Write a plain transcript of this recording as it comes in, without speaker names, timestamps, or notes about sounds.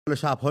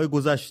شب‌های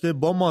گذشته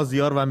با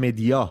مازیار و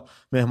مدیا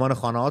مهمان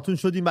خانه‌هاتون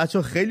شدیم.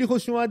 بچه‌ها خیلی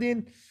خوش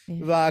اومدین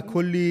و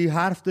کلی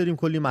حرف داریم،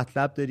 کلی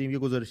مطلب داریم. یه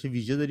گزارش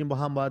ویژه داریم با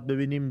هم باید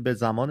ببینیم به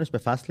زمانش، به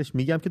فصلش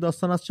میگم که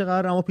داستان از چه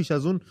قراره. اما پیش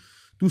از اون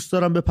دوست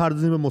دارم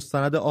بپردازیم به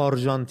مستند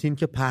آرژانتین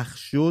که پخش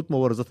شد،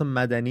 مبارزات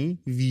مدنی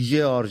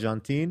ویژه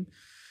آرژانتین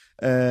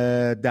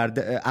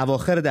در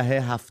اواخر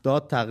دهه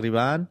 70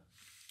 تقریبا،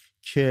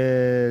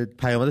 که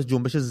پیامدش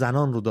جنبش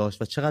زنان رو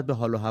داشت و چقدر به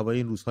حال و هوای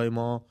این روزهای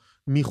ما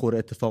میخوره.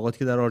 اتفاقاتی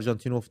که در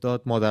آرژانتین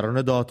افتاد،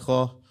 مادران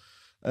دادخواه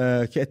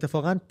که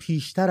اتفاقا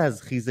پیشتر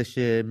از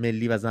خیزش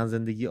ملی و زن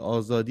زندگی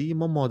آزادی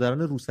ما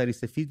مادران روسری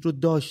سفید رو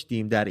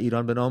داشتیم در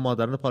ایران، به نام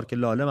مادران پارک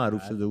لاله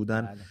معروف شده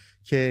بودن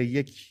که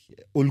یک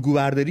الگو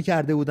برداری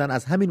کرده بودن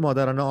از همین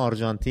مادران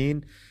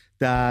آرژانتین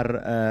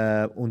در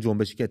اون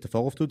جنبشی که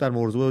اتفاق افتاد در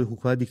موضوع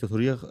حکومت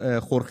دیکتاتوری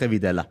خورخه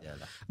ویدلا.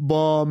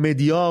 با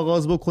مدیا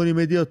آغاز بکنیم.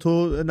 مدیا،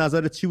 تو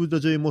نظرت چی بود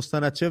راجع به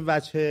مستند؟ چه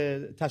وجه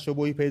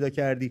تشابهی پیدا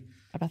کردی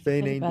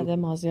بین این بعد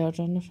مازیار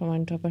جان شما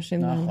اینجا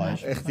باشین؟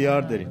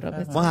 اختیار داریم.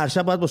 ما هر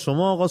شب باید با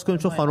شما آغاز کنیم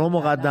چون خانم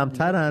مقدم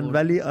ترن،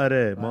 ولی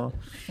آره ما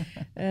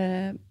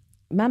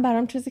من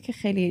برام چیزی که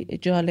خیلی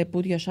جالب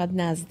بود یا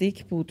شاید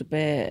نزدیک بود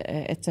به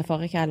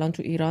اتفاقی که الان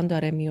تو ایران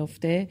داره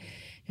میفته،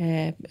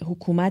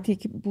 حکومتی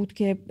بود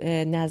که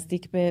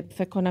نزدیک به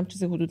فکر کنم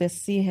چیزی حدود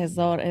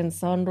 30,000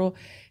 انسان رو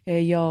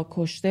یا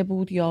کشته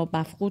بود یا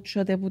مفقود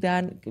شده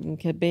بودن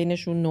که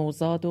بینشون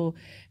نوزاد و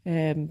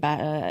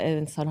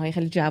انسان‌های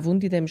خیلی جوان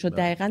دیده میشد.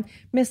 دقیقاً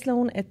مثل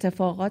اون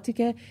اتفاقاتی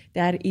که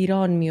در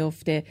ایران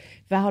میفته.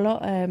 و حالا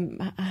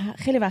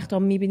خیلی وقتا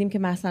میبینیم که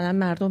مثلا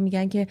مردم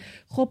میگن که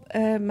خب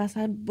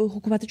مثلا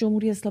حکومت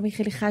جمهوری اسلامی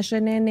خیلی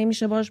خشنه،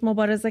 نمیشه باش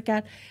مبارزه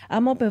کرد،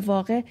 اما به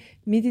واقع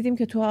میدیدیم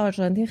که تو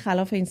آرژانتین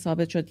خلاف این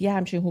ثابت شد. یه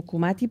همچین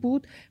حکومتی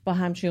بود با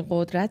همچین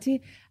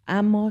قدرتی،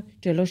 اما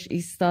جلوش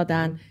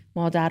ایستادن.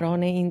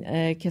 مادران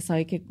این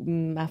کسایی که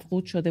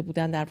مفقود شده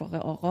بودن در واقع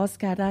آغاز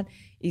کردن،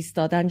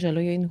 ایستادن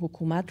جلوی این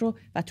حکومت رو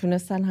و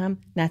تونستن هم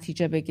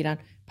نتیجه بگیرن.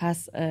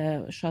 پس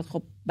شاید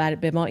خب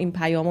به ما این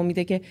پیامو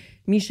میده که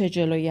میشه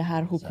جلوی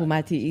هر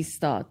حکومتی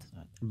ایستاد.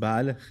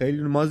 بله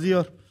خیلی.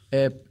 مازیار،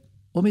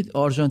 امید،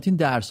 آرژانتین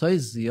درس‌های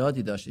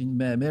زیادی داشت.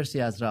 این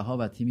مرسی از رها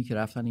و تیمی که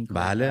رفتن این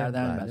کار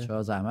کردن.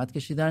 بچه‌ها زحمت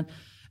کشیدن.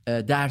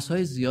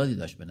 درس‌های زیادی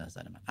داشت به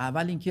نظر من.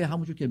 اول اینکه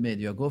همونجور که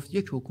مدیا گفت،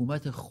 یک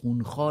حکومت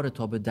خونخوار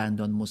تا به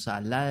دندان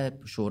مسلح،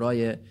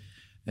 شورای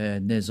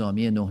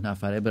نظامی 9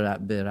 نفره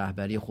به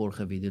رهبری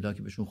خورخه ویدلا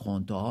که بهشون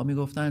خونتاها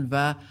میگفتن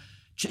و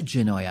چه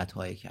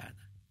جنایت‌هایی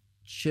کردن،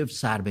 چه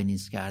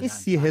سربنیز کردن. این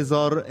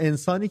 30,000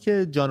 انسانی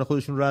که جان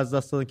خودشون رو از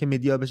دست دادن که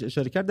مدیا بهش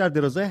اشاره کرد در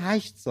درازای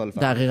 8 سال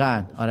فقط.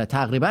 دقیقاً آره،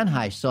 تقریباً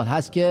 8 سال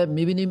هست که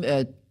می‌بینیم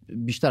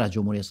بیشتر از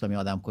جمهوری اسلامی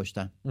آدم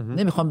کشتن.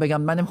 نمیخوام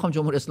بگم، من نمیخوام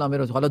جمهوری اسلامی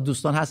رو، حالا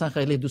دوستان هستن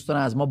خیلی دوستان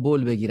از ما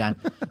بول بگیرن،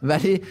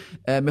 ولی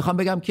میخوام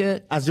بگم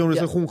که از جمهوری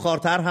اسلامی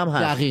خونخوارتر هم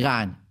هست.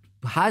 دقیقاً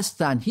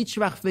هستن. هیچ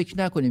وقت فکر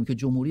نکنیم که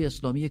جمهوری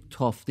اسلامی یک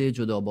تافته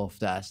جدا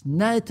بافته است.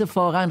 نه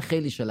اتفاقاً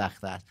خیلی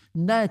شلخته است،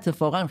 نه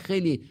اتفاقاً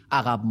خیلی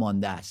عقب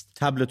مانده است.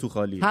 تبل تو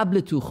خالیه. تبل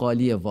تو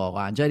خالیه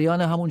واقعاً.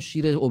 جریان همون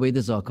شیر عبید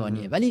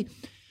زاکانیه. ولی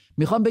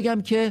میخوام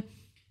بگم که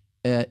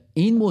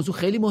این موضوع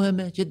خیلی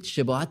مهمه.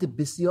 شباهت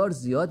بسیار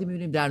زیادی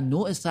می‌بینیم در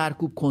نوع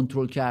سرکوب،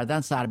 کنترل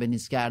کردن،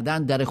 سربنیز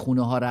کردن، در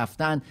خونه ها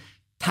رفتن،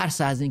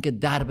 ترس از این که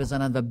در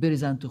بزنن و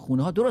بریزن تو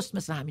خونه ها، درست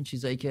مثل همین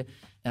چیزایی که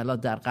الان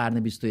در قرن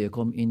 21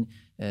 این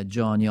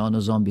جانیان و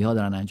زامبی ها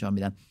دارن انجام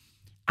میدن.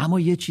 اما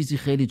یه چیزی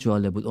خیلی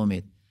جالب بود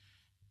امید،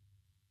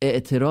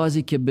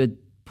 اعتراضی که به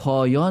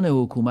پایان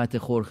حکومت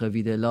خورخه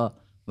ویدلا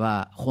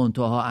و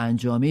خونتاها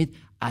انجامید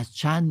از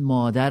چند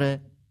مادر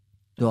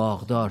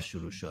داغدار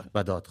شروع شد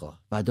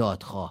و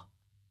دادخواه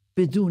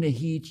بدون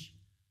هیچ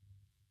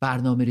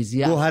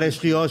برنامه‌ریزی،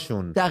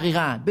 گوهرشقیاشون،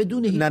 دقیقاً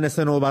بدون هیچ ننه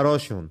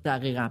سنوبراشون،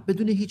 دقیقاً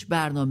بدون هیچ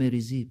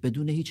برنامه‌ریزی،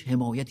 بدون هیچ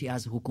حمایتی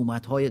از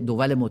حکومت‌های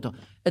دول متحد.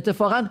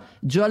 اتفاقاً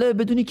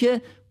جالب بدونی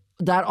که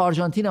در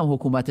آرژانتین هم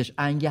حکومتش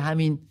انگ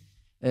همین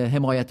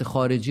حمایت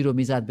خارجی رو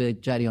میزد به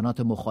جریانات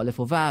مخالف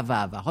و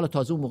حالا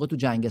تازه اون موقع تو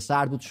جنگ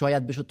سرد بود،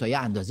 شاید بشد تا یه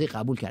اندازه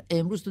قبول کرد.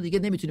 امروز تو دیگه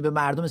نمیتونی به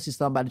مردم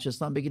سیستان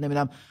بلوچستان بگی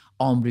نمیدونم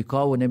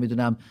آمریکا و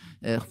نمیدونم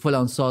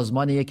فلان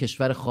سازمان یک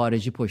کشور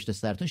خارجی پشت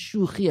سرتون.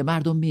 شوخیه،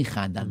 مردم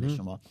میخندن به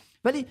شما.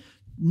 ولی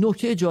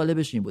نکته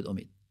جالبش این بود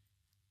امید،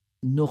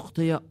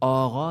 نقطه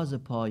آغاز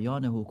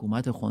پایان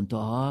حکومت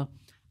خونتاها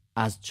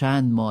از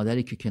چند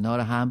مادری که کنار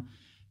هم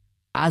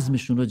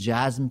عزمشون رو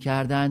جزم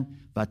کردن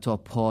و تا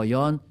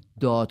پایان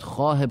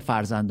دادخواه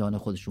فرزندان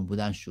خودشون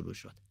بودن شروع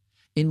شد.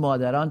 این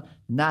مادران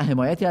نه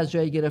حمایتی از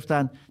جایی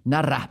گرفتن، نه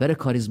رهبر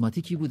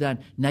کاریزماتیکی بودن،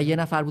 نه یه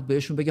نفر بود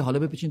بهشون بگه حالا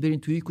بپیچین برین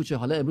توی کوچه،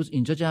 حالا امروز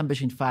اینجا جمع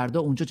بشین، فردا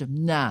اونجا جمع.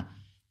 نه،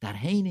 در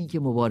حین اینکه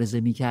مبارزه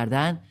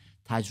میکردن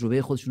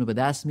تجربه خودشون رو به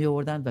دست می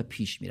آوردن و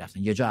پیش میرفتن.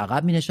 یه جا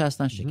عقب می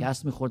نشستن،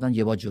 شکست میخوردن،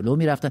 یه بار جلو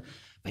میرفتن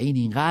و این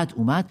اینقدر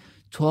اومد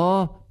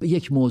تا به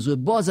یک موضوع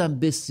بازم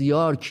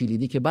بسیار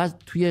کلیدی که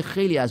بعد توی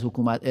خیلی از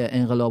حکومت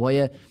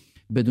انقلاب‌های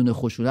بدون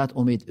خشونت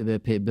امید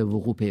به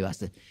وقوع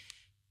پیوسته.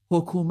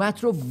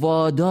 حکومت رو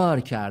وادار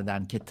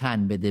کردن که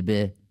تن بده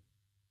به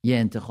یه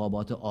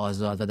انتخابات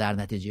آزاد و در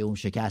نتیجه اون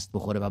شکست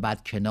بخوره و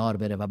بعد کنار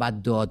بره و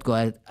بعد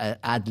دادگاه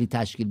عدلی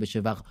تشکیل بشه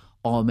و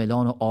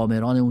عاملان و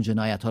آمران اون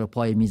جنایت ها رو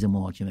پای میز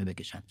محاکمه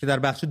بکشن که در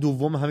بخش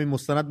دوم همین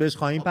مستند بهش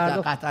خواهیم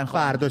پرداخت.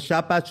 فردا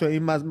شب بچه‌ها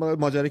این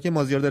ماجرایی که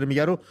مازیار داره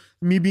میگه رو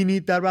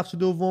میبینید در بخش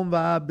دوم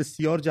و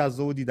بسیار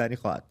جذاب و دیدنی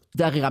خواهد.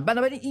 دقیقاً.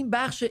 بنابراین این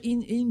بخش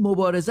این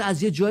مبارزه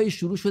از یه جایی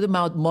شروع شده.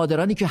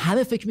 مادرانی که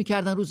همه فکر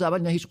می‌کردن روز اول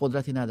اینا هیچ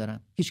قدرتی ندارن،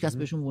 هیچ کس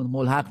بهشون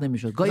ملحق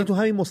نمی‌شد. گاهی تو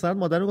همین مستند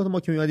مادران گفتن ما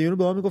که می‌اومدیم اینو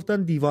به ما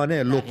میگفتن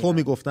دیوانه، لوکو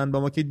میگفتن با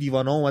ما که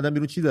دیوانه‌ها اومدن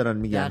بیرون چی دارن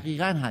میگن.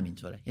 دقیقاً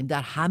همینطوره. یعنی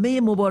در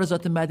همه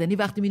مبارزات مدنی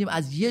وقتی می‌بینیم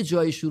از یه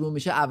جایی شروع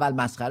میشه، اول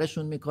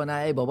مسخرهشون میکنه،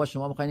 ای بابا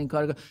شما می‌خواید این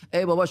کارو،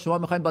 ای بابا شما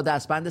می‌خواید با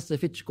دستبند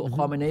سفید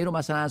خامنه‌ای رو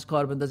مثلا از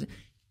کار بندازید،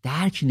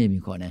 درک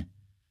نمی‌کنه.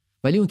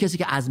 ولی اون کسی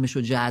که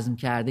عزمشو جزم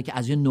کرده که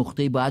از یه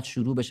نقطه‌ای باید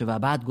شروع بشه و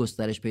بعد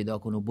گسترش پیدا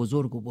کنه و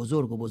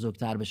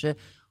بزرگتر بشه،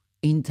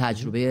 این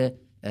تجربه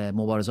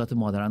مبارزات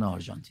مادران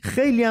آرژانتین.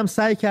 خیلی هم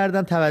سعی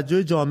کردن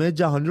توجه جامعه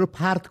جهانی رو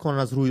پرت کنن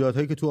از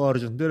رویدادهایی که تو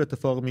آرژانتین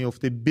اتفاق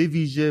میفته، به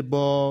ویژه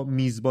با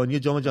میزبانی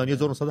جام جهانی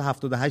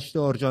 1978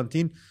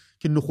 آرژانتین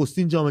که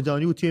نخستین جام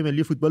جهانی بود تیم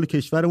ملی فوتبال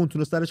کشورمون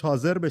تونست درش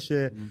حاضر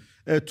بشه.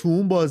 تو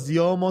اون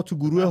بازی‌ها ما تو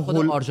گروه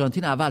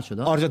آرژانتین اول شد،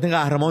 آرژانتین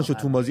قهرمان شد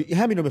تو اون بازی.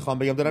 همین رو میخوام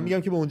بگم، دارم میگم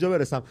که به اونجا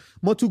برسم.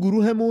 ما تو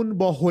گروهمون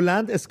با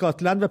هلند،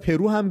 اسکاتلند و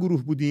پرو هم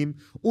گروه بودیم.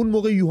 اون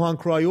موقع یوهان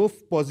کرایوف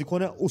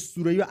بازیکن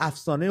اسطوره‌ای و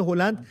افسانه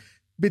هلند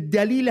به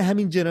دلیل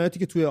همین جنایاتی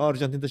که توی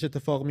آرژانتین داشت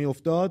اتفاق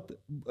میافتاد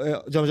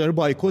جام جهانی رو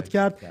بایکوت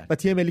کرد و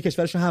تیم ملی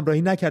کشورش رو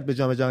همراهی نکرد به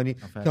جام جهانی.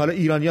 که حالا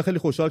ایرانی‌ها خیلی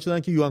خوشحال شدن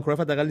که یوهان کرایوف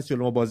حداقل نیست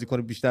جلو ما بازی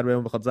کنه، بیشتر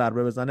بهمون بخواد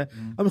ضربه بزنه.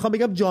 من میخوام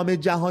بگم جام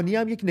جهانی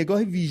هم یک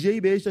نگاه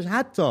ویژه‌ای بهش داشت.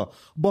 حتی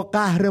با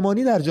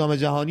قهرمانی در جام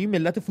جهانی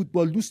ملت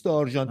فوتبال دوست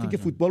آرژانتین که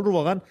فوتبال رو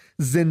واقعا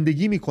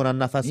زندگی میکنن،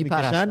 نفس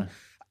میکشن،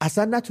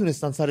 اصلا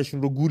نتونستن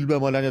سرشون رو گول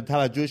بمالن یا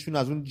توجهشون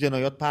از اون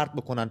جنایات پرت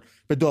بکنن،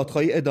 به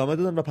دادخواهی ادامه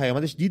دادن و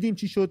پیامدش دیدیم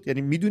چی شد،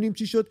 یعنی میدونیم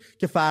چی شد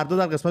که فردا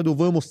در قسمت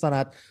دوم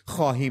مستند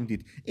خواهیم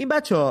دید. این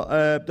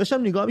بچه‌ها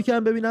داشتم نگاه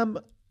میکردم ببینم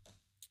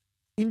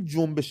این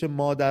جنبش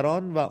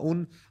مادران و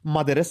اون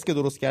مادرس که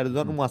درست کرده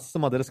بودن، اون مؤسسه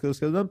مادرس که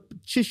درست کرده بودن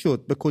چی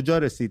شد، به کجا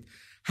رسید.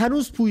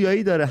 هنوز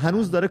پویایی داره،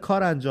 هنوز داره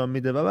کار انجام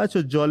میده و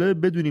بچه جالبه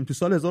بدونیم تو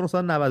سال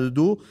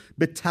 1992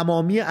 به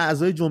تمامی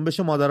اعضای جنبش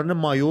مادران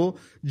مایو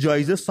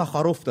جایزه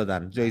ساخاروف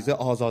دادن، جایزه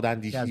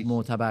آزاداندیشی، از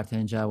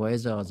معتبرترین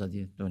جوایز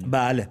آزادی دنیا.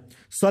 بله.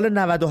 سال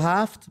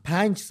 97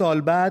 5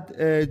 سال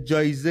بعد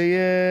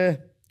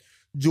جایزه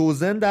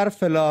جوزن در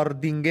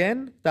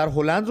فلاردینگن در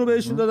هلند رو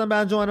بهشون دادن به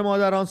انجمن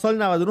مادران.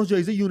 سال 99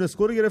 جایزه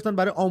یونسکو رو گرفتن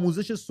برای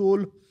آموزش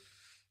صلح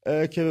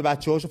که به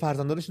بچه‌هاش و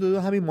فرزندانش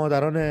داده. همین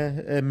مادران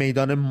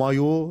میدان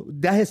مایو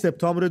 10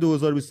 سپتامبر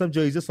 2020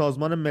 جایزه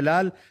سازمان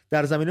ملل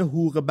در زمینه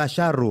حقوق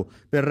بشر رو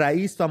به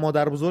رئیس و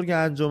مادر بزرگ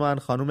انجمن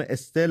خانم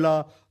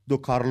استلا دو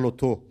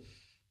کارلوتو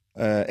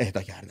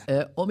اهدا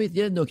کردن. امید،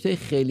 یه نکته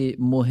خیلی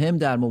مهم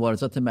در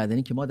مبارزات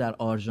مدنی که ما در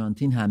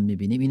آرژانتین هم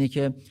می‌بینیم اینه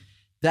که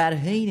در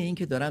حین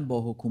اینکه دارن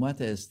با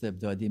حکومت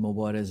استبدادی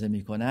مبارزه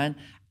میکنن،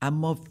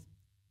 اما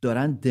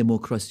دارن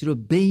دموکراسی رو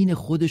بین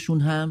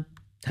خودشون هم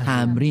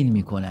تمرین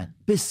میکنن.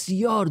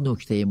 بسیار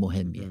نکته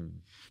مهمیه،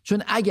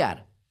 چون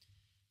اگر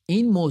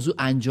این موضوع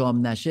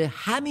انجام نشه،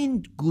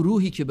 همین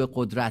گروهی که به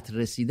قدرت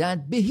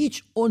رسیدن به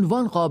هیچ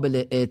عنوان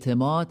قابل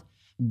اعتماد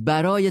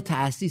برای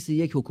تأسیس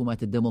یک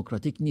حکومت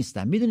دموکراتیک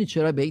نیستن. میدونید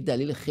چرا؟ به یک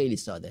دلیل خیلی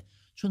ساده،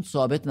 چون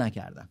ثابت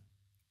نکردن.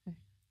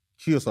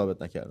 چی رو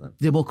ثابت نکردن؟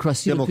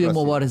 دموکراسی رو توی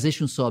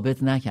مبارزهشون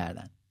ثابت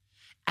نکردن.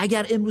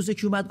 اگر امروزه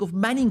که اومد گفت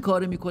من این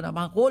کارو میکنم،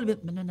 من قول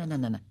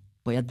نه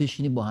باید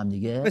بشینیم با هم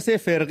دیگه، مثل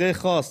فرقه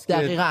خاص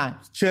دقیقاً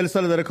 40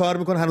 سال داره کار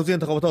میکنه، هنوز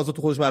انتخابات آزاد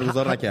تو خودش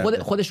برگزار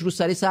نکرده، خودش رو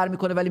سری سر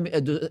میکنه ولی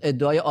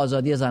ادعای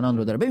آزادی زنان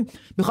رو داره. ببین،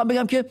 میخوام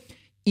بگم که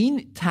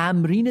این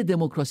تمرین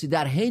دموکراسی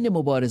در حین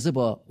مبارزه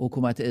با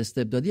حکومت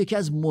استبدادی یکی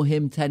از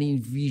مهمترین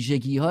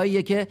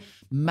ویژگی‌هاییه که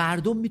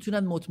مردم میتونن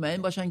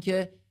مطمئن باشن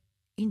که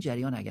این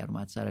جریان اگر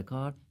اومد سر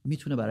کار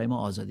میتونه برای ما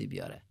آزادی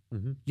بیاره،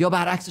 یا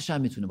برعکسش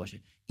هم میتونه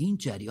باشه. این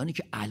جریانی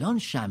که الان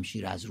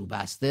شمشیر از رو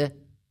بسته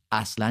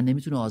اصلا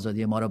نمیتونه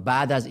آزادی ما رو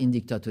بعد از این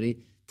دیکتاتوری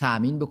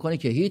تأمین بکنه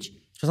که هیچ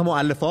اصلا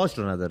مؤلفه‌اش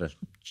رو نداره.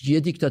 یه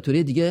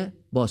دیکتاتوری دیگه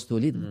باز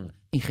تولید.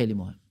 این خیلی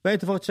مهم. و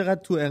اتفاق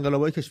چقدر تو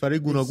انقلاب‌های کشورهای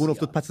گوناگون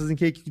افتاد پس از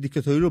اینکه یک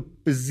دیکتاتوری رو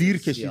به زیر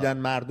کشیدن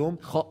مردم،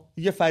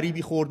 یه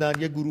فریبی خوردن،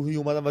 یه گروهی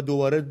اومدن و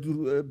دوباره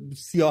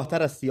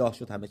سیاه‌تر از سیاه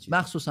شد همه چیز.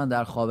 مخصوصا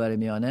در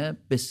خاورمیانه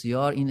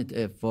بسیار این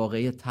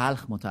واقعی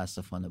تلخ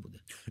متاسفانه بوده.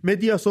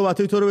 مدیا،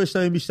 صحبت‌های تو رو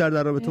بشنویم بیشتر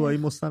در رابطه با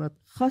این مستند.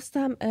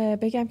 خواستم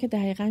بگم که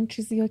دقیقاً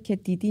چیزی که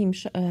دیدیم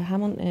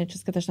همون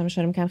چیزی که داشتم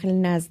اشاره می‌کردم، خیلی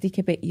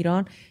نزدیک به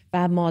ایران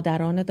و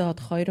مادران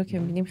دادخواهی رو که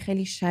می‌بینیم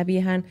خیلی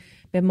شبیهن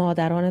به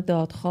مادران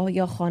دادخواه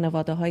یا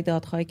خانواده‌های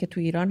دادخواهی که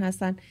تو ایران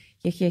هستن.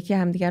 یکی یکی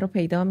همدیگر رو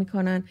پیدا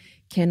میکنن،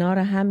 کنار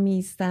هم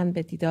میستن،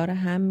 به دیدار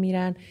هم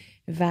میرن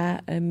و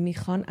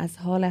میخوان از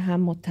حال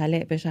هم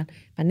مطلع بشن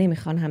و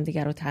نمیخوان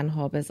همدیگر رو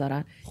تنها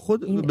بذارن.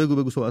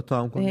 بگو صحبت تو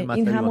هم کن.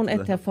 این همون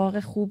اتفاق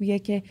خوبیه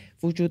که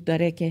وجود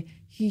داره که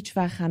هیچ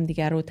وقت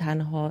همدیگر رو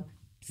تنها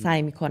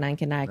سعی میکنن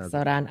که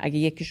نگذارن. اگه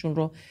یکیشون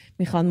رو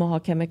میخوان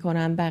محاکمه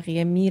کنن،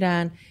 بقیه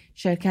میرن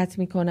شرکت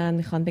میکنن،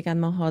 میخوان بگن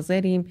ما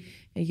حاضریم،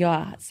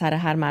 یا سر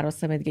هر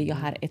مراسم دیگه یا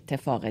هر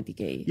اتفاق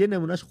دیگه ای. یه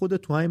نمونهش خود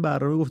تو همین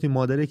برنامه گفتی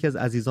مادر یکی از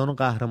عزیزان و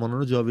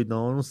قهرمانان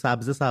جاویدنامه رو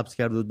سبز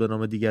کرده بود به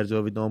نام دیگر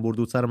جاویدنامه،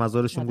 برد سر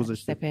مزارشون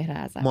گذاشته،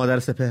 مادر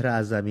سپهر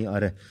اعظمی.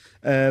 آره.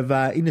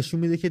 و این نشون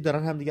میده که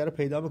دارن همدیگه رو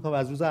پیدا میکنن. و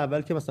از روز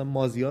اول که مثلا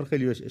مازیار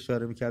خیلی بهش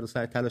اشاره میکرد و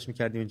سعی تلاش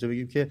میکردیم اینجا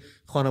بگیم که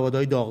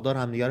خانواده‌های داغدار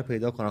همدیگه رو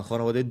پیدا کنن،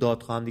 خانواده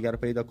دادخواه همدیگه رو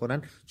پیدا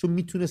کنن، چون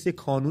میتونست یه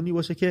قانونی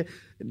باشه که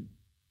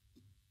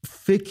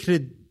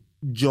فکر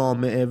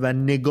جامعه و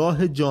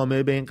نگاه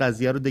جامعه به این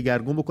قضیه رو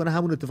دگرگون بکنه.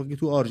 همون اتفاقی که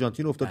تو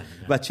آرژانتین افتاد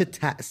و چه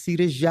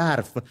تأثیر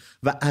ژرف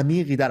و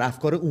عمیقی در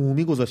افکار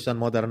عمومی گذاشتن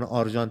مادران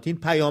آرژانتین.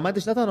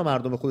 پیامدش نه تنها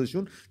مردم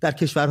خودشون، در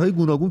کشورهای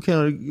گوناگون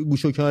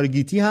گوش و کنار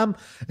گیتی هم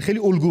خیلی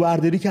الگو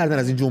برداری کردن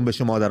از این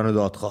جنبش مادران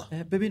دادخواه.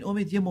 ببین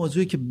امید، یه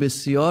موضوعی که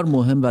بسیار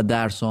مهم و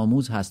درس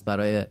آموز هست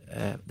برای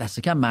دست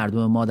کم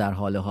مردم ما در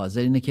حال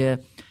حاضر اینه که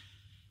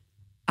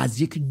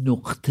از یک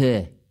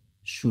نقطه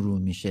شروع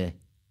میشه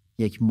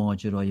یک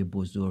ماجرای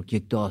بزرگ،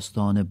 یک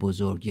داستان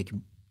بزرگ، یک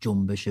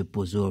جنبش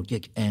بزرگ،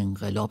 یک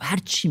انقلاب، هر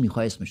چی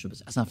میخوای اسمشو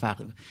بذار، اصلا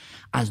فرق نمیکنه.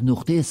 از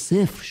نقطه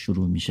صفر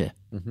شروع میشه.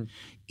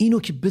 اینو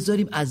که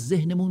بذاریم از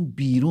ذهنمون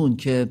بیرون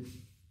که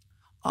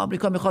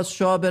آمریکا میخواست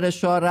شاه بره،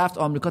 شاه رفت،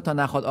 آمریکا تا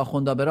نخواد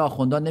آخوندا بره،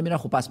 آخوندا نمیرن،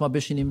 خب پس ما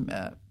بشینیم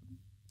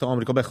تا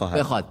آمریکا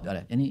بخواد.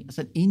 داره. یعنی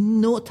اصلا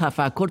این نوع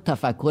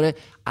تفکر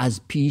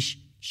از پیش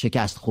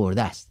شکست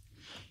خورده است.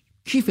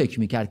 کی فکر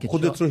میکرد که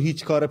خودت رو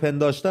هیچ کار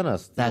پنداشتن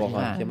است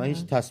واقعا، که من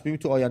هیچ تصمیمی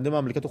تو آینده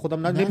مملکت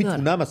خودم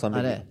نمیتونم مثلا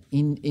آره.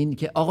 این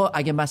که آقا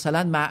اگه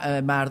مثلا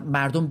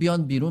مردم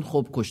بیان بیرون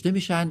خب کشته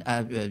میشن،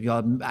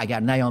 یا اگر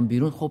نیان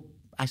بیرون خب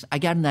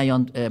اگر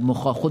نیان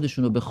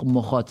خودشون رو به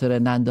مخاطره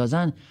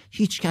نندازن،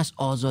 هیچ کس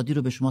آزادی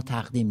رو به شما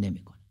تقدیم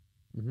نمیکنه.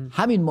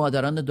 همین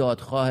مادران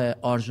دادخواه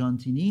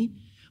آرژانتینی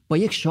با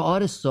یک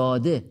شعار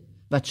ساده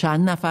و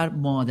چند نفر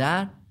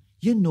مادر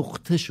یه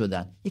نقطه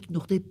شدن، یک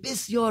نقطه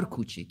بسیار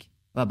کوچیک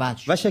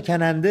و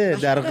شکننده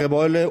در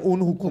قبال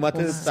اون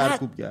حکومت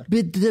سرکوبگر.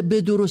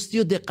 به درستی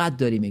و دقت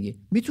داری میگی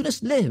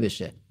میتونست له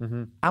بشه،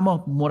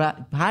 اما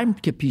هر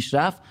که پیش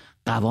رفت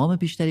قوام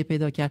بیشتری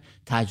پیدا کرد،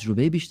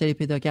 تجربه بیشتری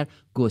پیدا کرد،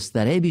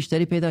 گستره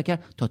بیشتری پیدا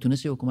کرد تا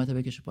تونست یه حکومت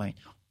بکشه پایین.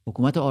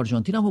 حکومت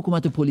آرژانتین هم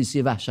حکومت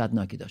پلیسی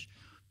وحشتناکی داشت،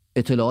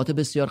 اطلاعات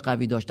بسیار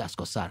قوی داشت،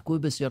 دستگاه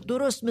سرکوب بسیار،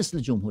 درست مثل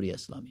جمهوری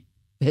اسلامی.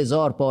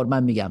 1000 بار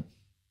من میگم،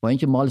 با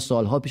اینکه مال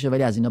سالها پیشه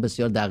ولی از اینا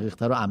بسیار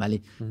دقیق‌تر و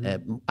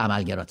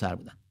عملگراتر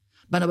بودن.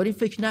 بنابراین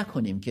فکر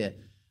نکنیم که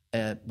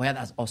باید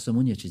از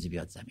آسمون یه چیزی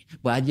بیاد زمین،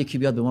 باید یکی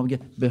بیاد به ما بگه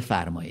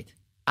بفرمایید.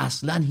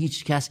 اصلا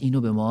هیچ کس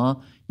اینو به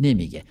ما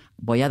نمیگه.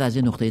 باید از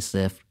یه نقطه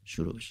صفر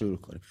شروع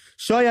کنیم.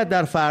 شاید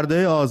در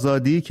فردای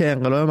آزادی که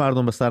انقلاب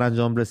مردم به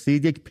سرانجام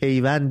رسید یک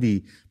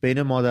پیوندی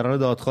بین مادران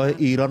دادخواه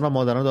ایران و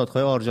مادران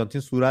دادخواه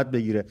آرژانتین صورت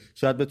بگیره.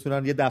 شاید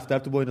بتونن یه دفتر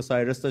تو بوئنوس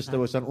آیرس داشته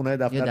باشن، اونها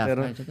دفتر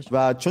تهران،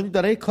 و چون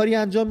دارن یه کاری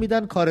انجام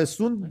میدن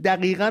کارسون،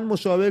 دقیقاً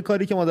مشابه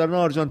کاری که مادران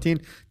آرژانتین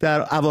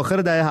در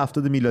اواخر دهه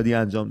 70 میلادی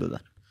انجام دادن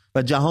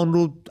و جهان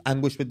رو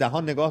انگشت به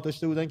دهان نگه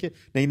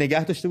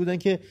داشته بودن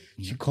که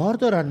چی کار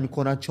دارن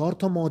میکنن، 4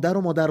 تا مادر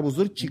و مادر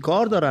بزرگ چی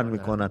کار دارن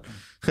میکنن.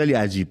 خیلی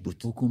عجیب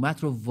بود.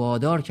 حکومت رو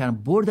وادار کردن،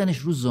 بردنش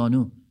رو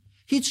زانو.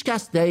 هیچ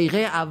کس دقیقه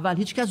اول،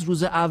 هیچ کس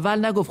روز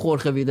اول نگفت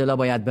خورخه ویدلا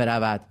باید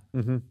برود.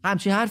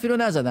 همچین حرفی رو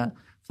نزدن.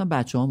 گفتن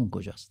بچه‌هامون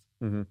کجاست؟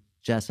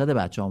 جسد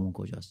بچه‌هامون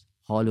کجاست؟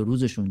 حال و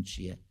روزشون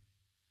چیه؟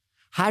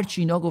 هر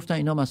چی اینا گفتن،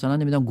 اینا مثلا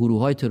نمیدونم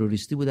گروه‌های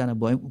تروریستی بودن،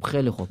 با این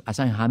خیلی خوب،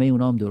 اصلا همه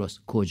اونا هم درست.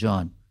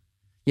 کجان؟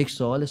 یک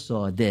سوال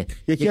ساده،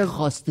 یک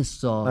خواست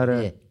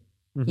ساده.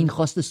 این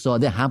خواست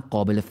ساده هم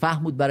قابل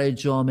فهم بود برای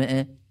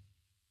جامعه،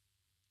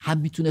 هم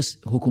میتونست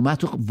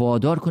حکومت رو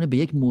وادار کنه به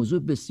یک موضوع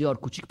بسیار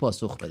کوچیک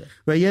پاسخ بده.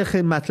 و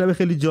یه مطلب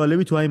خیلی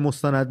جالبی تو این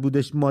مستند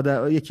بودش.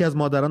 یکی از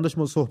مادران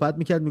داشت صحبت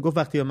میکرد، میگفت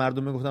وقتی به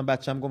مردم میگفتن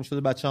بچه‌م گم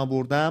شده، بچه‌م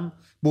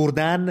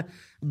بردن،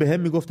 بهم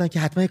میگفتن که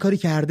حتما یه کاری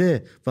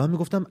کرده، و من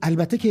میگفتم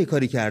البته که یه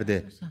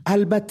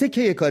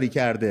کاری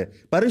کرده،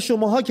 برای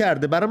شماها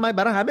کرده،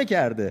 برای همه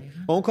کرده،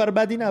 و اون کار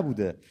بدی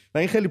نبوده. و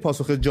این خیلی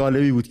پاسخ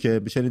جالبی بود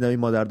که شنیدم این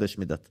مادر داشت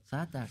میداد.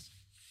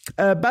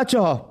 100%.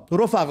 بچه‌ها،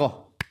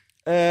 رفقا،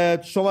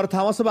 شماره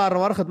تماس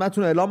برنامه رو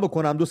خدمتتون اعلام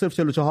بکنم: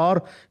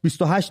 2044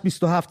 28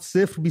 27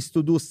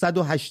 022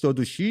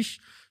 186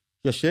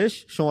 یا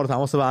 6 شماره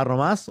تماس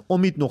برنامه است.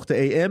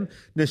 امید.am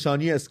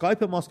نشانی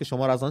اسکایپ ماست که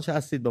شما را از آنچه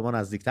هستید به ما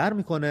نزدیکتر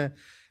میکنه.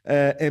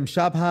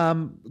 امشب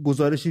هم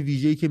گزارش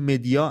ویژه‌ای که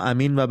مدیا،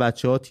 امین و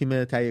بچه‌ها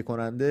تیم تهیه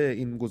کننده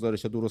این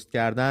گزارش رو درست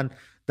کردن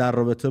در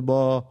رابطه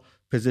با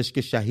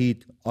پزشک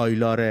شهید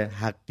آیلار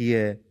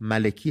حقی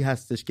ملکی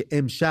هستش که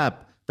امشب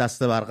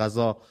دست بر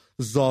قضا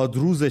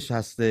زادروزش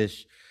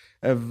هستش.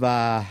 و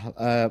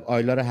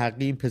آیلار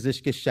حقی، این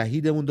پزشک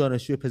شهیدمون،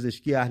 دانشجوی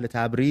پزشکی اهل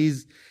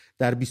تبریز،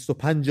 در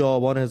 25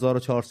 آبان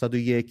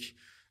 1401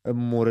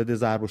 مورد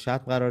ضرب و شتم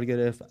قرار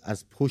گرفت،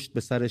 از پشت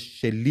به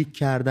سرش شلیک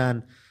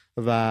کردن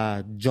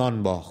و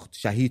جان باخت،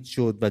 شهید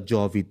شد و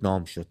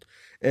جاویدنام شد.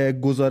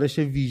 گزارش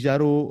ویژه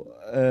رو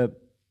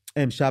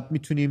امشب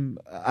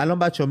الان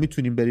بچه‌ها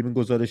میتونیم بریم این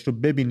گزارش رو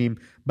ببینیم،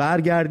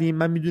 برگردیم.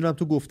 من میدونم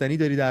تو گفتنی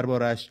داری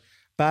دربارش،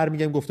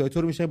 برمیگم گفتگوی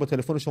تو رو میشنیم با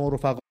تلفن شما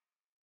رفقا.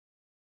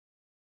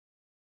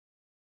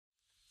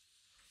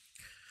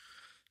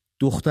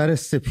 دختر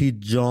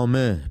سپید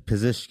جامه،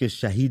 پزشک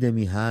شهید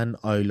میهن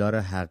آیلار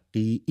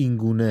حقی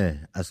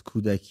اینگونه از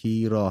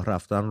کودکی راه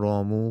رفتن را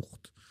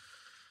آموخت.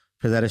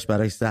 پدرش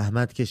برایش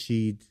زحمت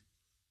کشید،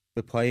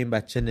 به پای این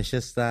بچه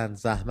نشستن،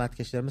 زحمت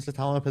کشیدن، مثل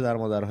تمام پدر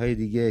مادرهای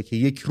دیگه که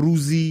یک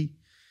روزی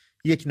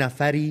یک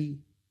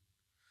نفری،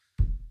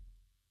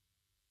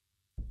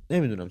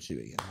 نمیدونم چی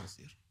بگم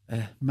مازیار.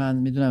 من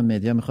میدونم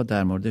مدیا میخواد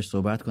در موردش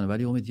صحبت کنه،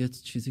 ولی امید یه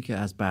چیزی که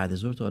از بعد از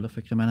ظهر تا حالا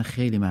فکر من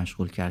خیلی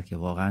مشغول کرد که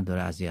واقعا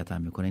داره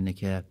اذیتم میکنه اینه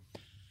که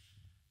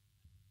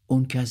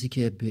اون کسی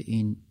که به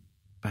این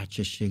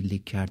بچه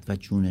شلیک کرد و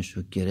جونش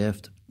رو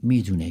گرفت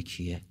میدونه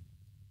کیه،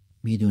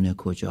 میدونه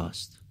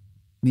کجاست،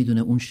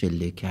 میدونه اون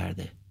شلیک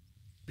کرده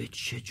به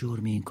چه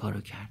جرمی این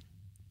کارو کرد،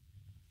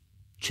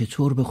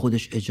 چطور به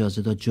خودش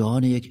اجازه داد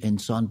جان یک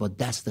انسان با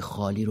دست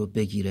خالی رو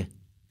بگیره.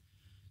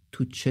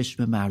 تو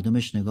چشم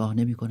مردمش نگاه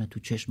نمیکنه، تو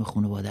چشم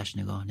خانواده‌اش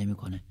نگاه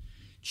نمیکنه.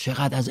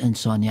 چقدر از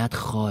انسانیت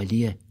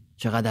خالیه،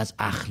 چقدر از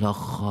اخلاق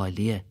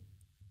خالیه،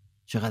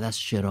 چقدر از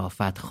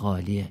شرافت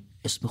خالیه.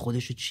 اسم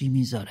خودشو چی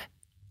میذاره؟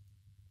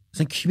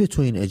 مثلا کی به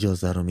تو این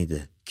اجازه رو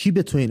میده؟ کی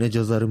به تو این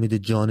اجازه رو میده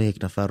جان یک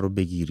نفر رو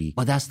بگیری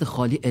با دست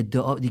خالی؟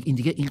 ادعا این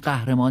دیگه این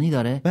قهرمانی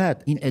داره؟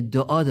 بعد این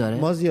ادعا داره؟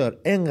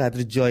 مازیار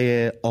انقدر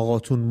جای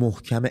آقاتون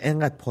محکمه،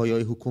 انقدر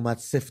پایه‌ی حکومت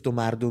سفت و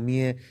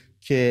مردمیه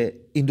که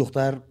این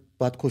دختر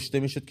باید کشته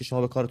میشد که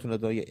شما به کارتون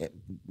ادعای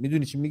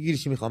میدونی چی میگیری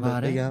چی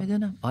میخوام بگم؟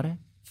 میدونم. آره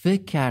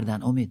فکر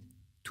کردن امید،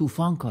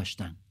 طوفان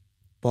کاشتن،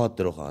 باد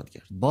درو خواهند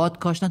کرد. باد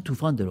کاشتن،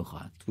 طوفان درو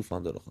خواهند کرد.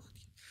 طوفان درو خواهند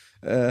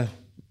کرد.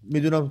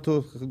 میدونم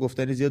تو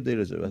گفتنی زیاد داری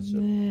راجع بهش.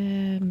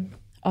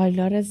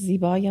 آیلار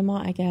زیبای ما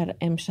اگر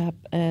امشب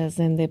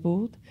زنده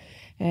بود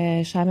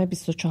شمع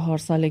 24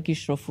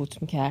 سالگیش رو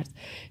فوت میکرد.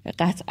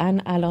 قطعا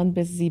الان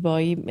به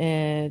زیبایی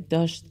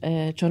داشت،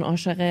 چون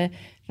عاشق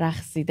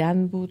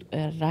رقصیدن بود.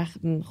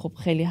 خب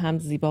خیلی هم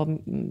زیبا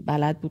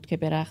بلد بود که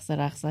به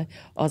رقص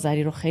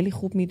آذری رو خیلی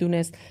خوب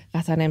میدونست.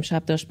 قطعا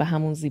امشب داشت به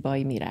همون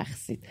زیبایی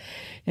میرقصید.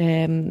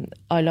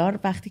 آیلار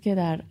وقتی که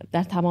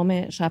در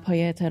تمام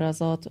شب‌های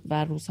اعتراضات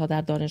و روزها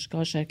در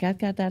دانشگاه شرکت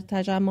کرد در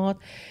تجمعات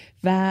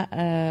و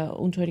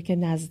اونطوری که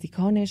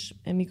نزدیکانش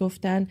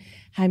میگفتن،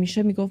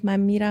 همیشه میگفت من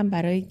میرم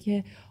برای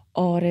که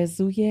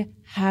آرزوی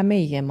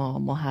همه ما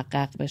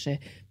محقق بشه،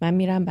 من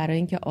میرم برای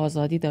اینکه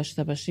آزادی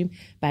داشته باشیم،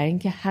 برای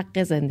اینکه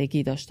حق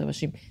زندگی داشته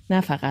باشیم،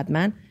 نه فقط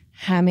من،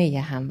 همه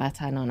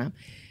هموطنانم.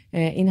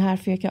 این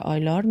حرفیه که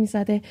آیلار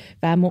میزده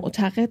و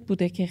معتقد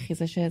بوده که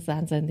خیزش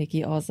زن،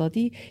 زندگی،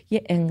 آزادی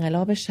یه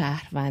انقلاب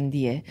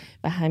شهروندیه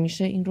و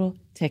همیشه این رو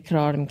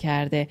تکرار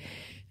میکرده.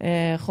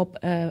 خب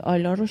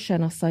آیلار رو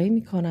شناسایی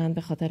میکنن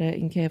به خاطر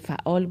اینکه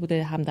فعال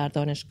بوده هم در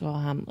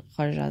دانشگاه هم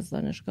خارج از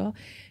دانشگاه.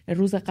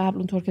 روز قبل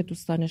اونطور که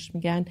دوستانش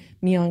میگن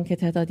میان که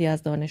تعدادی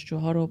از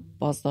دانشجوها رو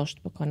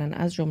بازداشت بکنن،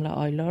 از جمله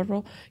آیلار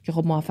رو، که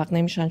خب موفق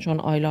نمیشن چون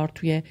آیلار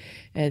توی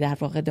در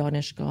واقع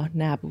دانشگاه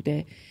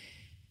نبوده.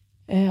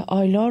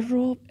 آیلار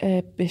رو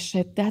به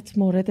شدت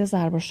مورد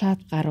ضرب و شتم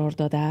قرار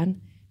دادن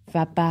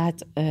و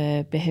بعد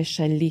بهش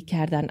شلیک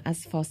کردن از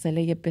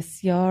فاصله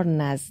بسیار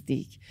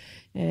نزدیک.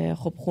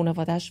 خب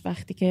خانواده‌اش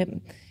وقتی که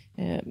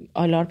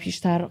آیلار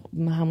پیشتر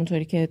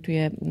همونطوری که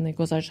توی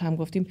گزارش هم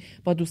گفتیم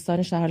با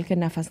دوستانش در حالی که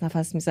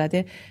نفس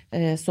میزده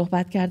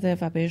صحبت کرده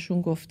و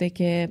بهشون گفته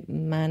که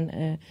من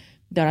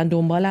دارن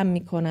دنبالم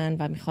میکنن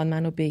و میخوان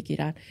منو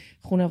بگیرن.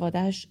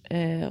 خانواده‌اش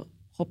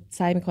خب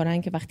سعی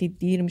میکنن که وقتی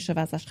دیر میشه و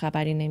ازش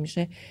خبری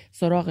نمیشه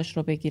سراغش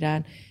رو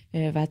بگیرن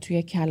و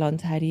توی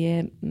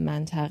کلانتری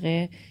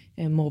منطقه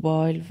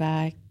موبایل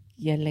و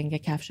یه لنگ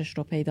کفشش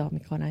رو پیدا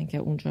میکنن که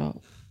اونجا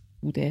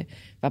بوده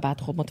و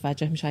بعد خب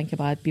متوجه میشن که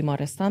باید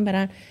بیمارستان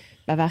برن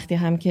و وقتی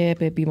هم که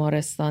به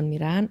بیمارستان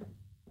میرن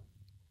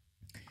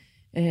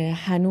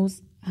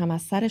هنوز هم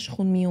از سرش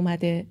خون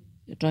میومده،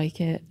 جایی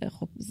که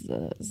خب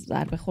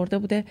ضربه خورده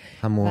بوده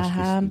و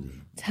هم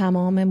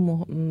تمام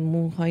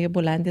موهای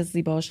بلند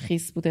زیباش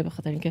خیس بوده به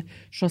خاطر اینکه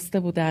شسته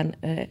بودن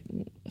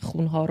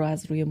خونها رو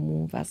از روی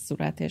مو و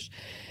صورتش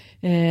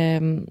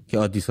که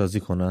عادی سازی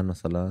کنن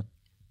مثلا،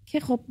 که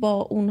خب با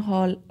اون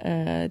حال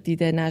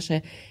دیده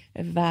نشه.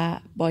 و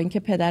با اینکه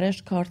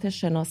پدرش کارت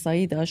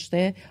شناسایی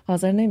داشته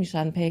حاضر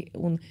نمیشن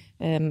اون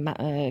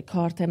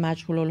کارت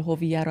مجهول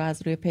الهویه رو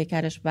از روی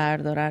پیکرش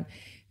بردارن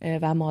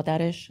و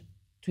مادرش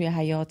توی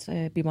حیاط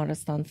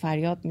بیمارستان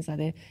فریاد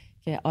میزده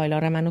که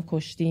آیلار منو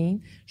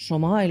کشتین،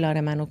 شما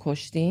آیلار منو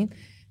کشتین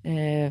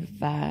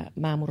و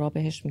مامورا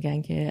بهش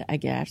میگن که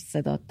اگر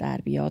صدات در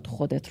بیاد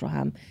خودت رو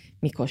هم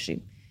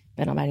میکشیم،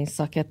 بنابراین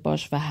ساکت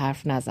باش و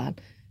حرف نزن.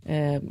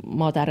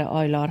 مادر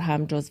آیلار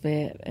هم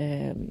جزو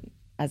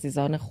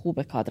عزیزان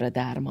خوب کادر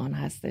درمان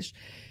هستش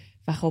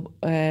و خب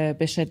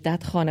به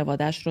شدت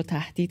خانواده‌اش رو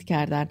تهدید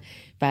کردن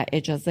و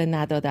اجازه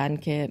ندادن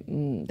که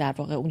در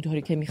واقع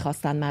اونطوری که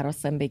میخواستن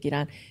مراسم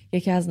بگیرن.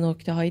 یکی از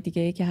نکته‌های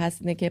دیگه‌ای که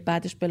هست اینه که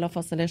بعدش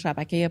بلافاصله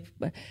شبکه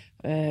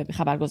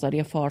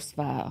خبرگزاری فارس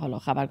و حالا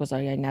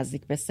خبرگزاری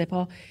نزدیک به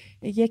سپاه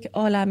یک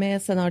عالمه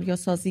سناریو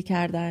سازی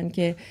کردن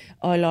که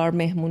آیلار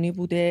مهمونی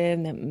بوده،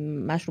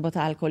 مشروبات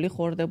الکلی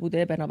خورده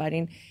بوده،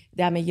 بنابراین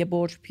دم یه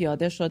برج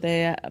پیاده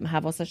شده،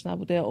 حواسش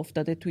نبوده،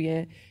 افتاده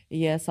توی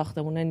یه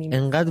ساختمون نیمه.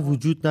 انقدر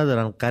وجود نداره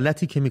ندارن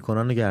غلطی که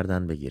میکنن رو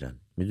گردن بگیرن،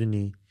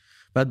 میدونی؟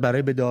 بعد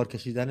برای به دار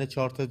کشیدن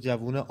 4 تا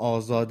جوون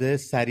آزاده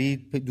سریع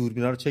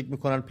دوربینا رو چک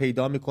میکنن،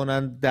 پیدا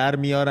میکنن، در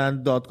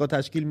میارن، دادگاه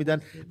تشکیل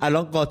میدن.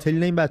 الان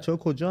قاتلین این بچه‌ها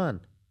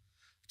کجان؟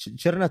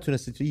 چرا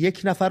نتونستید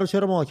 1 نفر رو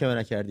چرا محاکمه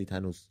نکردید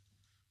هنوز؟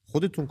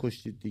 خودتون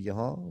کشتید دیگه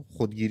ها،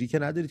 خودگیری که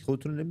ندارید،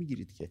 خودتون رو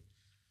نمیگیرید که.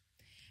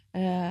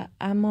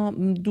 اما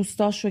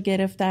دوستاش رو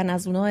گرفتن،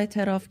 از اونها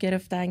اعتراف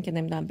گرفتن که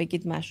نمیدونم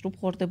بگید مشروب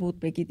خورده بود،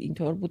 بگید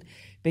اینطور بود،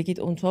 بگید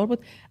اونطور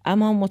بود.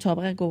 اما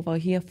مطابق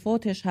گواهی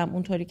فوتش هم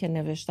اونطوری که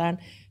نوشتن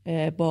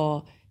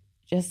با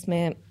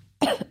جسم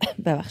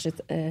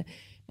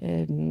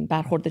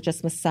برخورد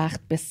جسم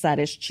سخت به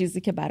سرش،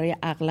 چیزی که برای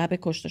اغلب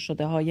کشته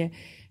شده های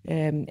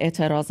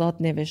اعتراضات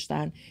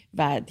نوشتن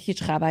و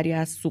هیچ خبری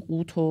از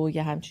سقوط و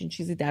یا همچین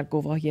چیزی در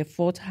گواهی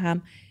فوت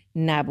هم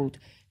نبود.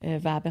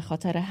 و به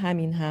خاطر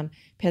همین هم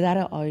پدر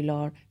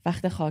آیلار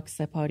وقت خاک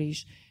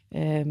سپاریش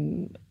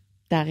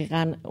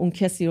دقیقاً اون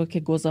کسی رو که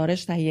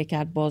گزارش تهیه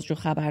کرد، بازجو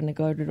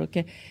خبرنگاری رو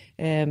که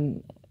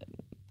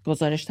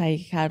گزارش تهیه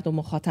کرد و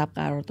مخاطب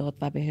قرار داد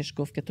و بهش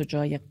گفت که تو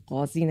جای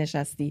قاضی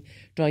نشستی،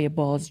 جای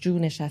بازجو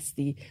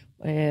نشستی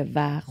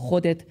و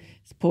خودت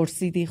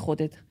پرسیدی،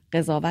 خودت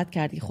قضاوت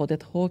کردی،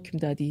 خودت حکم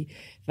دادی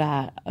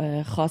و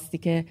خواستی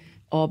که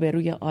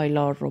آبروی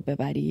آیلار رو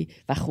ببری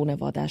و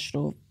خانواده‌اش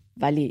رو،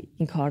 ولی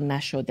این کار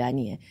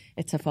نشدنیه،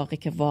 اتفاقی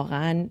که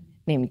واقعا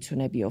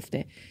نمیتونه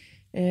بیفته.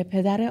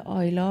 پدر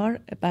آیلار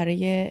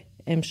برای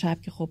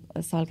امشب که خب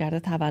سالگرد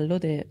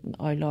تولد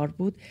آیلار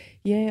بود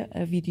یه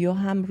ویدیو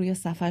هم روی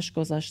صفحش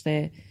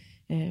گذاشته،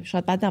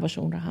 شاید بد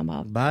نباشه اون رو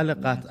هم. بله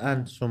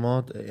قطعا.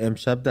 شما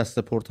امشب دست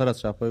پرتر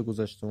از شب‌های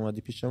گذشته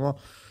اومدی پیش ما.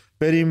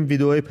 بریم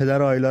ویدیوهای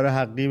پدر آیلار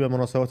حقی به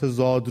مناسبت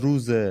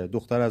زادروز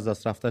دختر از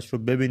دست رفتش رو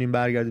ببینیم،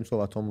 برگردیم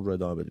صحبتامون رو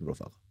ادامه بدیم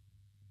رفقا.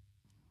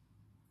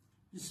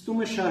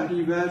 20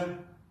 شهریور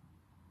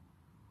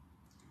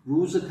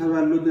روز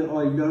تولد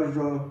آیلار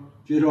را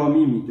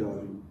گرامی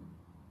می‌داریم.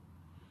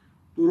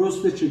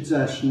 درسته چه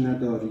جشن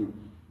نداریم،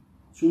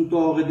 چون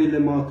داغ دل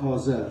ما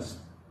تازه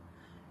است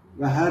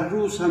و هر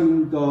روز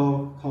همین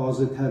داغ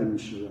تازه تر می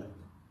شود.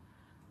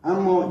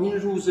 اما این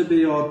روز به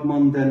یاد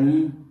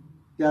ماندنی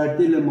در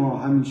دل ما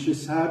همیشه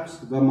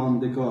سبز و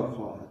ماندگار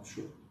خواهد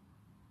شد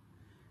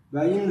و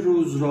این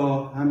روز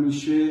را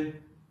همیشه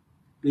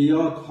به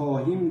یاد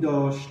خواهیم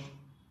داشت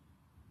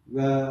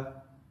و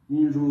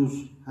این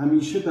روز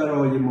همیشه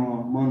برای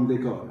ما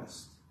ماندگار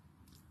است.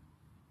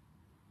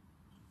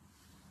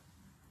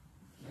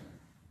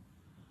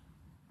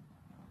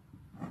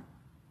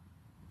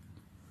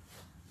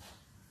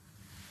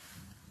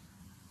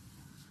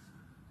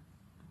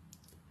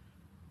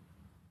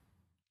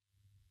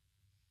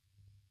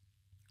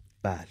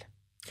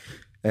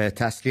 بله،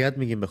 تسلیت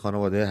میگیم به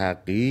خانواده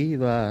حقی.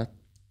 و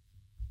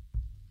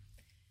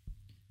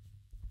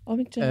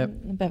امید جان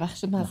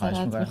ببخشید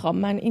معذرت میخوام،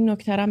 من این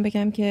نکته‌ام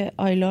بگم که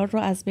آیلار رو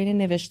از بین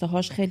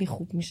نوشته‌هاش خیلی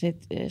خوب میشه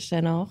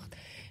شناخت،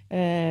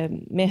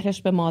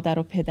 مهرش به مادر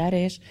و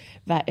پدرش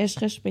و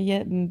عشقش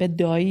به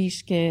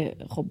داییش که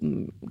خب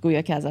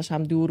گویا که ازش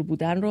هم دور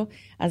بودن رو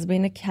از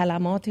بین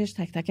کلماتش،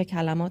 تک تک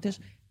کلماتش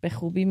به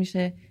خوبی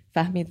میشه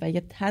فهمید و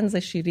یه طنز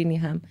شیرینی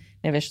هم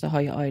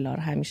نوشته‌های آیلار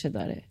همیشه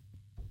داره.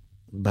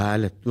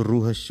 بله،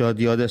 روحش شاد،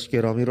 یادش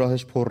گرامی،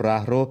 راهش پر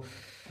ره رو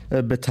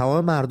به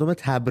تمام مردم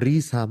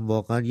تبریز هم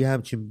واقعا یه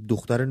همچین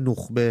دختر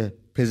نخبه،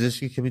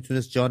 پزشکی که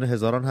میتونست جان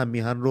هزاران هم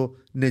میهن رو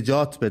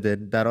نجات بده،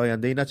 در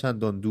آینده نه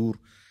چندان دور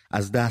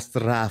از دست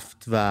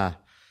رفت. و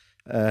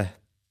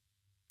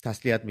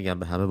تسلیت میگم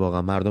به همه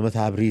واقعا مردم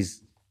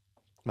تبریز،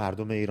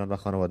 مردم ایران و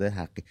خانواده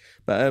حقی.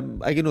 و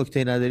اگه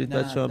نکته‌ای ندارید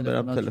بچه‌ها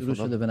برم تلفن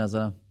شده به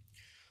نظرم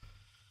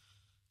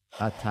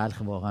بعد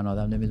تلخ، واقعا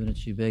آدم نمیدونه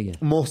چی بگه.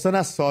 محسن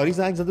از ساری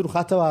زنگ زده، رو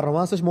خط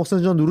برنامه هستش.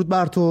 محسن جان درود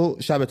بر تو،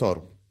 شب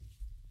آروم.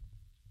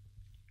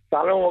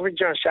 سلام امید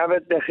جان،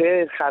 شبت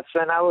بخیر، خسته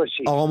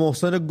نباشی. آقا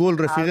محسن گل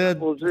رفیق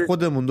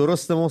خودمون،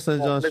 درسته محسن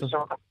جان؟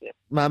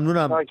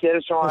 ممنونم،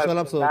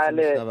 خوشحالم صحبتتون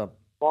میشنوم.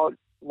 ما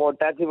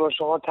مدتی با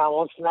شما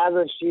تماس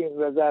نداشتیم،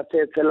 وزارت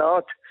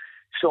اطلاعات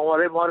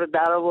شماره ما رو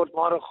در آورد،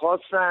 ما رو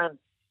خواستن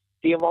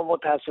دیگه، ما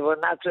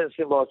متاسفانه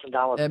نتونستیم باهاتون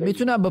تماس بگیریم.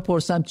 میتونم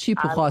بپرسم چی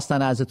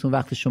خواستن ازتون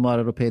وقتی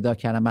شماره رو پیدا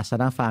کردن؟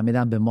 مثلا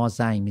فهمیدم به ما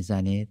زنگ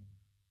میزنید؟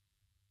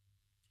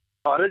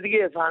 آره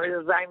دیگه،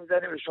 فهمیدم زنگ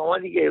میزنیم به شما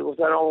دیگه،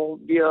 گفتن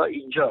بیا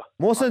اینجا.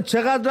 محسن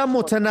چقدر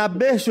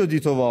متنبه شدی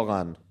تو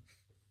واقعا.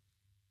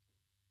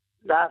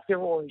 رفتیم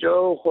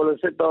اونجا و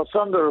خلاصه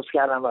داستان درست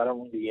کردن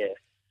برامون دیگه.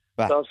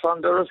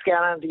 داستان درست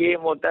کردن دیگه، یه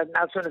مدت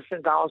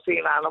نتونستیم تماس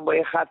بگیریم، الان با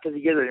یه خط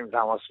دیگه داریم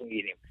تماس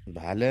میگیریم.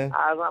 بله.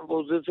 عرضم به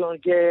حضورتون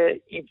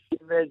که این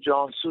فیلم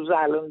جانسوز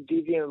الان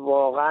دیدیم،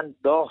 واقعا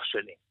داغ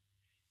شدیم.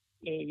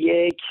 این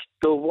یک.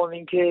 دوم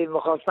این که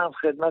میخواستم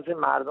خدمت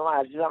مردم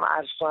عزیزم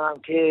عرض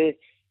کنم که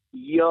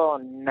یا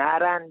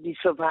نرن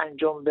 25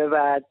 به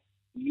بعد،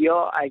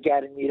 یا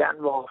اگر میرن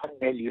واقعا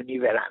میلیونی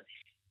برن.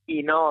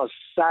 اینا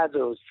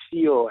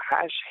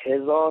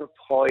 138,000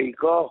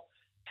 پایگاه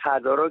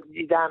تدارک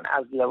دیدن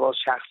از لباس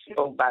شخصی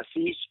و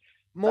بسیج.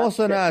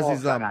 محسن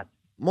عزیزم،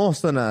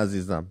 محسن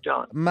عزیزم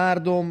جان.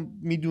 مردم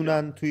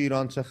میدونن تو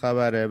ایران چه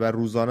خبره و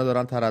روزانه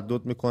دارن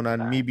تردد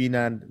میکنن،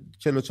 میبینن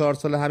 44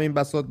 سال همین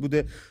بساط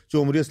بوده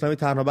جمهوری اسلامی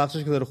تنها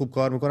بخشش که داره خوب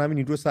کار میکنه همین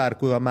نیروی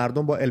سرکوب و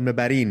مردم با علم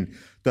برین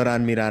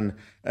دارن میرن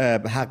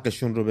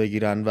حقشون رو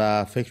بگیرن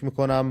و فکر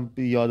میکنم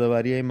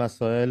یادآوری این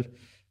مسائل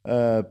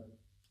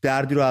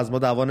دردی رو از ما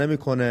دوا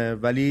نمیکنه،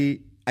 ولی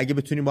اگه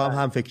بتونیم با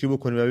هم فکری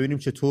بکنیم و ببینیم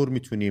چطور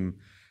میتونیم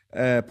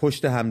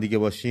پشت هم دیگه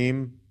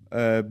باشیم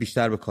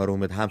بیشتر به کار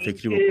اومد هم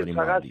فکری بکنیم.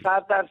 فقط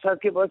 100%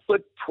 که باید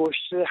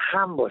پشت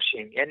هم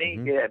باشیم،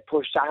 یعنی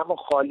پشت هم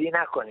خالی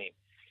نکنیم.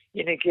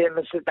 اینه که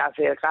مثل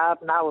دفعه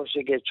قبل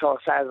نباشه که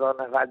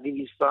 400,000 نفر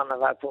 200,000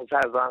 نفر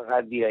 500,000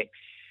 نفر بیاییم.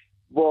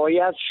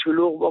 باید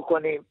شلوغ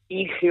بکنیم.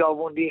 این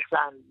خیابون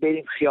ریختن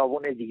بریم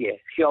خیابون دیگه،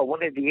 خیابون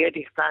دیگه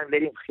ریختن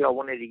بریم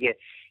خیابون دیگه.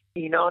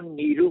 اینا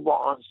نیرو با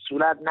آن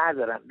صورت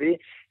ندارن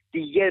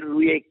دیگه.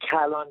 روی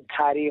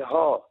کلانتری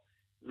ها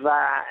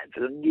و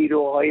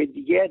نیروهای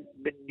دیگه،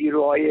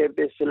 نیروهای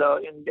به اصطلاح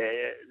این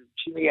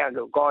چی میگن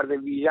گارد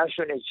ویژه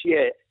شونه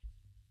چیه،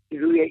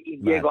 روی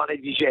این یگان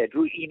ویژه،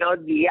 روی اینا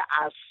دیگه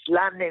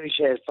اصلا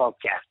نمیشه حساب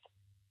کرد.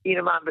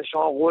 اینو من به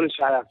شما قول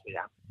شرف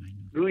میدم.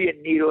 روی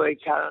نیروهای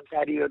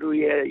کلانتری و روی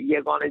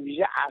یگان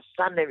ویژه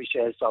اصلا نمیشه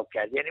حساب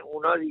کرد. یعنی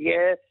اونا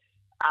دیگه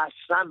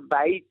اصلا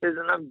بعید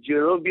بدونم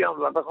جلو بیان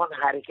و بخوان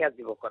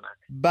حرکتی بکنن.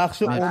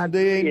 بخش عمده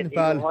این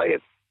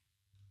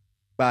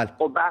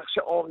خب بخش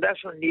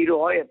عمدهشون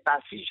نیروهای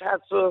بسیج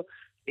هست و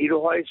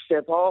نیروهای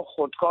سپاه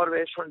خودکار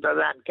بهشون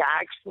دادن که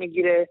عکس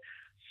میگیره،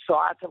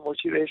 ساعت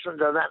مچی بهشون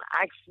دادن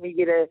عکس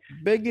میگیره،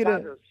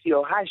 بگیره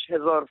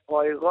 38,000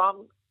 پایگام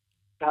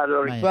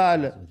تدارک.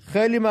 بله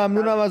خیلی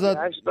ممنونم ازت.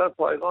 38,000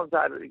 پایگام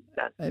تدارک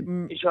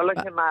دیدن. انشالله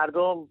که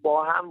مردم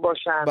با هم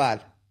باشن،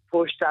 بله.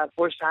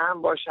 پشت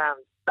هم باشن،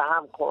 به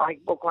هم کمک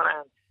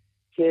بکنن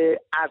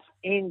که از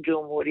این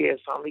جمهوری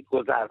اسلامی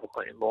گذر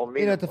بکنیم.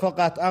 این اتفاق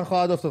قطعا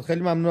خواهد افتاد.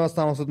 خیلی ممنون از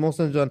تماست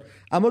محسن جان.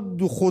 اما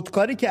دو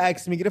خودکاری که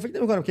عکس میگیره فکر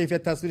نمی‌کنم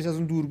کیفیت تصویرش از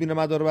اون دوربین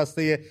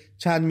مداربسته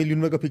چند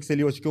میلیون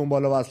مگاپیکسلی باشه که اون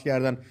بالا وصل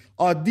کردن.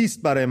 عادی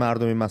است برای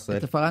مردم این مسائل.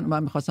 اتفاقا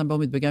من می‌خواستم به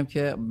امید بگم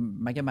که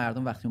مگه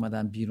مردم وقتی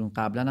اومدن بیرون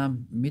قبلا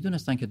هم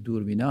میدونستان که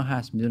دوربینا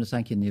هست،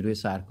 میدونستان که نیروی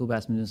سرکوب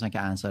هست، میدونستان که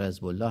انصار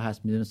حزب الله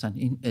هست، میدونستان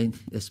این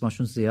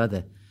اسمشون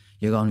زیاده،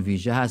 یگان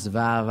ویژه هست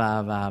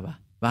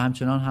و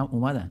همچنان هم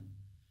اومدن.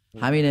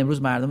 همین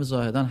امروز مردم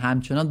زاهدان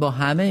همچنان با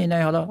همه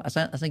اینا، حالا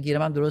اصلا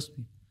گیرم هم درست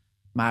می،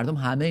 مردم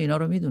همه اینا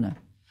رو میدونن.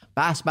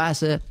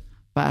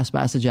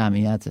 بحث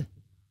جمعیته.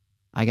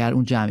 اگر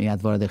اون جمعیت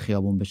وارد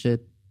خیابون بشه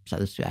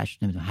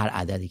 138 نمیدونم هر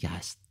عددی که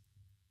هست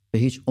به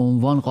هیچ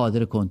عنوان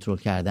قادر کنترل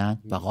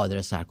کردن و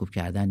قادر سرکوب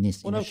کردن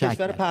نیست. اونم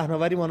کشور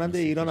پهناوری مانند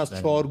ایران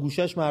از 4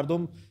 گوشش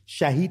مردم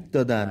شهید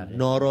دادن،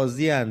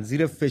 ناراضی‌ان،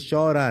 زیر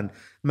فشارن،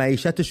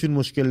 معیشتشون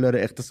مشکل داره،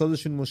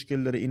 اقتصادشون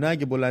مشکل داره. اینا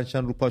اگه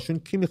بلندشن رو پاشون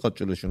کی میخواد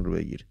جلوشون رو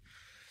بگیره؟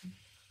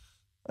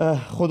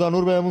 خدا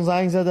نور بهمون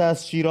زنگ زده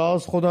از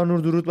شیراز. خدا نور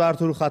درود بر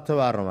تو، رو خط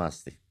برنامه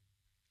هستی.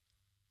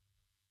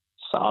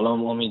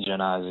 سلام امید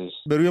جان عزیز.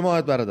 به روی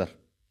ماهت برادر.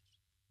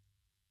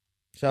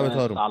 شبت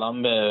آروم.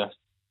 سلام به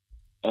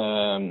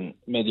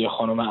مدیا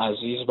خانم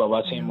عزیز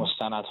بابت این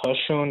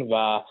مستندهاشون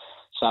و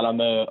سلام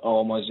به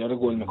آقا مازیار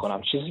گل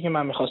میکنم. چیزی که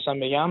من میخواستم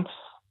بگم،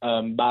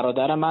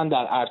 برادر من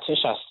در ارتش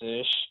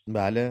هستش.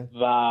 بله.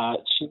 و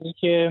چیزی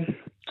که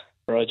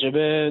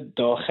راجب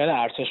داخل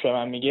ارتش به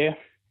من میگه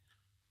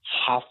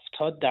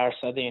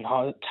 70%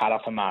 اینها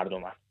طرف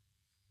مردمن.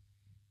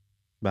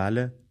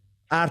 بله.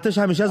 ارتش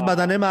همیشه از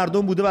بدنه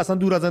مردم بوده و اصلا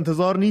دور از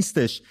انتظار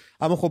نیستش.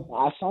 اما خب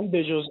اصلا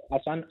بجز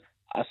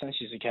اصلا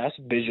چیزی که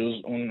هست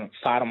بجز اون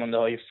فرمانده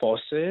های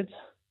فاسد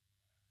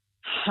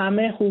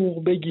همه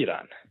حقوق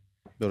بگیرن.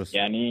 درست.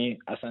 یعنی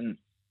اصلا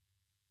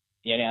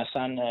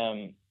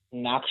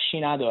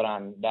نقشی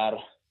ندارن در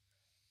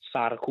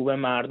سرکوب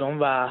مردم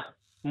و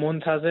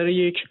منتظر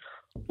یک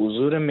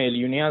حضور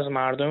میلیونی از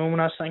مردممون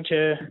هستن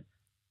که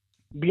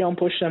بیان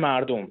پشت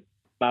مردم.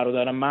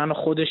 برادر من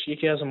خودش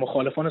یکی از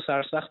مخالفان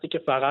سرسختی که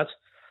فقط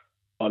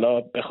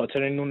حالا به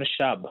خاطر نون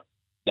شب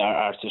در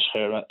ارتش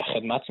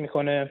خدمت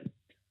میکنه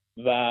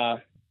و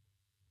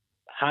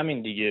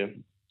همین دیگه.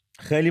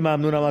 خیلی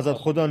ممنونم ازت.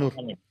 خدا نور.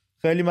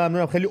 خیلی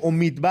ممنونم. خیلی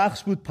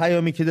امیدبخش بود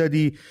پیامی که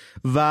دادی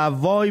و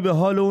وای به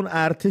حال اون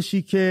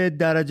ارتشی که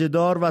درجه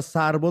دار و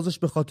سربازش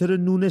به خاطر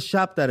نون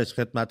شب درش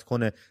خدمت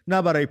کنه،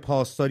 نه برای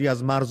پاسداری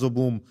از مرز و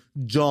بوم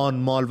جان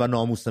مال و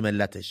ناموس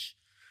ملتش.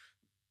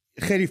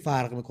 خیلی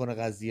فرق میکنه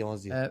قضیه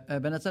مازیار.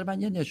 به نظر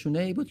من یه نشونه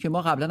ای بود که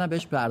ما قبلا هم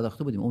بهش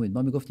پرداخته بودیم امید.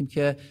 ما میگفتیم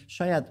که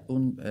شاید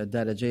اون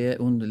درجه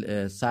اون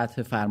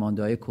سطح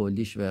فرماندهی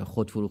کلیش به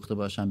خود فروخته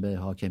باشن به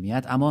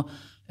حاکمیت، اما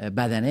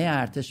بدنه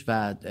ارتش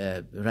و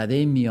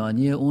رده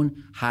میانی اون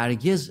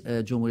هرگز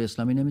جمهوری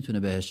اسلامی نمیتونه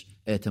بهش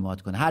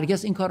اعتماد کنه.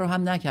 هرگز این کار رو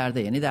هم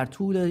نکرده. یعنی در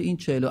طول این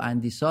 40 و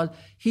اندی سال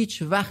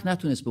هیچ وقت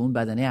نتونست به اون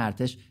بدنه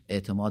ارتش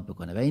اعتماد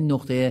بکنه و این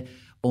نقطه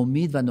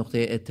امید و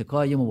نقطه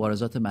اتکای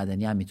مبارزات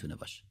مدنی هم میتونه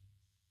باشه.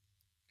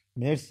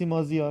 مرسی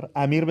مازیار.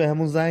 امیر به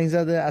همون زنگ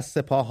زده از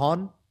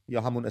سپاهان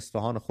یا همون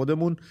اصفهان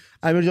خودمون.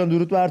 امیر جان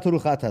درود بر تو، رو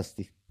خط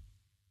هستی.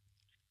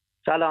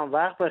 سلام،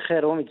 وقت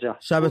بخیر امید جان.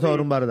 شبت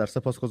آروم برادر.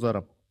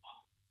 سپاسگزارم.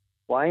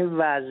 با این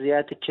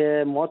وضعیتی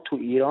که ما تو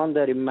ایران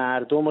داریم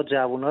مردم و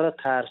جوونا رو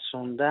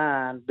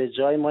ترسوندن به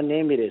جای ما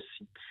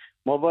نمیرسیم.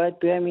 ما باید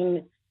بیایم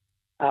این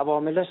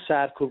عوامل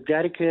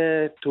سرکوبگری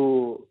که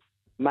تو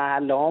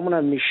محله هامون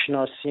رو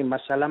میشناسیم،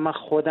 مثلا من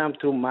خودم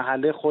تو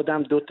محله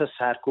خودم 2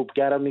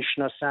 سرکوبگر رو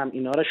میشناسم،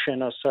 اینا رو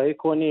شناسایی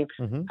کنیم،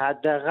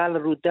 حداقل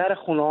رو در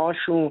خونه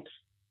هاشون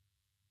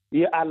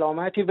یه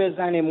علامتی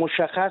بزنیم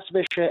مشخص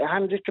بشه.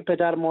 همینجور که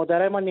پدر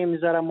مادرای ما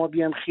نمیذارن ما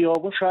بیایم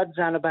خیابون، شاید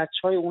زن و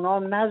بچهای اونا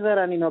هم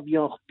نذارن اینا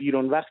بیان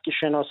بیرون. وقتی که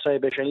شناسایی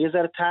بشن یه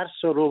ذره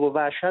ترس و رعب و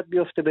وحشت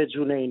بیفته به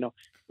جون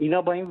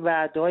اینا با این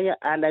وعده‌های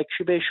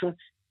الکی بهشون،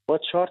 با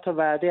 4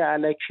 وعده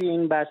الکی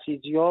این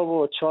بسیجی‌ها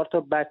و 4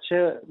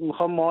 بچه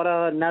میخوام ما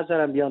را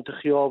نذارن بیان تو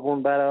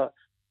خیابون برای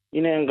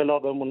این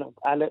انقلابمون.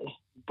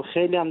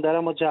 خیلی هم دارن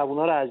ما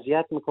جوونا رو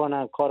اذیت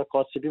میکنن، کار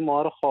کاسبی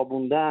ما رو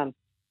خوابوندن،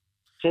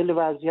 خیلی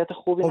وضعیت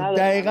خوبی نداره.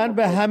 دقیقاً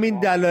به همین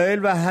دلایل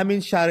و همین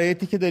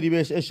شرایطی که داری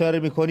بهش اشاره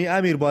میکنی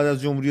امیر باید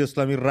از جمهوری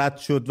اسلامی رد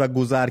شد و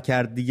گذر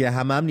کرد دیگه.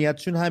 هم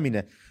نیتشون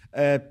همینه.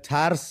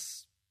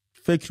 ترس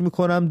فکر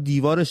میکنم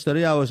دیوارش داره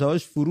یواش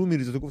یواش فرو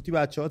میریزه. تو گفتی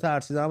بچه‌ها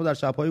ترسیدن، اما در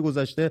شب‌های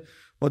گذشته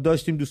ما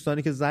داشتیم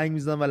دوستانی که زنگ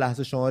میزدن و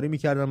لحظه شماری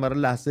میکردن برای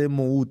لحظه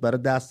موعود،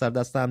 برای دست در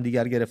دست هم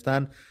دیگر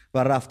گرفتن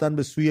و رفتن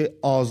به سوی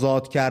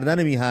آزاد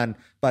کردن میهن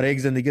برای یک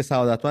زندگی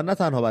سعادتمند، نه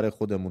تنها برای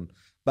خودمون،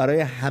 برای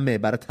همه،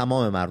 برای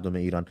تمام مردم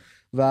ایران.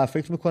 و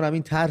فکر میکنم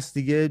این ترس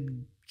دیگه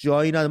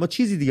جایی نداره. ما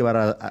چیزی دیگه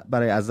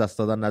برای از دست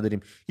دادن نداریم.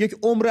 یک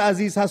عمر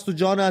عزیز هست و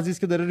جان عزیز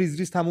که داره ریز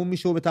ریز تموم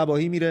میشه و به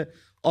تباهی میره.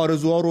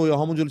 آرزوها و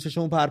رویاهامون جلوی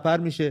چشمون پرپر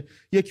میشه.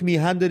 یک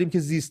میهن داریم که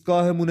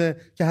زیستگاهمونه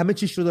که همه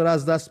چیش رو داره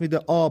از دست میده،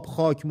 آب،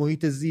 خاک،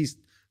 محیط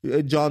زیست،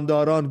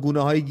 جانداران،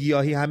 گونه‌های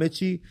گیاهی، همه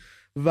چی.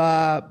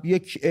 و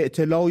یک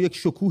اطلاع و یک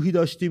شکوهی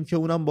داشتیم که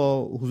اونم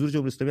با حضور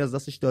جمهوری اسلامی از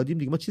دستش دادیم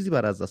دیگه. ما چیزی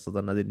برای از دست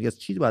دادن نداریم.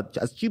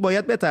 از چی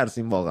باید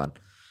بترسیم واقعا؟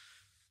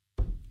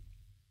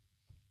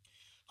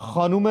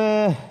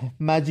 خانوم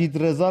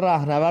مجید رضا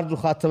رهنورد رو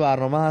خط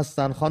برنامه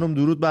هستن. خانم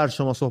درود بر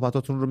شما،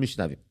 صحبتاتون رو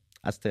میشنویم.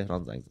 از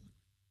تهران زنگ زدن.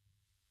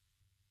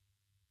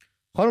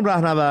 خانم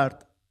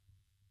رهنورد.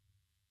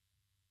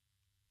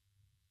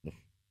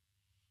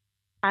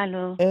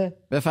 الو،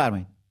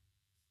 بفرمایید.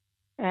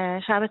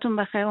 شبتون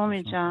بخیر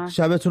امید جان.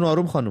 شبتون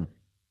آروم خانم.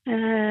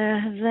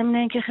 ضمن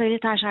اینکه خیلی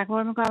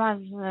تشکر میکنم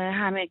از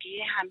همه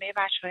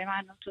بچهای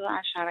من تو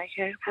از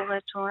شبکه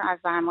خوبتون، از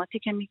زحماتی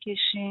که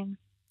میکشین.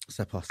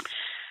 سپاس.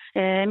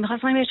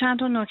 میخواستم یه چند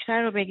تا نکته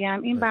رو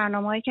بگم. این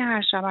برنامه‌ای که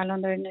هر شب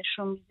الان داره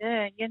نشون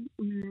میده، یه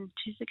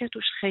چیزی که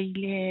توش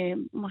خیلی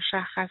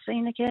مشخصه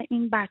اینه که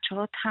این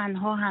بچه‌ها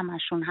تنها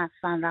همشون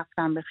هستن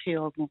رفتن به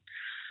خیابون.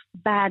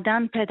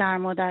 بعدن پدر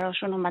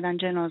مادراشون اومدن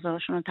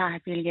جنازه‌هاشون رو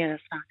تحویل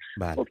گرفتن.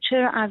 خب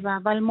چرا از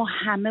اول ما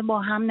همه با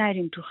هم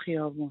نریم تو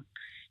خیابون؟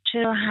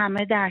 چرا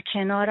همه در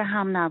کنار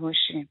هم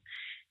نباشیم؟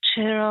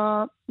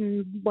 چرا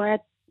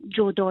باید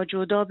جدا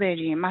جدا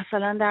بریم؟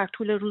 مثلا در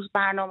طول روز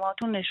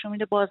برنامه‌هاتون نشون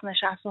میده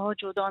بازنشسته‌ها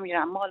جدا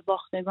میرن، مال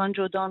باختگان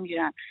جدا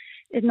میرن،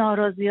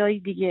 ناراضی‌های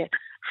دیگه.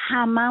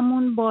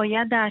 هممون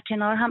باید در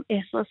کنار هم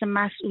احساس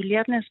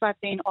مسئولیت نسبت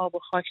به این آب و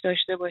خاک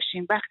داشته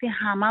باشیم. وقتی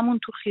هممون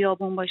تو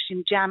خیابون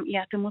باشیم،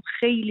 جمعیتمون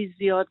خیلی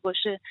زیاد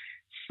باشه،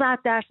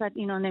 100%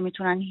 اینا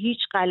نمیتونن هیچ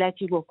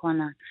غلطی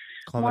بکنن.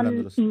 ما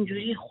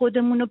اینجوری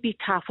خودمون رو بی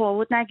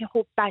تفاوت نگیم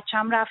خب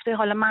بچم رفته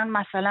حالا من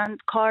مثلا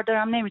کار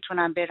دارم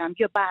نمیتونم برم،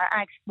 یا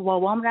برعکس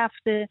بابام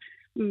رفته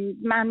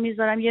من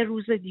میذارم یه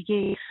روز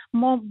دیگه.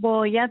 ما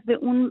باید به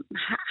اون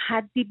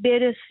حدی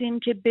برسیم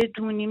که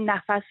بدونیم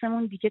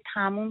نفسمون دیگه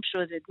تموم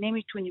شده،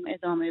 نمیتونیم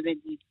ادامه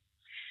بدیم.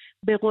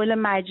 به قول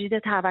مجید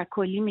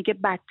توکلی میگه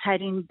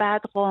بدترین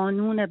بد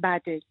قانون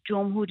بده.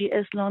 جمهوری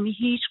اسلامی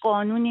هیچ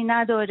قانونی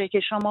نداره که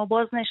شما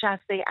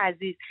بازنشسته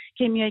عزیز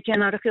که میای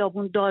کنار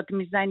خیابون داد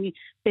میزنی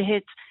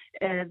بهت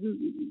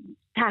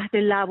تحت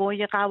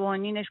لوای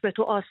قوانینش به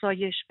تو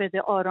آسایش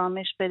بده،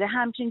 آرامش بده.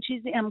 همچین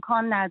چیزی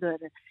امکان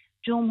نداره.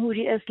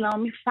 جمهوری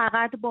اسلامی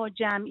فقط با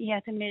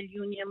جمعیت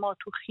میلیونی ما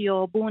تو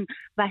خیابون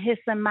و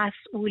حس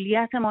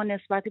مسئولیت ما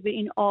نسبت به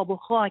این آب و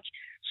خاک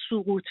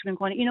سقوط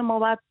میکنه. اینو ما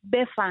باید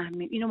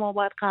بفهمیم، اینو ما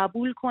باید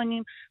قبول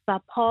کنیم و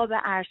پا به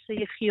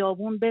عرصه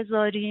خیابون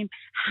بذاریم،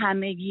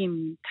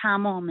 همگیم،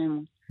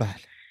 تماممون.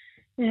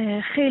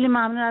 بله. خیلی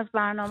ممنون از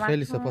برنامه.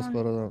 خیلی سپاس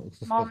برادرم.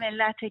 ما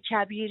ملت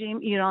کبیریم،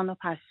 ایرانو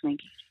پس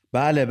میگیریم.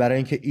 بله، برای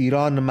اینکه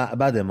ایران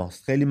معبد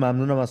ماست. خیلی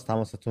ممنونم از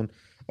تماستون.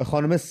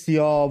 خانم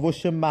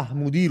سیاوش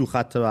محمودی رو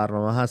خط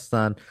برنامه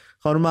هستن.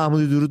 خانم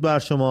محمودی درود بر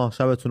شما،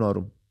 شبتون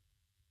آروم.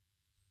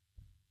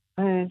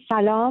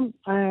 سلام،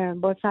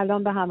 با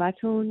سلام به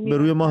همتون. به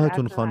روی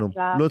ماهتون خانم،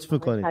 لطف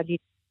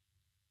میکنید.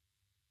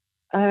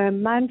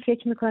 من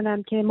فکر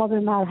میکنم که ما به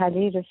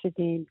مرحله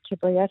رسیدیم که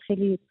باید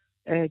خیلی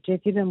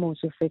جدی به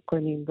موضوع فکر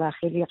کنیم و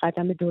خیلی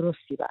قدم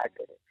درستی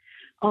برداریم.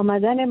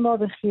 آمدن ما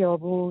به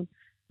خیابون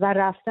و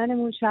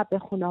رفتنمون شب به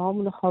خونه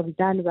هامون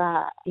خوابیدن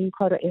و این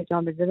کار رو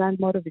ادامه دادن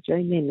ما رو به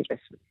جایی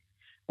نمیرسونه.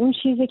 اون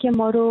چیزی که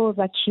ما رو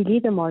و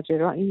کلید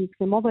ماجرا این است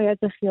که ما باید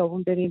به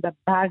خیابون بریم و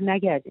بر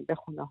نگردیم به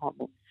خونه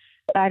هامون،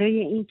 برای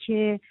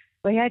اینکه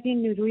باید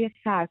این نیروی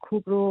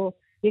سرکوب رو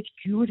یک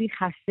جوری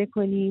خسته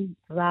کنیم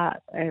و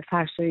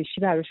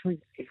فرسایشی براشون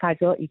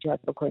فضا ایجاد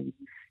بکنیم.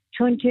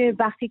 چون که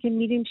وقتی که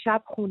میریم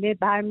شب خونه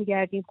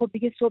برمیگردیم، خب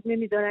دیگه صبح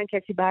نمیذارن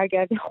کسی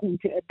برگرده خونه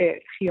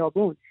به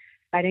خیابون،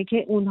 برای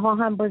اینکه اونها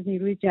هم باز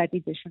نیروی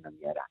جدیدشون رو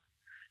میارن.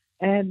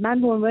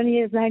 من به عنوان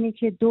یه زنی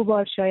که 2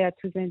 بار شاید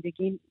تو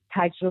زندگیم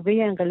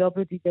تجربه انقلاب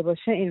رو دیده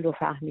باشه این رو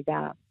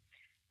فهمیدم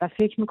و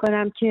فکر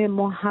میکنم که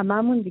ما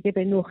هممون دیگه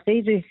به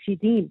نقطه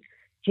رسیدیم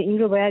که این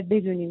رو باید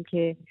بدونیم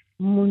که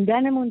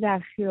موندنمون در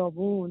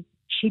خیابون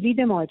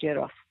کلید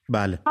ماجراست.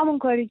 بله. همون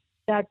کاری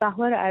در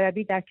بهار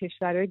عربی در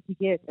کشورهای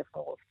دیگه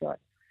اتفاق افتاد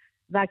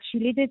و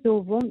کلید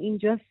دوم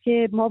اینجاست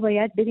که ما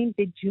باید بریم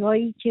به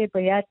جایی که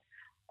باید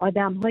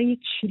آدم‌های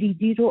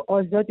کلیدی رو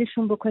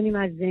آزادشون بکنیم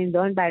از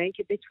زندان برای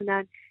اینکه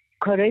بتونن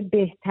کارهای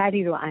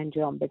بهتری رو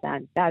انجام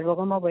بدن. در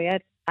واقع ما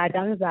باید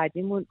قدم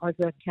بعدیمون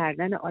آزاد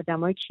کردن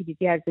آدم‌های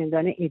کلیدی از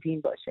زندان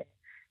اوین باشه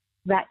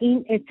و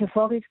این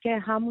اتفاقی است که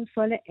همون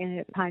سال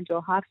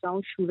 57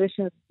 اون شورش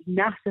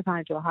نحس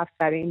 57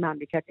 برای این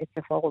مملکت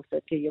اتفاق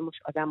افتاد که یه مش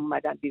آدم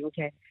اومدن بیرون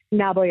که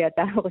نباید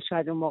در واقع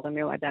شاید اون موقع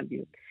می اومدن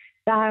بیرون.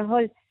 در هر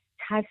حال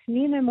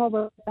تصمیم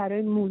ما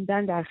برای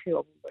موندن در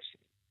خیابون باشه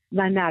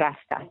و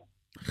نرفتن.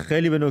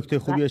 خیلی به نکته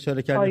خوبی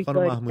اشاره کردید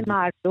خانم محمودی.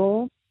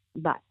 مردم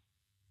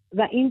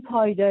و این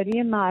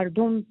پایداری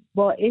مردم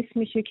باعث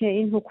میشه که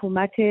این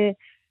حکومت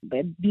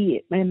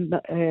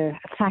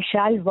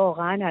فشل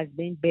واقعا از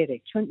بین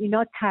بره، چون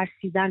اینا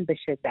ترسیدن به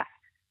شدت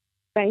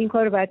و این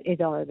کار رو باید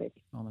ادامه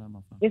بدیم.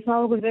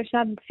 اسمم رو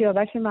گذاشتم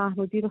سیاوش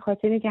محمودی به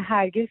خاطر اینکه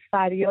هرگز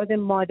فریاد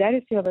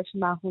مادر سیاوش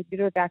محمودی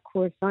رو در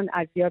کردستان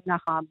از یاد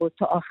نخواهم برد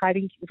تا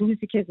آخرین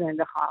روزی که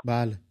زنده خواهم.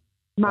 بله.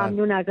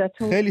 ممنون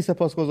ازتون. خیلی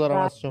سپاسگزارم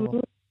از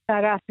شما.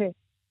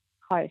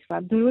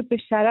 درود به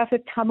شرف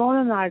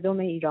تمام مردم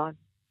ایران.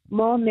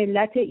 ما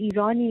ملت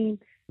ایرانیم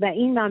و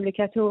این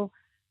مملکت رو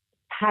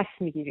پس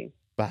میگیریم.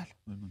 بله.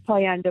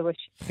 پاینده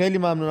باشید. خیلی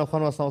ممنونم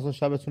خانم اسلام.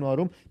 شبتون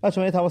آروم.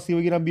 بچه‌ها یه تماسی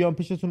بگیرم بیام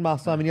پیشتون.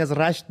 مهسا امینی از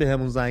رشت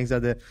بهمون زنگ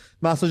زده.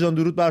 مهسا جان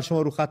درود بر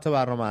شما، رو خط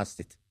برنامه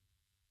هستید.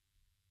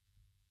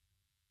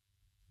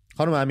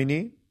 خانم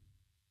امینی؟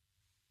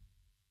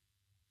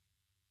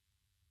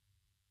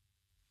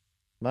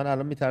 من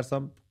الان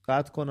میترسم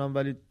قطع کنم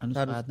ولی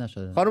قطع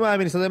نشده. خانم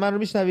امینی صدای من رو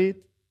میشنوید؟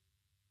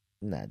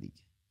 نه دیگه.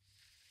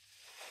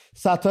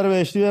 ستار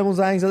بهشتی بهمون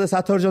زنگ زده.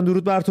 ستار جان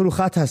درود بر تو، رو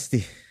خط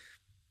هستی.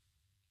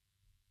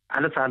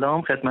 الو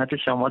سلام خدمت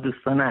شما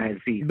دوستان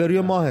عزیز.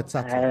 بروی ماهت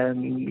ستار.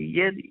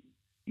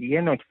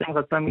 یه نکته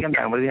می‌خواستم میگم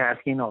در مورد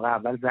حرفی این آقا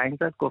اول زنگ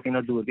زد گفت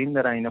اینا دوربین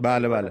دارن، اینا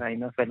بله.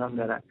 اینا فلان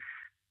دارن.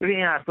 ببین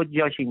این حرفا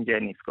جاش اینجا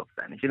نیست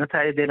گفتنش. اینا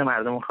ته دل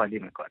مردم خالی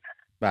میکنن.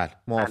 بله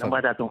موافقم.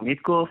 باید از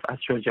امید گفت، از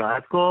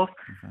شجاعت گفت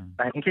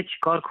و اینکه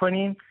چیکار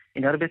کنیم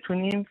اینا رو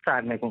بتونیم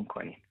سرنگون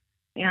کنیم.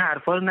 این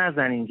حرفا رو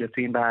نزن اینجا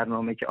تو این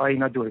برنامه که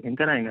اینا دوربین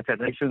دارن، اینا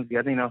تعدادشون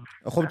زیاده، اینا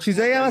خب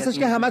چیزایی هم هستش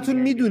که همتون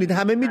میدونید،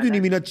 همه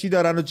میدونیم اینا چی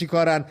دارن و چی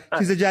کارن،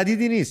 چیز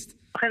جدیدی نیست.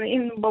 آخه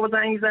این بابا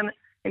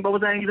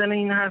زنگ میزنه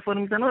این حرفا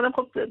رو میزنه آدم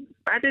خب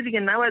بعد دیگه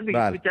نباید بگی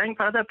بله. جنگ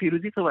فقط از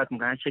پیروزی صحبت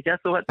میکنن،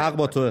 شکست صحبت حق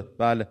با توه.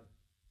 بله.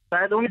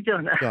 بعد امید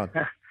جان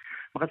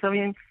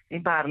می‌خواستم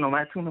این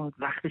برنامه‌تون رو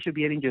وقتشو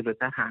بیارین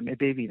جلوتر همه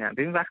ببینن.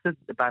 ببین وقت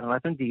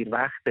برنامه‌تون دیر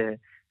وقته،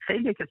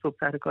 خیلی که صبح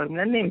سر کار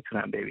میرن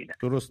نمیتونن ببینن.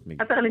 درست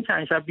میگی. حداقل این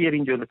چند شب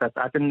بیارین جلوتر،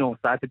 ساعت 9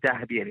 ساعت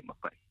 10 بیارین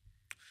بکنین.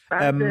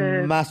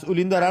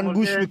 مسئولین دارن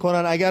گوش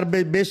میکنن، اگر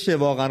بشه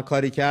واقعا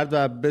کاری کرد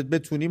و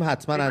بتونیم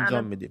حتما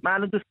انجام میدیم.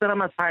 من دوست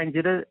دارم از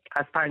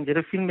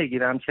پنجره فیلم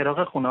بگیرم،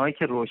 چراغ خونه‌هایی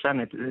که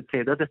روشن،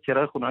 تعداد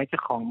چراغ خونه‌هایی که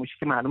خاموشه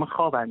که معلومه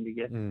خوابن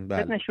دیگه.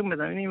 نشون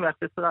بدم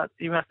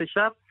این وقت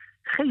شب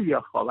خیلی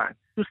خوابن.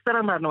 دوست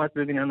دارم برنامه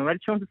ببینن ولی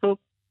چون صبح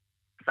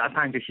ساعت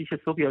 5 و 6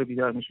 صبح یارو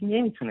بیدار میشه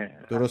نمیتونه.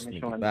 درست میگی.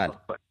 بله.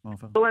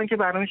 تو که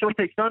برنامه شما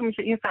تکرار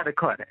میشه این سر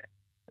کاره.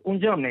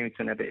 اونجا هم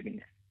نمیتونه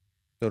ببینه.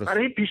 درست.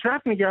 برای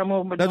پیشرفت میگم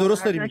و نه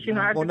درست داریم.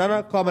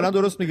 نه کاملا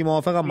درست میگی.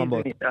 موافقم من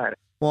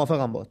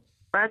باهات.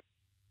 بعد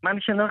من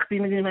شناختی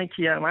میدونی من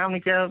کیم؟ من همونی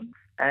که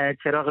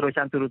چراغ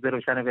روشن تو روز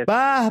روشن به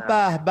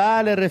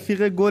بله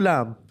رفیق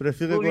گلم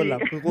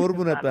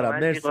قربونت برم.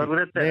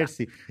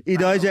 مرسی.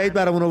 ایده جدید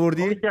برامون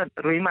آوردی؟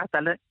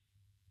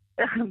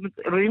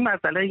 روی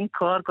مسئله این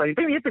کاری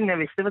ببین یه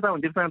نوشته بزن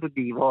اونجا بزن رو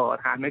دیوار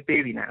همه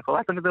ببینن. خب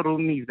اصلا بذار رو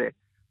میزه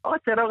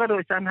چراغ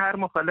روشن، هر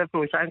مخالف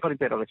روشن کنی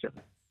چراغشو.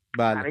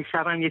 بله. برای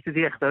شبم یه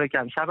چیزی اختراع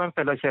کردم، شبم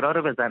فلاشرها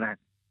رو بزنن،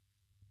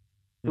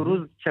 تو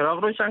روز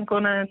چراغ روشن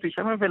کنن، تو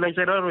شبم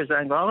فلاشرها رو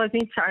روشن کنن. آقا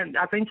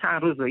این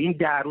چند روزه، این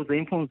 10 روزه،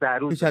 این 15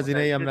 روز هیچ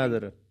هزینه‌ای هم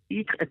نداره،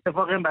 هیچ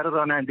اتفاقی برای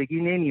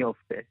رانندگی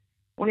نمیافته.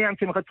 اونی هم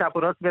که میخواد چپ و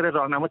راست بره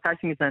راهنما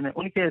تک میزنه،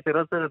 اونی که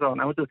اعتراض داره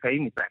راهنما دوتایی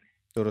میزنه.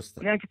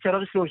 درسته. اونی هم که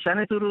چراغش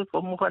روشنه تو روز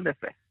خب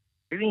مخالفه.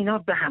 ببین اینا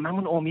به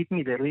هممون امید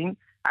میده. رو این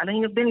الان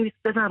اینو بنویس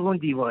بزن رو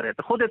دیواره،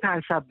 خودت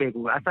هر شب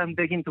بگو، اصلا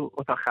بگین تو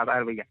اتاق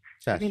خبر بگن.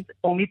 ببین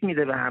امید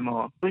میده به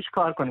همه. روش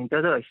کار کنیم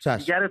داداش،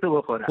 دیگرتو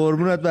بخورم.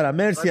 قربونت برم.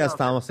 مرسی از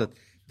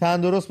تماست.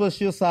 تندرست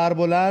باشی و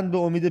سربلند به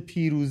امید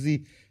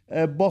پیروزی.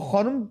 با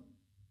خانم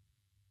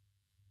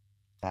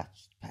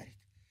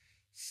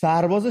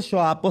سرباز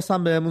شاه عباس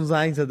هم بهمون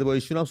زنگ زده، با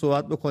ایشون هم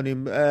صحبت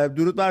بکنیم.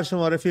 درود بر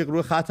شما رفیق،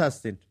 روی خط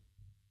هستین.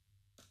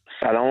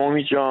 سلام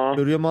امید جان.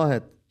 روی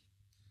ماهت.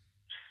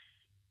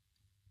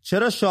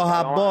 چرا شاه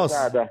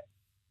عباس؟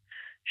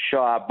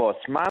 شاه عباس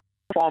من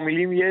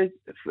فامیلیم یه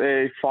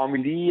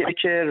فامیلیه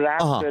که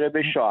ربط داره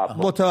به شاه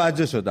عباس.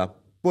 متوجه شدم.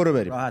 برو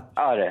بریم.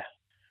 آره.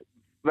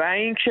 و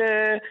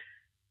اینکه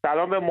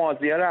سلام به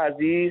مازیار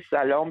عزیز،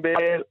 سلام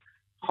به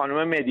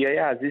خانم مدیای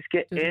عزیز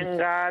که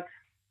اینقدر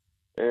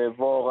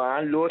واقعا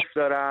لطف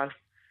دارن.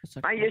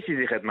 من یه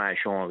چیزی خدمت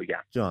شما بگم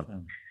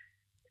جان.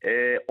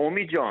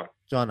 امید جان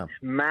جانم،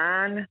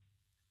 من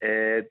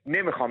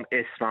نمیخوام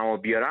اسممو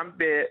بیارم،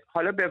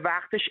 حالا به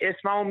وقتش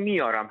اسممو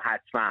میارم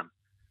حتما،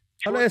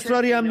 حالا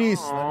اصراری هم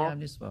نیست.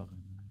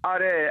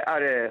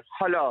 آره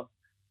حالا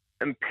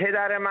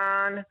پدر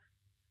من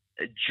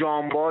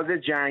جانباز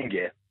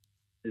جنگه،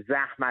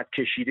 زحمت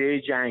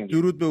کشیده جنگه،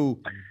 درود به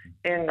او.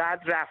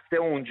 انقدر رفته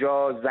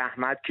اونجا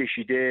زحمت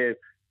کشیده،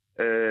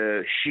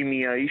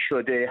 شیمیایی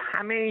شده،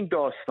 همه این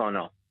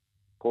داستانا.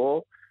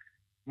 خب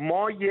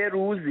ما یه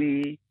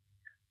روزی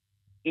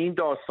این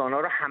داستانا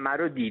رو همه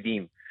رو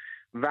دیدیم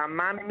و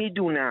من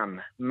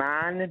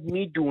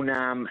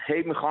میدونم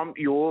هی میخوام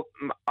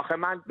آخه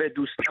من به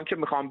دوستان که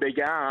میخوام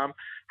بگم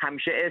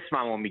همیشه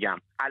اسممو میگم.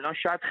 الان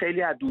شاید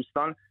خیلی از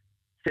دوستان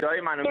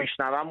صدای منو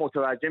میشنون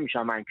متوجه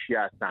میشم من کی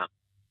هستم.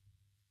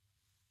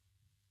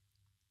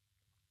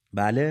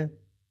 بله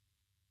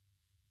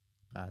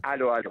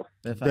الو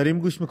داریم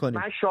گوش میکنیم.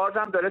 من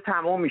شارژم داره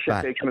تموم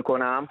میشه. فکر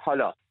میکنم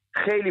حالا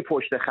خیلی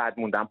پشت خط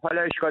موندم،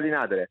 حالا اشکالی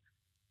نداره.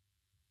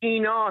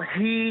 اینا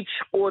هیچ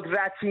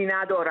قدرتی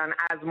ندارن،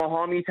 از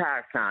ماها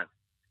میترسن.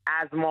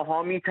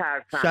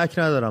 شک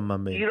ندارم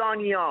من به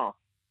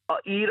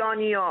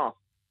ایرانیا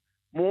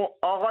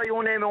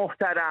آقایون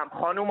محترم،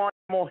 خانومان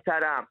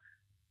محترم،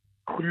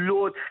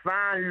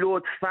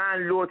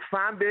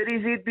 لطفاً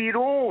بریزید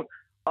بیرون.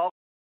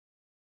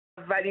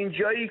 اولین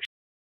جایی که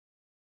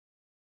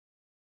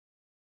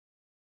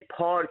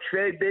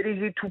پارکوی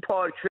بریزید تو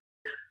پارکوی،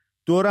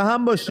 دوره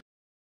هم باشه.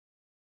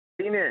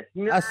 اینه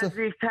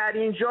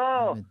نزدیکترین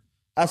جا.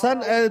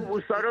 اصلا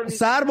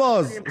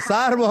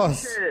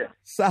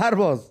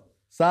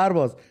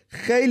سرباز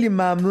خیلی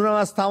ممنونم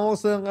از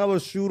تماس، انقدر با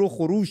شور و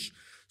خروش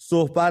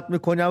صحبت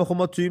میکنیم. اما خب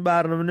ما توی این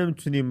برنامه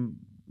نمیتونیم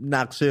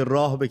نقشه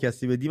راه به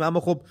کسی بدیم، اما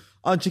خب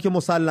آنچه که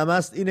مسلم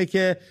است اینه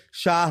که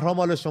شهرها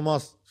مال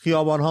شماست،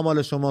 خیابانها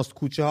مال شماست،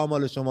 کوچه ها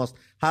مال شماست.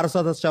 هر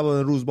ساعت از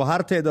شبانه روز با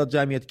هر تعداد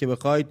جمعیت که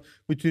بخواید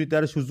میتونید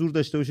درش حضور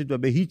داشته باشید و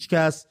به هیچ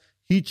کس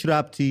هیچ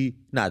ربطی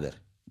نداره.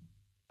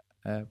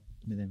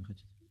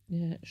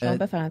 شما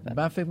بفرمایید.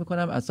 من فکر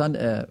میکنم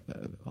اصلا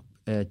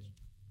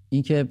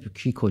این که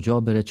کی کجا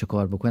بره چه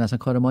کار بکنه اصلا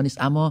کار ما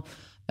نیست، اما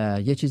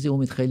یه چیزی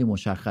امید خیلی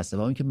مشخصه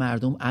و اون که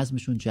مردم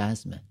عزمشون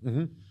جزمه.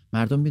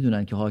 مردم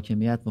میدونن که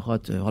حاکمیت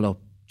میخواد، حالا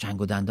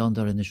چنگ و دندان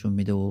داره نشون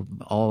میده و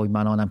آی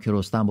من آنم که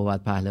رستم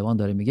بود پهلوان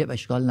داره میگه و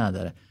اشکال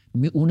نداره،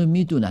 اونو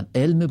میدونن،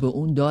 علم به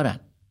اون دارن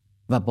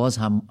و باز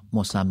هم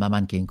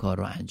مصممن که این کار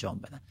رو انجام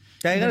بدن.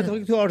 دقیقاً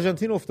اتفاقی تو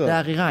آرژانتین افتاد.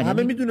 دقیقاً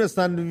همه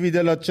میدونستن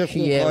ویدلات چه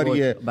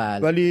خوبکاریه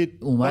ولی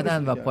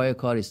اومدن و پای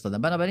کار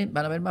ایستادن. بنابراین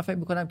من فکر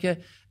میکنم که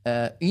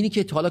اینی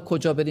که حالا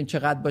کجا بریم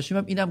چقدر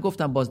باشیم، اینم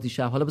گفتم باز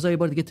دیشب، حالا بذار یه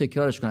بار دیگه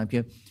تکرارش کنم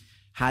که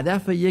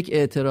هدف یک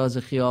اعتراض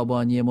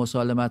خیابانی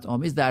مسالمت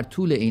آمیز در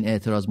طول این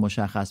اعتراض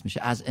مشخص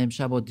میشه. از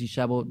امشب و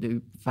دیشب و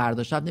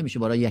فردا شب نمیشه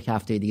برای یک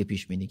هفته دیگه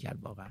پیش بینی کرد.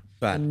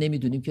 واقعا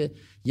نمیدونیم که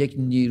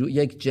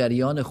یک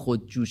جریان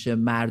خودجوش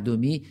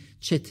مردمی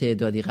چه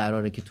تعدادی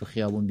قراره که تو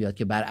خیابون بیاد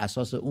که بر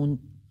اساس اون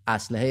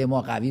اسلحه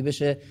ما قوی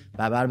بشه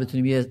و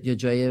بتونیم یه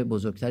جای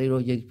بزرگتری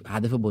رو، یک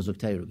هدف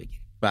بزرگتری رو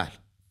بگیریم. بله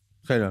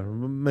خیلی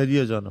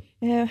مدیا جانم.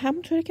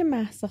 همونطوری که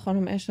مهسا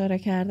خانم اشاره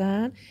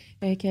کردن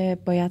که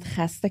باید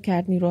خسته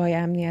کرد نیروهای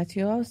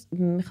امنیتی ها،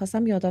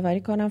 میخواستم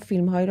یادآوری کنم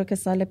فیلم هایی رو که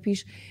سال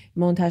پیش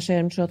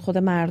منتشر میشد، خود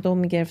مردم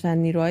میگرفتن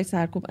نیروهای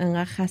سرکوب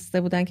انقدر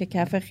خسته بودن که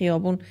کف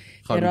خیابون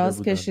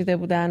دراز کشیده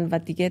بودن و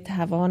دیگه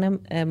توان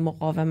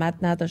مقاومت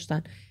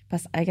نداشتن.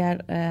 پس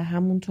اگر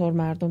همونطور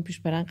مردم پیش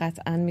برن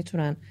قطعا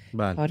میتونن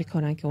کاری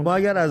کنن که ما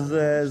اگر از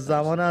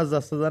زمان از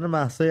دست دادن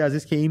مهسای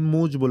عزیز که این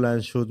موج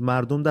بلند شد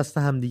مردم دست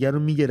همدیگر رو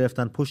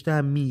میگرفتن، پشت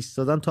هم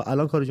میایستادن، تا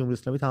الان کار جمهوری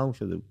اسلامی تمام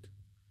شده بود،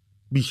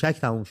 بیشک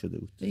تمام شده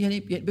بود. یعنی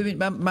ببین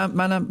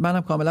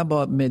منم کاملا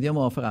با مدیا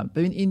موافقم.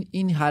 ببین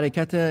این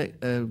حرکت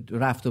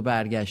رفت و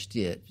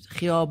برگشتیه.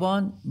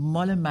 خیابان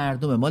مال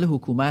مردمه، مال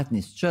حکومت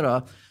نیست.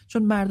 چرا؟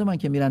 چون مردمن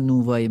که میرن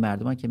نونوایی،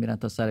 مردمن که میرن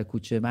تا سر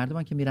کوچه،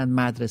 مردمن که میرن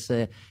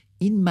مدرسه.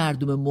 این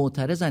مردم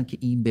معترضن که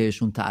این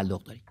بهشون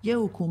تعلق داره. یه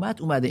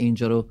حکومت اومده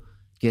اینجا رو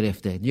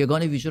گرفته،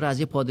 یگان ویژه رو از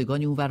یه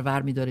پادگانی اونور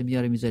ور میداره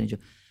میاره میذاره اینجا.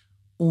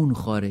 اون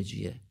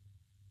خارجیه،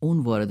 اون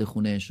وارد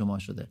خونه شما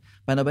شده.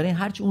 بنابراین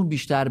هرچی اون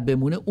بیشتر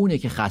بمونه اونه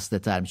که خسته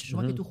تر میشه.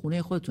 شما که تو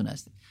خونه خودتون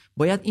هستید.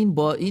 باید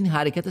با این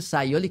حرکت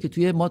سیالی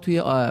که ما توی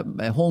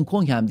هنگ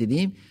کنگ هم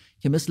دیدیم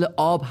که مثل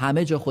آب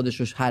همه جا خودش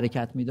رو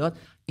حرکت میداد،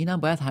 اینم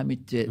باید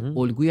همین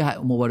الگوی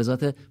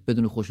مبارزات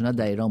بدون خشونت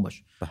در ایران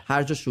باشه.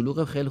 هر جا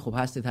شلوغ خیلی خوب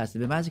هستید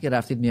به محضی که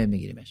رفتید میایم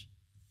میگیریمش.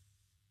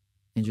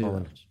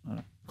 اینجوری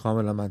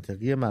کاملا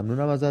منطقیه.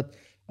 ممنونم ازت.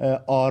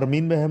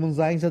 آرمین بهمون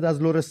زنگ زد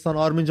از لرستان.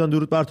 آرمین جان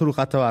درود بر تو، رو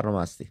خط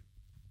برنامه هستی.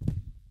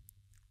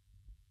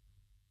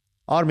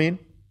 آرمین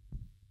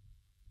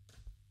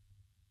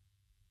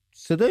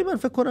صدای من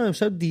فکر کنم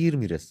امشب دیر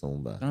میرسه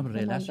اون بعد.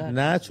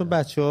 نه چون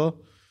بچه‌ها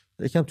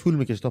یکم طول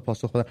میکشه تا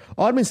پاسخ بدن.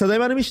 آرمین صدای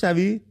منو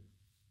میشنوی؟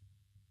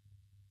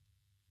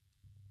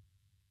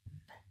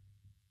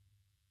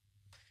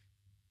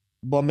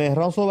 با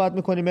مهران صحبت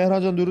میکنی.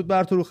 مهران جان درود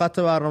بر تو، رو خط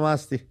برنامه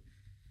هستی.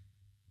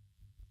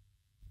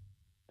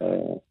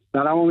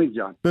 سلام امید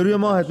جان. به روی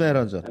ماهت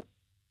مهران جان.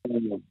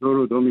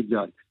 درود امید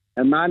جان.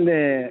 من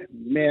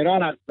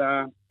مهران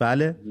هستم.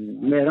 بله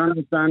مهران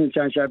هستم.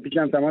 چند شب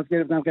پیشم تماس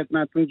گرفتم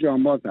خدمتتون،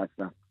 جانباز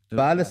هستم.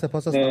 بله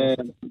سپاس از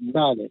تماستون.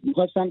 بله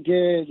میخواستم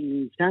که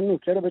چند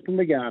نکته رو بهتون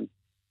بگم.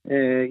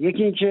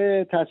 یکی این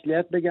که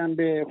تسلیت بگم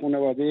به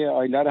خانواده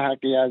آیلار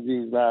حقی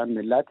عزیز و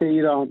ملت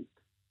ایران.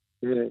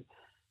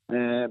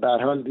 به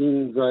هر حال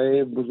این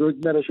ضایعه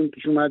بزرگ براشون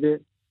پیش اومده.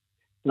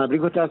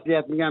 تبریک و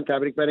تسلیت میگم.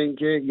 تبریک برای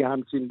اینکه یه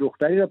همچین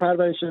دختری رو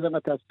پرورش دادن و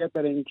تسلیت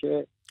برای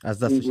اینکه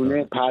از دستش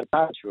اینگونه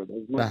پرپر شد،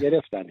 از ما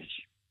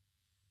گرفتنش.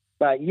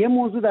 و یه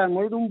موضوع در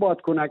مورد اون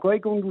بادکنکایی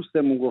که اون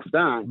دوستمون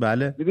گفتن.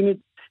 بله.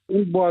 ببینید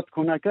این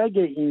بادکنک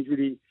اگه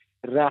اینجوری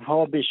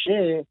رها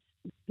بشه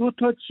 2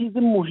 تا چیز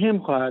مهم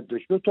خواهد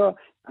داشت، 2 تا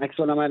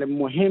عکس‌العمل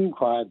مهم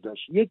خواهد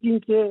داشت. یکی این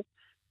که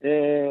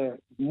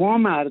ما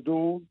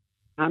مردم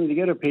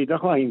همدیگه رو پیدا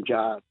خواهیم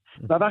کرد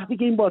و وقتی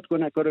که این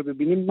بادکنک‌ها رو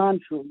ببینیم، من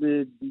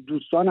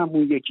دوستانم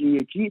اون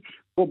یکی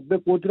خب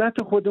به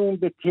قدرت خودمون،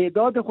 به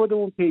تعداد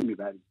خودمون پی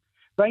میبریم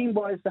و این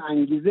باعث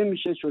انگیزه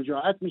میشه،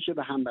 شجاعت میشه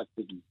و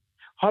همبستگی.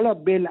 حالا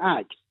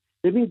بالعکس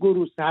ببین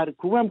گروه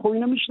سرکوبم خب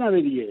اینا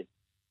میشنوه دیگه،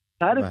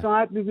 سر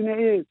ساعت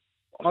میبینه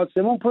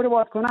آسمون پر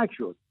بادکنک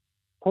شد،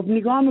 خب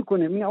نگاه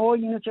میکنه میبینه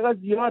اینا چقدر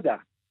زیاده.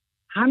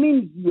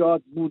 همین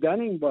زیاد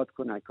بودن این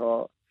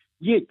بادکنک‌ها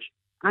یک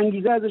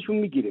انگیزه ازشون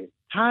میگیره،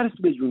 ترس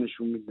به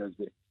جونشون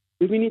میندازه.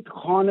 ببینید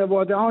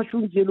خانواده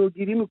هاشون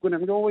جلوگیری میکنه،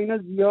 میگه اینا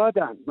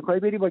زیادن، میخوای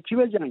بری با کی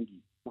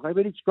بجنگی، میخوای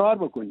بری چیکار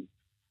بکنی.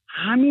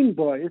 همین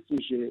باعث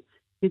میشه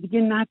که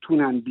دیگه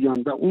نتونن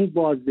بیان و اون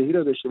بازدهی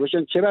رو داشته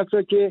باشن، چه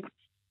بسا که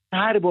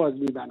سر باز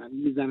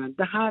میزنن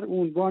به هر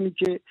عنوانی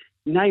که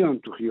نیان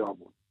تو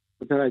خیابون.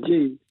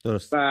 متوجهی؟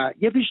 درست. و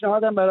یه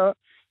پیشنهادم برای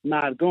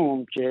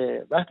مردم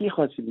که وقتی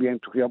خواستیم بیایم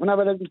تو خیابون،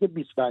 اول از اینکه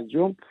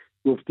 25م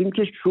گفتیم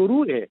که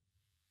شروعه،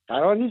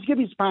 قرار نیست که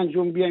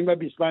 25م بیایم و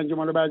 25م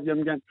حالا بعضیا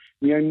میگن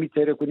میایم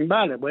میتره کنیم.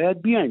 بله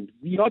باید بیایم،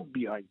 زیاد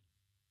بیایم،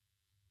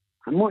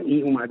 اما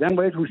این اومدن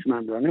باید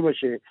هوشمندانه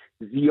باشه،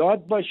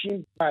 زیاد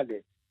باشیم.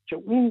 بله که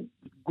اون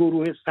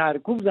گروه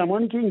سرکوب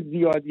زمانی که این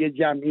زیادی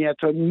جمعیت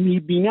ها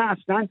میبینه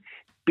اصلا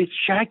به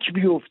شک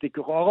بیفته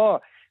که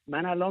آقا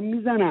من الان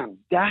میزنم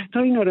 10 تا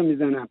اینا رو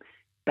میزنم،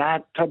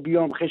 بعد تا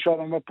بیام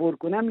خشابم و پر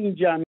کنم این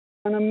جمعیت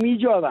رو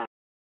میجاون،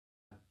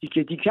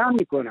 تیکه تیکه هم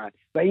میکنن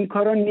و این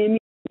کارا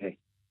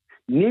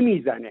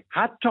نمیزنه.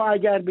 حتی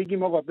اگر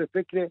بگیم آقا به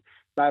فکر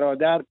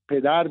برادر،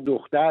 پدر،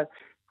 دختر،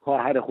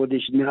 خواهر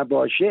خودش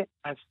نباشه،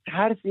 از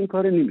ترس این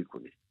کارو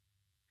نمیکنه.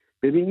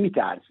 ببین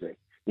میترسه،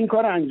 این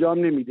کارو انجام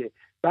نمیده.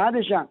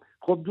 بعدش هم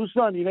خب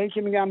دوستان اینایی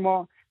که میگن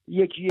ما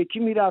یکی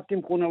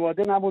میرفتیم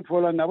خانواده نبود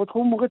فلان نبود، خب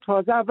موقع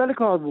تازه اول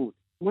کار بود،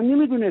 ما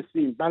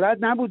نمیدونستیم، بلد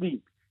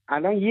نبودیم.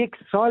 الان 1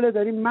 سال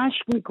داریم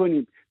مشق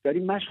میکنیم،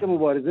 داریم مشق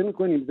مبارزه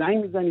میکنیم، زنگ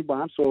میزنیم، با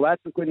هم صحبت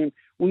میکنیم،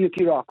 اون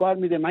یکی راهکار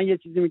میده، من یه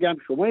چیزی میگم،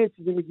 شما یه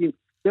چیزی میگیم.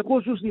 به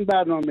خصوص این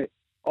برنامه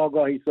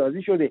آگاهی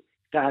سازی شده.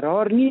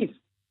 قرار نیست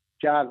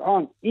که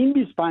الان این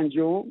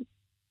 25م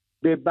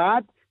به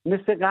بعد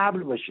مثل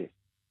قبل باشه.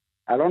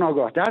 الان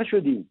آگاهتر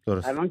شدیم.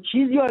 درست. الان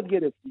چیز یاد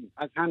گرفتیم،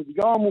 از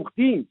همدیگه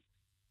آموختیم،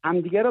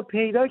 همدیگه رو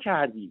پیدا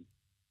کردیم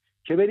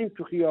که بریم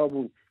تو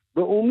خیابون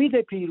به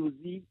امید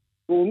پیروزی،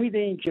 به امید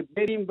این که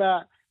بریم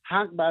و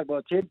حق بر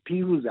باطل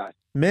پیروز است.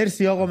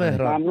 مرسی آقا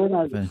مهران.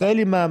 ممنون.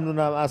 خیلی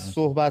ممنونم از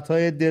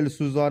صحبت‌های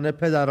دلسوزانه،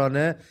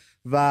 پدرانه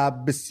و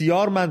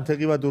بسیار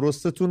منطقی و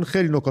درستتون.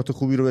 خیلی نکات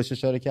خوبی رو بهش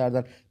اشاره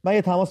کردن. من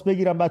یه تماس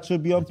بگیرم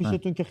بچه‌ها بیام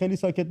پیشتون که خیلی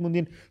ساکت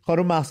موندین.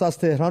 خانم مهسا از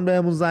تهران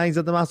بهمون زنگ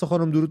زده. مهسا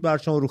خانم درود بر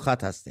شما، رو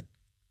خط هستین.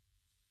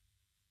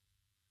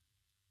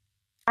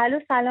 الو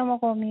سلام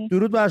آقا امید.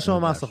 درود بر شما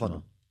مهسا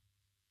خانم.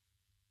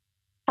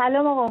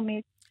 سلام آقا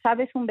امید،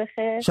 شبتون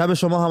بخیر. شب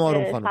شما هم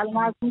آروم خانم. سلام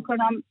عرض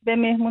می‌کنم به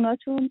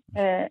مهموناتون،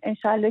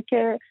 انشالله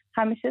که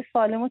همیشه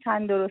سالم و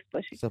تندرست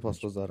باشید.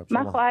 سپاسگزارم.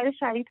 من خواهر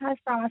شهید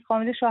هستم، از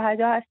خانواده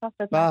شهدا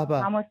هستم.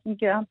 تماس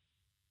میگیرم.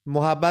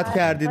 محبت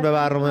کردید به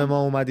برنامه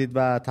ما اومدید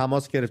و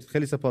تماس گرفتید.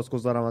 خیلی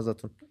سپاسگزارم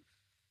ازتون.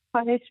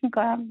 خواهش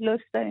میکنم،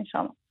 لطف دارین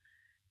شما.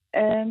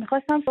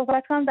 میخواستم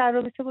صحبت کنم در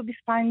رابطه با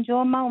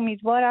 25م. من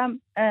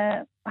امیدوارم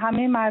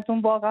همه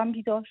مردم واقعا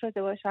بیدار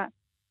شده باشن،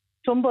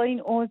 چون با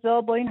این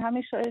اوضاع، با این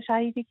همه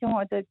شهیدی که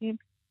ما دادیم،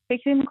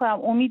 فکر میکنم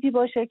امیدی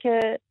باشه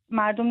که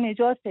مردم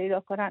نجات پیدا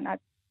کنن،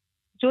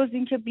 جز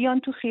این که بیان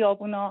تو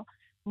خیابونا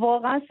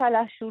واقعا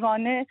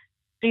سلحشورانه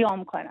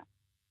قیام کنن.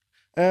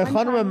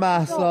 خانم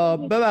مهسا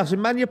ببخشید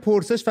من یه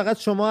پرسش، فقط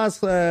شما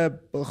از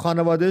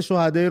خانواده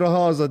شهدای راه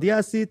آزادی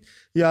هستید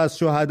یا از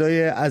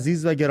شهدای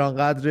عزیز و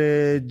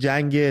گرانقدر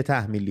جنگ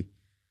تحمیلی؟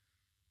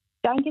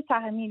 جنگ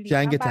تحمیلی.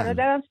 جنگ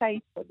برادرم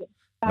شهید شده.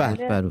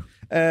 بله.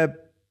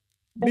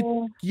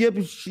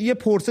 یه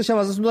پرسش هم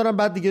ازتون دارم،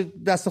 بعد دیگه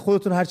دست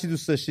خودتون هر چی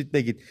دوست داشتید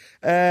بگید.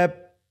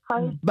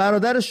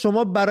 برادر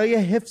شما برای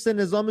حفظ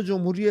نظام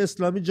جمهوری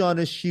اسلامی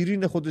جان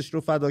شیرین خودش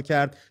رو فدا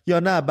کرد یا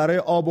نه برای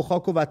آب و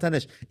خاک و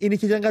وطنش؟ اینی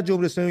که انقدر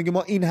جمهوری اسلامی میگه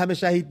ما این همه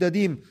شهید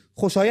دادیم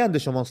خوشایند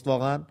شماست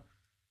واقعا؟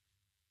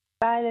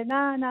 بله.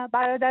 نه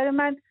برادر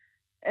من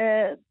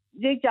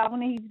یک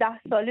جوان 17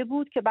 ساله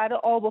بود که برای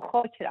آب و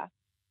خاک رفت.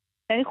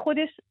 یعنی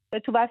خودش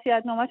تو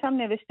وصیت‌نامه‌ش هم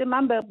نوشته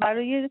من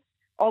برای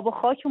آب و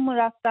خاکمون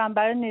رفتم،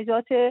 برای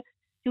نجات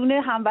جون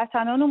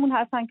هموطنانمون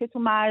هستن که تو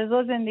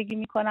مرزا زندگی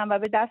میکنن و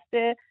به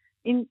دست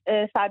این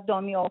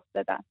صدامی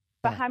افتادن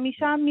و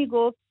همیشه هم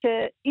میگفت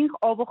که این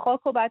آب و خاک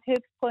رو باید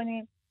حفظ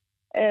کنیم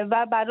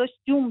و براش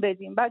جون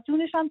بدیم و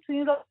جونش هم تو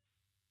این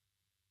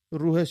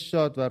روحش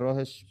شاد و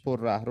راهش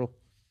پر رهرو.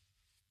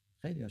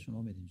 خیلی هاشون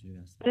امید اینجوری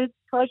هستن.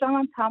 تاجم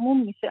هم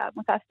تموم میشه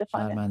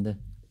متاسفانه. شرمنده.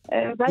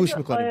 گوش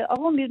میکنیم.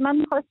 آقا امید، من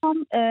میخواستم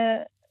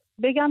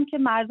بگم که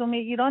مردم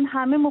ایران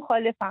همه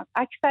مخالفن،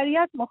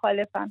 اکثریت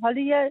مخالفن.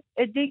 حالا یه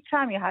عده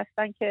کمی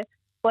هستن که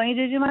با این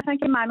رژیم هستن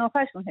که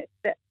منافعشون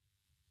حفظه.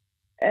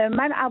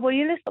 من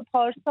اوایل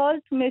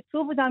پارسال تو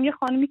مترو بودم، یه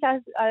خانمی که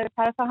از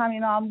طرف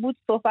همینا هم بود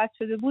صحبت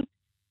شده بود،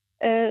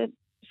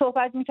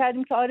 صحبت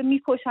میکردیم که آره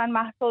میکشن،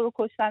 مهسا رو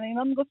کشتن.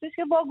 اینا میگفتش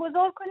که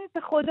واگذار کنید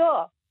به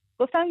خدا.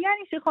 گفتم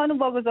یعنی چی خانم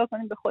واگذار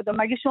کنید به خدا؟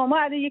 مگه شما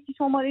اگه یکی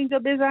شما رو اینجا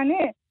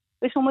بزنه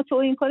به شما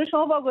توهین کنه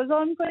شما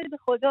واگذار میکنید به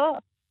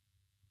خدا؟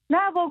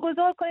 نه،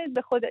 واگذار کنید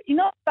به خدا.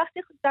 اینا وقتی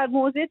در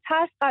موضع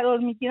ترس قرار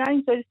میگیرن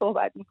اینطوری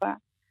صحبت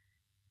میکنن.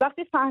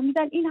 وقتی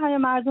فهمیدن این همه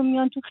مردم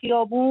میان تو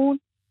خیابون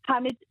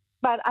همه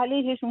بر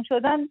علیهشون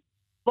شدن،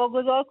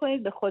 واگذار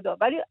کنید به خدا.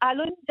 ولی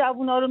الان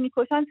جوونا رو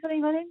میکشن، چرا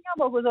اینا نمیگن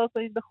واگذار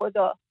کنید به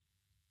خدا؟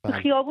 تو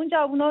خیابون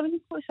جوونا رو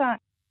میکشن.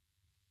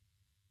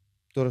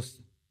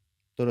 درست.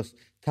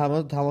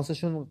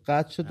 تماسشون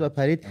قطع شد و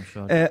پرید.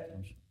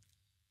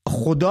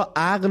 خدا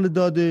عقل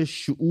داده،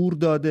 شعور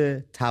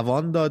داده،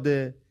 توان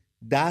داده،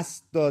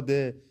 دست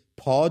داده،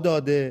 پا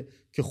داده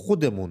که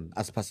خودمون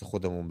از پس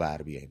خودمون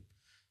بر بیاییم،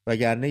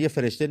 وگرنه یه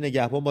فرشته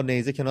نگهبان با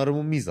نیزه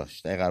کنارمون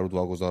میذاشت اگه قرار بود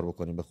واگذار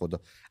بکنیم به خدا.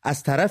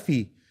 از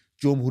طرفی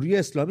جمهوری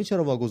اسلامی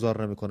چرا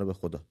واگذار نمیکنه به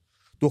خدا؟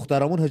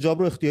 دخترامون حجاب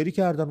رو اختیاری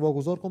کردن،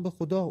 واگذار کن به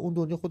خدا، اون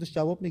دنیا خودش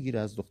جواب میگیره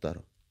از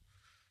دخترا.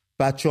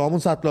 بچه‌هامون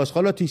سطل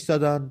آشغال آتیش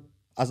زدن،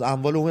 از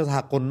اموال اون از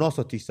حق الناس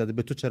آتیش زده،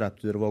 به تو چه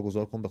ربطی داره؟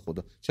 واگذار کن به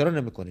خدا. چرا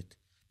نمیکنید؟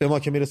 به ما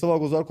که میرسه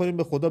واگذار کنیم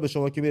به خدا، به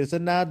شما که میرسه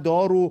نه،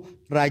 دار و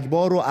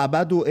رگبار و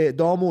ابد و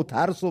اعدام و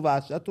ترس و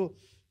وحشت. و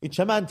این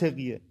چه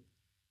منطقیه؟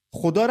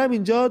 خدا رو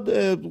اینجا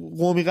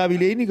قومی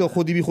قبیله‌ای نگاه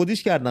خودی بی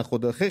خودیش کردن.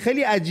 خدا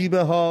خیلی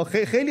عجیبه ها،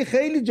 خیلی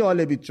خیلی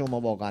جالبید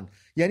شما واقعا.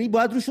 یعنی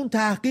باید روشون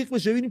تحقیق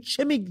بشه ببینیم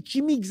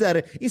چی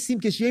میگذره، این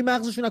سیمکشیای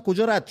مغزشون از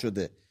کجا رد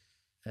شده.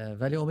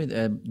 ولی امید،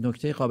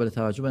 نکته قابل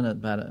توجه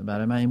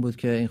برای من این بود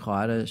که این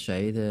خواهر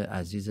شهید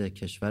عزیز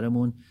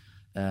کشورمون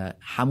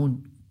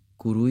همون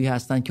گروهی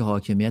هستن که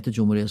حاکمیت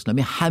جمهوری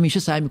اسلامی همیشه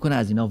سعی میکنه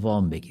از اینا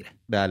وام بگیره.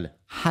 بله.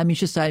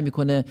 همیشه سعی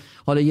میکنه.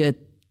 حالا یه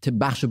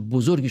بخش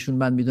بزرگشون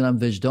من میدونم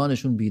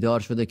وجدانشون بیدار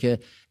شده که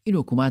این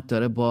حکومت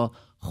داره با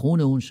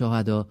خون اون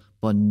شهدا،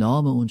 با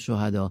نام اون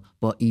شهدا،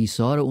 با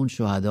ایثار اون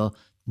شهدا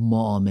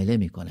معامله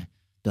میکنه،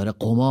 داره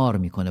قمار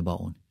میکنه با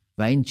اون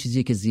و این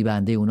چیزی که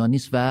زیبنده اونا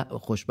نیست و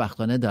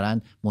خوشبختانه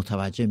دارن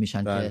متوجه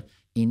میشن که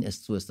این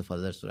سوء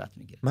استفاده در صورت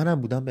میگیره.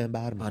 منم بودم بهم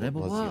برمیاد. آره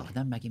بابا،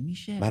 آدم مگه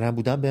میشه؟ منم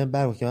بودم بهم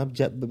برمیاد که من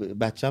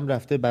بچه‌م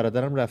رفته،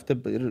 برادرم رفته،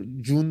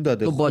 جون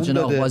داده، تو با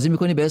جناح بازی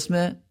میکنی به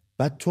اسم،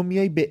 بعد تو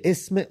میای به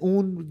اسم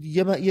اون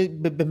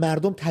به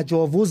مردم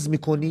تجاوز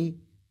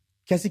میکنی.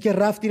 کسی که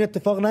رفت این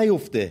اتفاق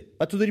نیفته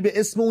و تو داری به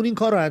اسم اون این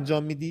کار رو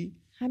انجام میدی.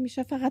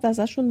 همیشه فقط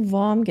ازشون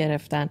وام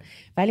گرفتن،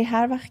 ولی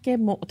هر وقت که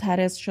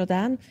معترض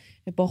شدن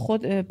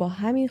با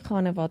همین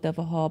خانواده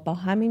ها، با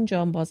همین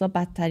جانبازا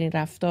بدترین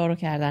رفتار رو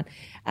کردن.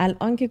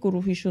 الان که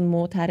گروهیشون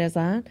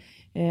معترضن،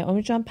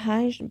 امید جان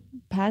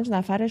 5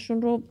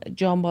 نفرشون رو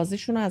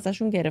جانبازیشون رو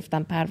ازشون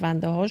گرفتن،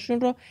 پرونده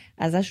هاشون رو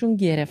ازشون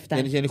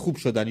گرفتن. یعنی خوب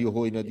شدن یهو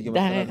اینا دیگه،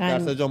 مثلا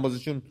درصد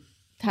جانبازیشون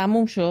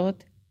تموم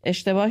شد.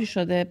 اشتباهی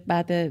شده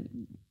بعد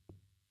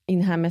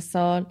این همه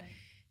سال.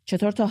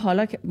 چطور تا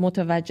حالا که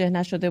متوجه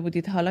نشده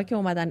بودید؟ حالا که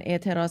اومدن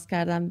اعتراض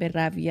کردن به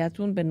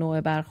رویتون، به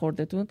نوع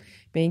برخوردتون،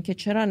 به اینکه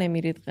چرا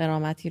نمیرید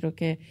غرامتی رو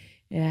که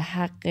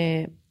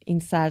حق این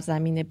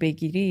سرزمین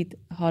بگیرید،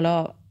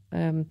 حالا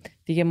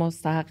دیگه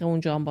مستحق اون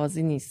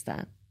جانبازی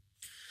نیستن.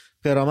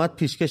 غرامت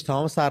پیشکش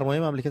تمام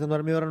سرمایه مملکت هم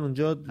دارن میبرن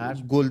اونجا،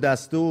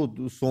 گلدسته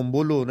و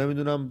سنبل و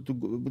نمیدونم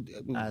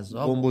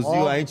گنبوزی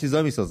و این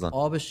چیزا میسازن،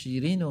 آب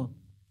شیرین و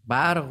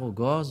برق و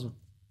گاز.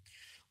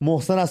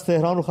 محسن از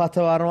تهران رو خط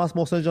برنامه است.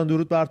 محسن جان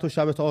درود بر تو،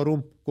 شبت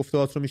آروم.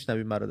 گفتگوات رو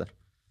میشنویم برادر.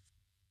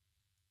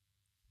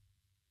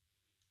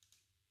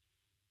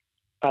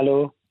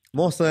 الو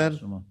محسن،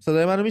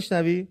 صدای منو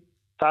میشنوی؟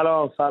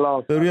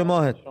 سلام به روی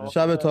ماهت.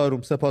 شبت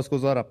آروم،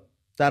 سپاسگزارم،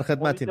 در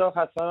خدمتیم.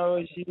 خسته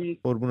نباشید.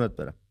 قربونت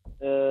برم.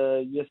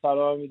 یه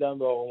سلام میدم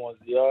به آقا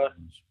مازیار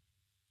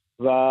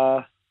و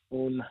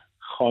اون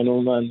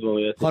خانم، من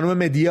باید خانم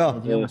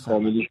مدیا،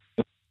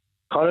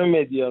 خانم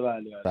مدیا.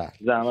 بله.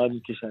 زحمت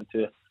میکشن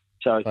تو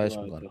شبکه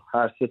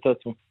هر سه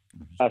تاتون.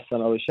 خسته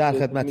نباشید. در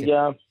خدمتی.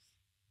 میگم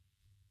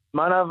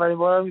من اولین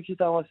بارم که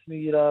تماس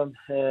میگیرم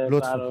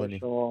برنامه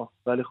شما،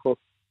 ولی خب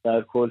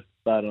در کل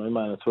برنامه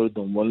من تو رو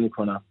دنبال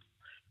میکنم.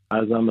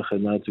 عرضم به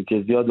خدمتتون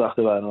که زیاد وقت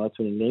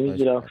برنامه‌تون رو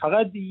نمیگیرم.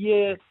 فقط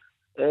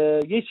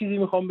یه چیزی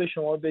میخوام به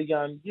شما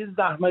بگم، یه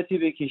زحمتی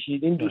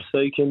بکشید. این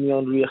دوستایی که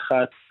میان روی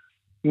خط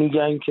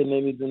میگن که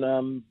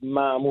نمیدونم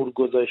مأمور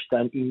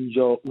گذاشتن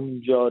اینجا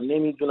اونجا،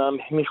 نمیدونم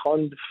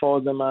میخوان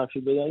فاز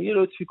منفی بدن، یه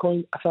لطفی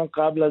کنید اصلا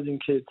قبل از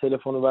اینکه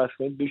تلفن رو وصل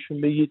کنید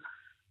بهشون بگید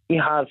این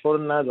حرفا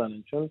رو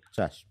نزنن، چون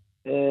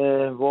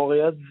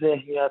واقعیت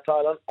ذهنیت ها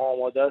الان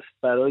آماده است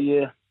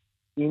برای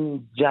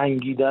این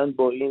جنگیدن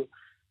با این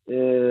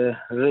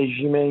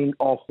رژیم این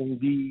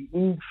آخوندی.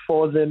 این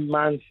فاز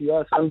منفی ها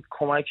اصلا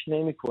کمک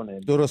نمیکنه.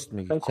 درست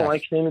میگی.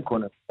 کمک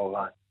نمیکنه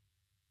واقعا.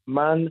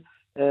 من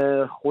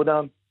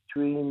خودم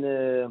توی این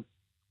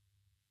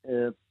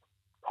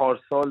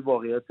پارسال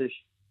واقعیتش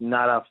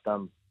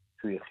نرفتم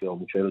توی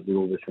خیابون، چرا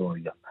دروغ به شما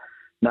میگم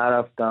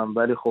نرفتم،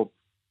 ولی خب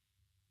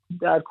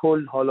در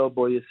کل حالا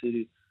با یه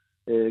سری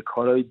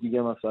کارهای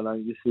دیگه، مثلا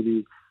یه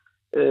سری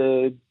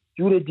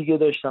جور دیگه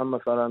داشتم،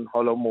 مثلا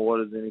حالا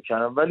مبارزه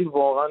میکردم، ولی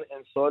واقعا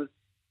امسال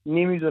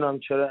نمیدونم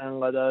چرا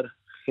انقدر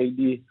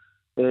خیلی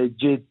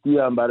جدی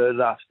هم برای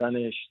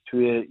رفتنش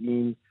توی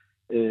این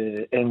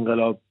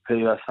انقلاب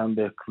پیوستن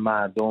به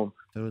مردم.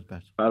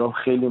 برام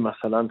خیلی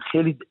مثلا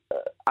خیلی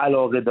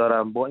علاقه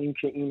دارم با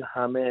اینکه این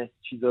همه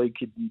چیزایی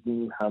که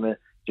دیدیم، این همه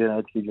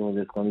جنایتی که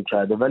جمهوری اسلامی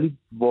کرده، ولی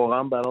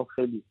واقعا برام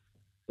خیلی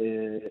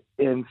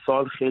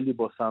امسال خیلی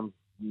باسم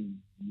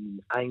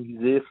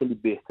انگیزه خیلی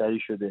بهتری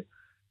شده.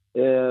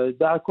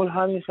 در کل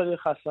همین، خیلی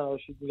خسته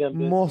نباشید میگم.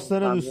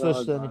 محسن دوست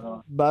داشتنی،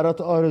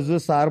 برات آرزو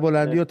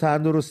سربلندی و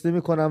تندرستی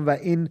میکنم و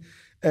این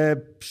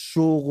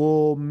شوق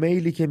و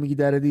میلی که میگی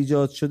درت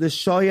ایجاد شده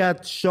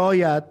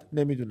شاید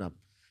نمیدونم،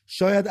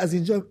 شاید از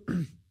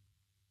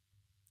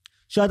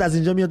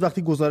اینجا میاد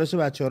وقتی گزارش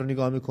بچه‌ها رو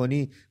نگاه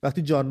میکنی،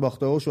 وقتی جان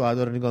باخته ها و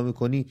شهدا رو نگاه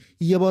میکنی،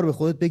 یه بار به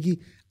خودت بگی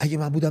اگه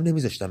من بودم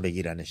نمیذاشتم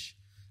بگیرنش،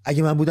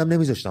 اگه من بودم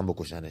نمیذاشتم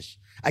بکشنش،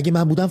 اگه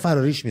من بودم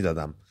فراریش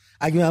میدادم،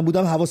 اگه من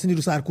بودم حواس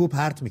نیرو سرکوب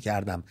پرت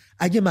میکردم،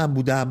 اگه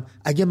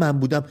من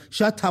بودم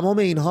شاید تمام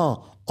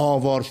اینها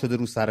آوار شده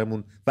رو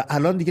سرمون و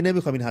الان دیگه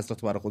نمیخوایم این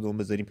حسرت رو برای خودمون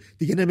بذاریم،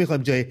 دیگه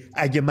نمیخوایم جای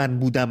اگه من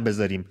بودم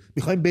بذاریم،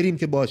 میخوایم بریم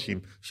که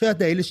باشیم. شاید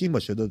دلیلش این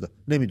باشه دادا،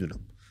 نمیدونم.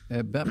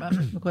 من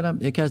فکر میکنم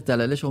یکی از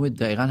دلایلش امید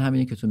دقیقاً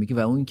همینه که تو میگی و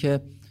اون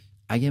که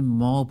اگه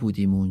ما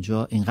بودیم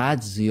اونجا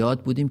اینقدر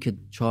زیاد بودیم که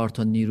 4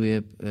 تا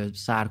نیروی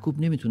سرکوب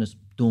نمیتونست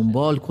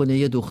دنبال کنه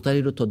یه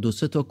دختری رو تا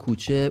 2-3 تا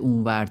کوچه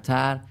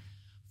اونورتر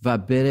و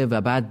بره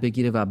و بعد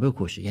بگیره و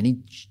بکشه.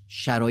 یعنی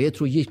شرایط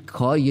رو یک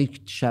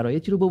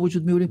شرایطی رو با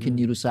وجود میوریم که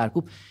نیرو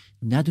سرکوب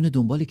ندونه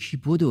دنبال کی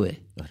بدوه.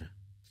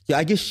 یا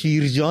اگه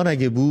شیرجان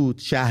اگه بود،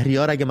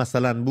 شهریور اگه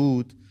مثلا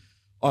بود،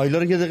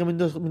 آیلار یه دقیقه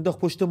مینداخت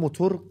پشت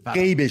موتور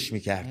غیبش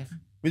میکرد.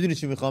 میدونی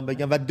چی میخوام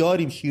بگم؟ و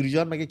داریم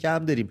شیرجان، مگه کم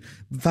داریم؟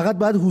 فقط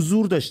باید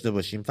حضور داشته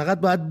باشیم، فقط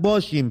باید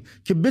باشیم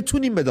که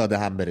بتونیم به داده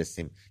هم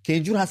برسیم، که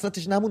اینجور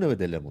حسرتش نمونه به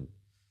دلمون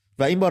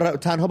و این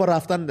تنها با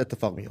رفتن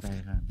اتفاق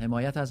میفته.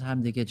 حمایت از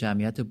همدیگه،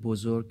 جمعیت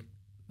بزرگ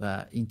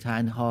و این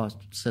تنها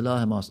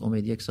سلاح ماست.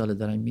 امید 1 سال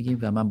دارم میگیم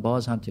و من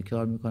باز هم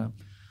تکرار میکنم،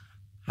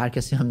 هر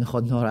کسی هم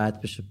میخواد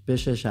ناراحت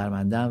بشه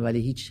شرمنده‌ام،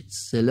 ولی هیچ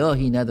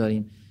سلاحی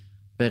نداریم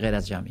به غیر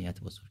از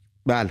جمعیت بزرگ.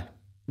 بله،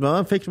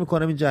 من فکر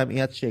میکنم این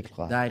جمعیت شکل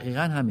خواهد.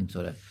 دقیقاً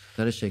همینطوره،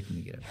 داره شکل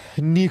میگیره.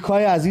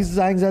 نیکای عزیز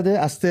زنگ زده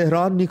از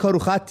تهران. نیکا رو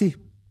خطی،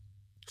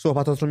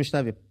 صحبتات رو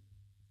میشنویم.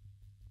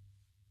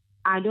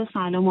 الو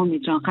سلام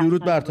امید جان.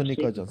 درود بر تو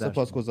نیکا جان،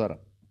 سپاسگزارم.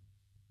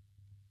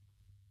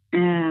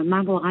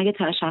 من واقعا یه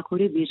تشکر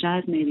ویژه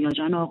از مدیا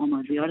جان و آقا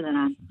مازیار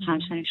دارم،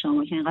 همچنین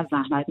شما که اینقدر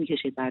زحمت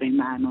میکشید برای این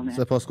برنامه.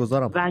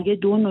 سپاسگزارم. و اگه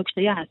 2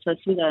 نکته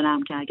اساسی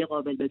دارم که اگه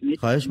قابل بدونید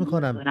خواهش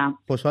میکنم،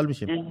 خوشحال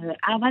میشیم.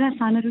 اول از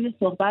همه روی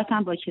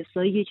صحبتم با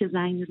کسایی که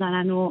زنگ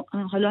میزنن و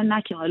حالا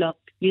نه که حالا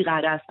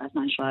بی‌غرض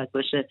اصلا شاید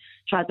باشه،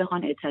 شاید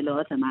بخوان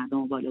اطلاعات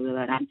مردم بالا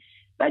ببرن،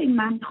 ولی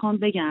من میخوام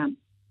بگم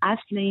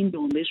اصل این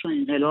جنبش و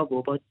انقلاب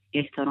و با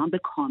احترام به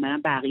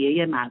کاملا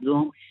بقیه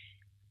مردم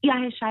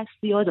دهه 60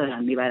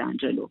 دارن میبرن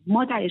جلو.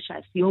 ما دهه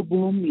 60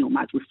 بوم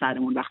میومد رو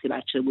سرمون وقتی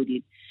بچه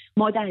بودیم.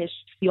 ما دهه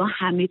 60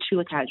 همه چی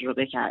رو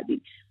تجربه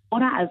کردیم. ما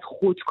رو از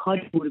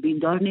خودکار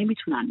دوربیندار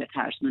نمیتونن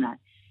بترسونن.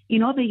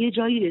 اینا به یه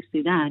جایی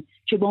رسیدن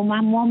که با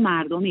ما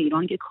مردم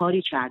ایران که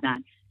کاری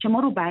کردن که ما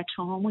رو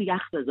بچه‌هامون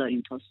یخ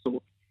بذاریم تا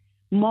صبح.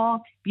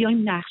 ما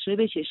بیایم نقشه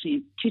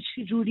بکشیم که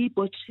چه جوری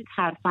با چه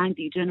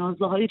ترفندی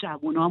جنازه های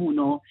جوانامون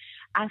رو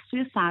از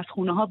توی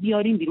سردخونه ها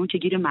بیاریم بیرون که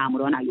گیر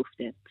مامورا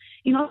نیفته.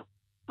 اینا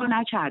رو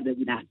نکرده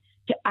بودن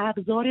که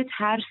ابزار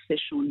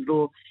ترسشون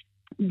رو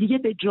دیگه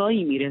به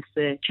جایی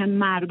میرسه که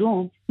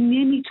مردم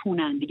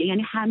نمیتونن دیگه،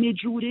 یعنی همه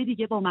جوره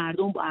دیگه با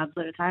مردم با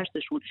ابزار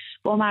ترسشون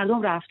با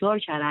مردم رفتار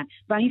کردن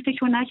و این فکر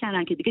رو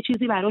نکردن که دیگه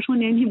چیزی براشون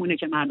نمیمونه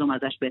که مردم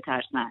ازش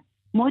بترسن.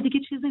 ما دیگه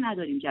چیزی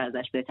نداریم که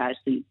ازش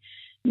بترسیم.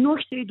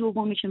 نکته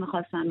دومی که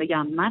میخواستم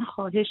بگم، من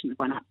خواهش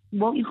میکنم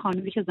با این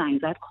خانومی که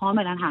زنگ زد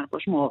کاملا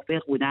حرفاش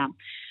موافق بودم.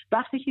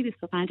 وقتی که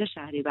 25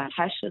 شهریور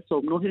 8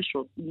 صبح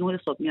 9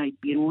 صبح میایید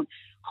بیرون،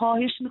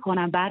 خواهش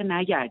میکنم بر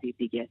نگردید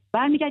دیگه.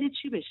 برمیگردید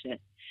چی بشه؟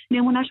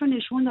 نمونهشو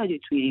نشون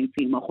دادید توی این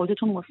فیلم ها،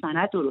 خودتون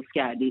مستند درست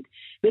کردید.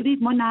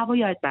 ببینید ما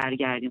نباید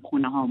برگردیم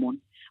خونه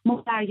هامون. ما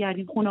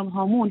برگردیم خونه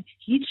هامون،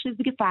 هیچ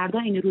چیزی که فردا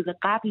این روز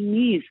قبل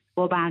نیست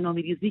با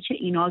برنامه‌ریزی که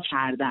اینا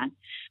کردن.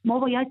 ما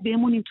باید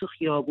بمونیم تو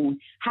خیابون،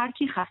 هر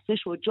کی خسته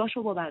شد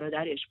جاشو با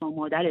برادرش، با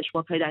مادرش،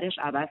 با پدرش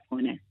عوض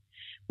کنه.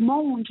 ما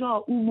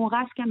اونجا اون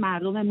موقع است که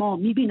مردم ما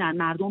میبینن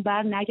مردم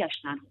بر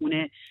نگشتن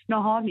خونه،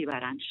 نهار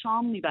میبرن،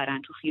 شام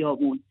میبرن تو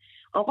خیابون.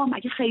 آقا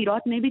مگه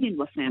خیرات نمیدین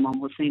واسه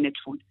امام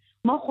حسینتون؟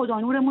 ما خدا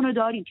نورمون رو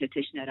داریم که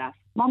تشنه رفت،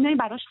 ما میایم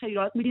براش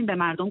خیرات میدیم به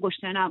مردم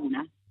گشنه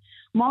نمونن.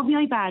 ما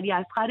میایم به علی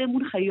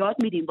اصغرمون خیرات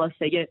میدیم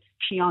واسه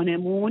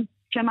کیانمون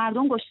که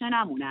مردم گشنه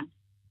نمونن.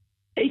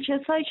 ای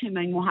کسایی که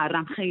من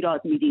محرم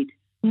خیرات میدید،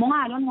 ما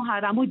الان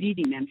محرم رو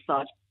دیدیم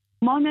امسال،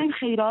 ما میایم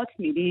خیرات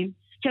میدیم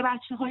که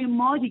بچه‌های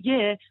ما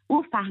دیگه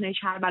اون صحنه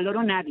کربلا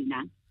رو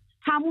نبینن.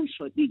 تموم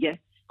شد دیگه.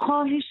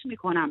 خواهش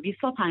میکنم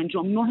 25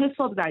 9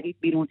 صبح زدید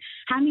بیرون.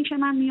 همین که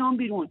من میام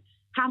بیرون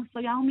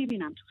همسایه‌مو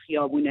میبینم تو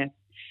خیابونه،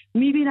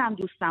 میبینم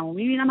دوستمو،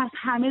 میبینم از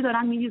همه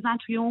دارن میریزن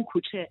توی اون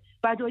کوچه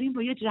و داریم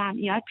با یه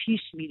جمعیت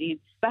پیش میریم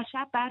و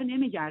شب بر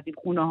نمیگردیم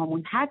خونه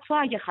هامون. حتی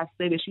اگه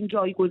خسته بشیم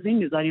جایگزین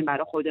میذاریم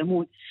برای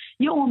خودمون،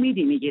 یه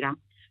امیدی میگیرم.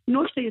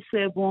 نکته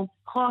سوم،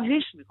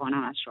 خواهش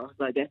میکنم از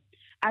شاهزاده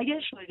اگر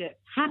شده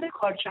همه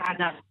کار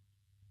کردن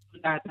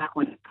درد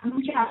نکنه،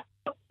 همون که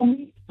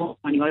امید ها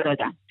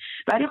دادن،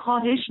 ولی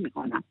خواهش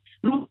میکنم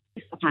روز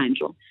 25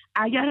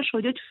 اگر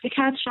شده تو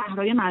یکی از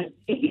شهرهای مرزی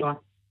ایران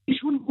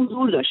ایشون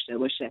حضور داشته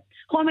باشه.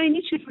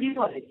 خمینی چجوری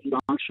وارد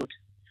ایران شد؟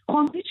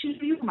 خمینی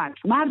چجوری اومد؟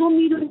 مردم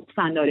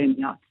میدونستن داره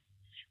میاد.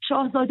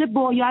 شاهزاده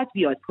باید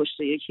بیاد پشت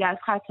یکی از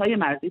خطهای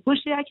مرزی،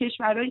 پشت یک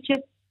کشورهایی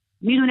که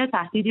میدونه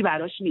تهدیدی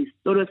براش نیست،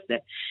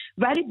 درسته،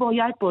 ولی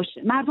باید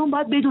باشه. مردم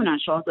باید بدونن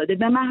شاهزاده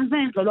به محض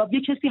انقلاب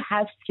یه کسی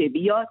هست که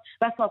بیاد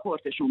و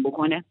ساپورتشون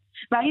بکنه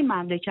و این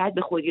مملکت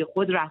به خودی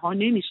خود رها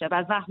نمیشه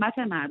و زحمت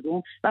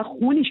مردم و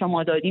خونی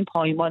شما دادیم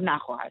پایمال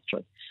نخواهد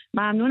شد.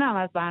 ممنونم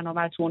از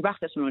برنامه‌تون،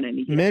 وقتتون رو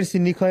نمیگیرم. مرسی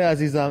نیکای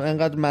عزیزم،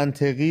 انقدر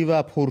منطقی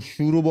و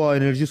پرشور و با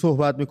انرژی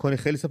صحبت میکنی،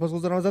 خیلی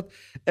سپاسگزارم ازت.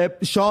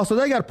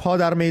 شاهزاده اگر پا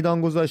در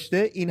میدان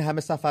گذاشته، این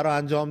همه سفر رو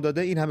انجام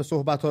داده، این همه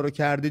صحبت ها رو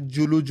کرده،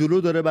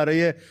 جلو داره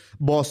برای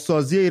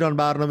بازسازی ایران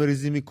برنامه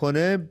ریزی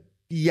میکنه،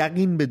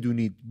 یقین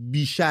بدونید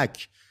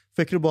بیشک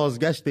فکر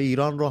بازگشت به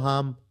ایران رو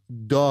هم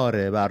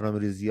داره، برنامه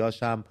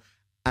ریزیاش هم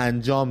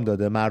انجام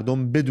داده.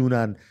 مردم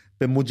بدونن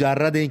به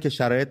مجرد اینکه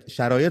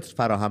شرایط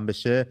فراهم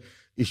بشه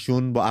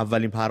ایشون با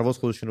اولین پرواز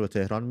خودشون رو به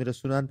تهران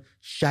میرسونن.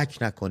 شک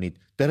نکنید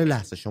داره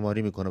لحظه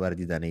شماری میکنه برای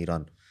دیدن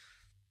ایران.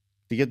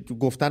 دیگه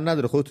گفتن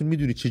نداره، خودتون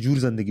میدونید چه جور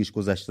زندگیش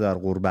گذشته، در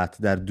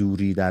غربت، در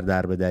دوری، در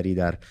دربدری،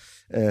 در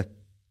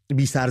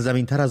بی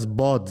سرزمین تر از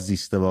باد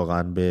زیسته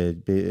واقعا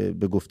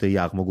به گفته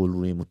یغم و گل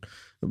رویمون.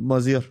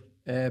 مازیار؟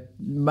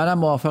 منم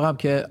موافقم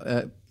که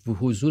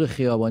حضور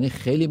خیابانی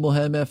خیلی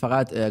مهمه،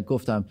 فقط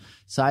گفتم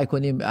سعی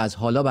کنیم از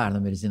حالا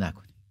برنامه ریزی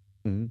نکنیم.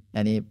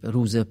 یعنی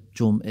روز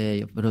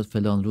جمعه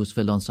فلان روز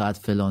فلان ساعت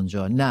فلان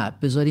جا، نه،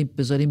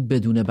 بذاریم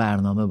بدون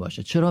برنامه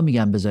باشه. چرا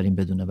میگم بذاریم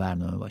بدون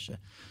برنامه باشه؟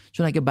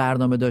 چون اگه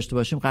برنامه داشته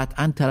باشیم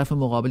قطعا طرف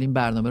مقابل این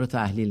برنامه رو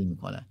تحلیل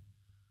میکنه.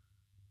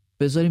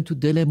 بذاریم تو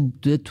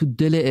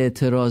دل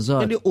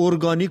اعتراضات، یعنی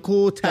ارگانیک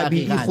و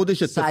طبیعی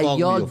خودش اتفاق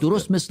میفته،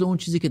 درست مثل اون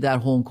چیزی که در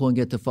هنگ کنگ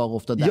اتفاق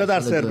افتاد یا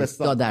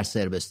در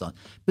سربستان.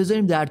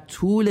 بذاریم در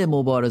طول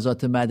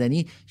مبارزات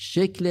مدنی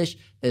شکلش،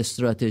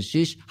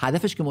 استراتژیش،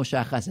 هدفش که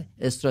مشخصه،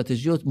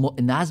 استراتژی و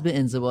نظم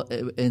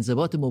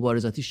انضباط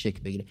مبارزاتی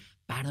شکل بگیره.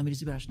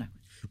 برنامه‌ریزی براش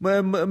نکنید.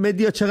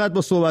 مدیا چقدر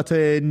با صحبت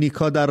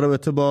نیکا در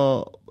رابطه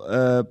با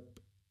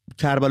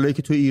کربلایی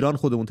که توی ایران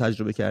خودمون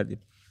تجربه کردیم؟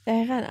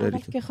 دقیقاً اول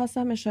که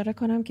خواستم اشاره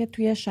کنم که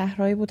توی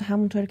شهرهایی بود،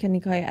 همونطور که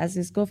نیکای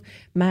عزیز گفت،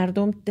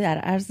 مردم در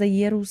عرض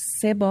یه روز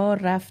 3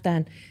 بار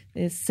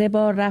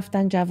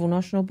رفتن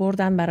جووناشون رو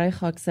بردن برای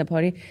خاک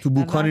سپاری. تو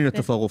بوکان این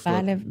اتفاق افتاد.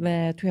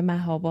 بله، توی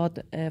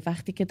مهاباد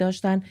وقتی که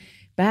داشتن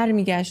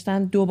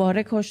برمیگشتن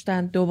دوباره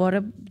کشتن،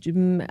 دوباره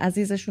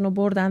عزیزشون رو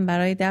بردن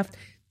برای دفن،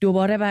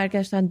 دوباره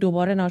برگشتن،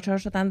 دوباره ناچار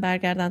شدن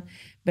برگردن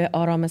به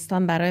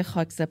آرامستان برای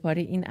خاک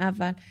سپاری. این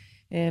اول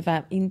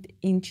و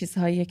این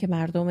چیزهایی که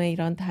مردم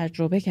ایران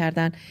تجربه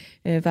کردن.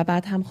 و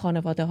بعد هم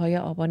خانواده های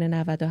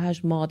آبان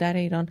 98، مادر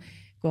ایران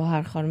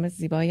گوهر خانم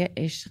زیبای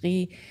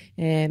عشقی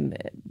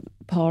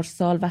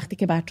پارسال وقتی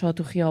که بچه‌ها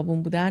تو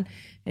خیابون بودن،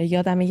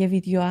 یادم یه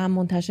ویدیو هم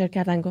منتشر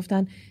کردن،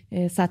 گفتن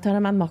ستار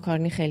من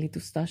ماکارونی خیلی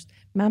دوست داشت،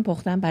 من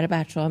پختم برای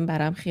بچه‌هام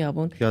برام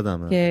خیابون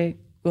که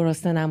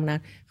گرسنه نمونن.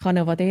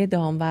 خانواده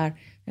دامور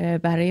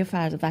برای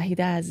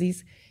وحید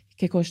عزیز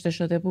که کشته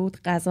شده بود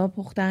غذا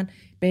پختن،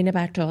 بین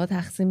بچه‌ها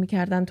تقسیم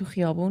می‌کردن تو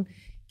خیابون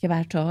که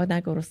بچه‌ها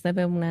نه گرسنه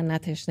بمونن نه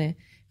تشنه.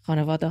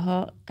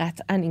 خانواده‌ها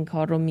قطعاً این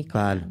کار رو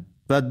می‌کنن.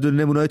 و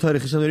نمونه‌های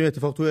تاریخیش هم داریم.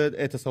 اتفاق تو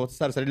اعتصابات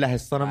سراسری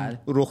لهستان هم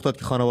رخ داد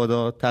که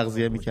خانواده‌ها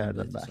تغذیه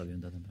می‌کردن.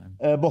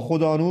 با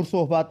خدا نور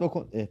صحبت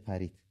بکن.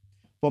 پرید.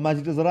 با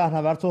مجید رضا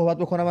رهنورد صحبت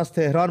بکنم از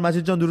تهران.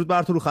 مجید جان درود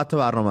بر تو، رو خط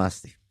برنامه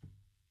هستی.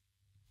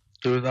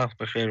 درود وقت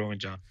بخیر امید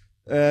جان.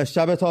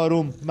 شبت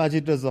آروم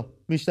مجید رضا،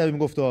 میشنویم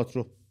گفته‌هات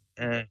رو.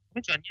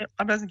 امید جان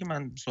قبل از اینکه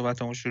من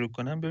صحبتامو شروع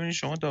کنم، ببینید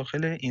شما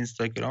داخل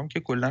اینستاگرام که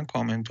کلا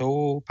کامنت ها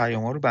و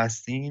پیام ها رو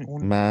بستین،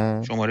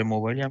 اون شماره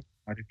موبایلی هم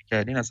معرفی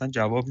کردین اصلا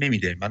جواب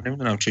نمیده. من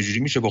نمیدونم چجوری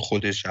میشه با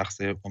خود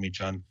شخص امید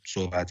جان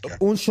صحبت کرد.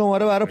 اون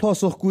شماره برای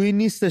پاسخگویی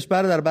نیستش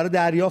برادر، برای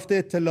دریافت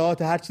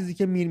اطلاعات. هر چیزی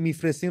که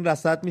میفرستین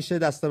رصد میشه،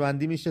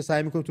 دسته‌بندی میشه،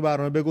 سعی میکنیم تو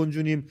برنامه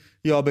بگنجونیم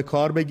یا به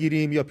کار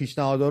بگیریم یا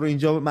پیشنهادها رو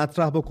اینجا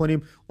مطرح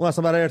بکنیم. اون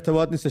اصلا برای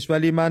ارتباط نیستش.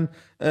 ولی من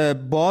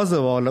باز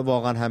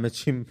واقعا همه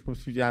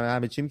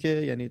چیم که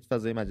یعنی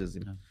فضای مجازی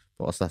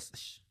واسه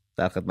هستش.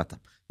 در خدمتم،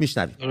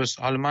 میشنویم. درست.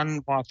 حالا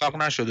من موفق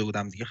نشده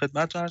بودم دیگه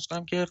خدمتتون عرض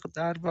کنم که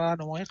در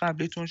برنامه‌های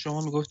قبلیتون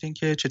شما میگفتین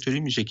که چطوری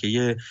میشه که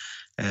یه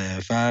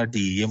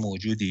فردی، یه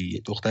موجودی،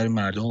 یه دختر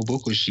مردم رو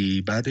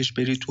بکشی، بعدش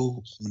بری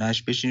تو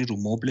خونش بشینی رو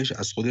مبلش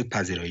از خودت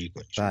پذیرایی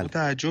کنی. شما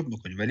تعجب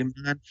میکنی، ولی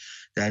من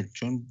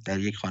چون در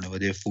یک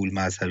خانواده فول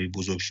مذهبی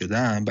بزرگ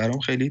شدم، برام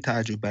خیلی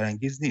تعجب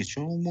برانگیز نیست،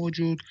 چون اون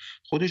موجود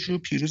خودش رو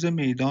پیروز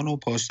میدان و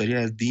پاسداری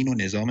از دین و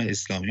نظام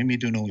اسلامی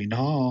میدونه و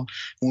اینها.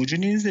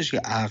 موجودی نیستش که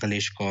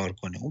عقلش کار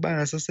کنه، اون بر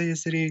اساس یه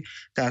سری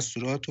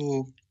دستورات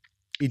و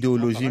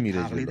ایدئولوژی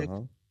میره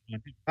جلو.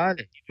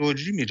 بله،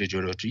 ایدئولوژی میره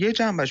جلو. یه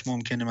جنبش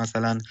ممکنه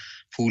مثلا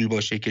پول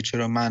باشه که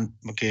چرا من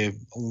که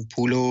اون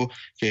پولو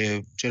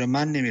که چرا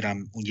من نمیرم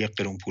اون 1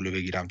 قرون پولو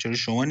بگیرم، چرا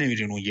شما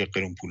نمیرین اون 1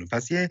 قرون پولو.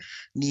 پس یه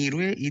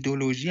نیروی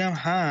ایدئولوژی هم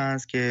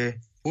هست که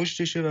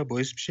پشتشه و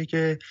باعث میشه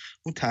که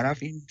اون طرف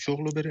این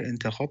شغلو بره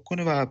انتخاب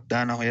کنه و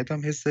در نهایت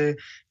هم حس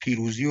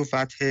پیروزی و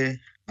فتح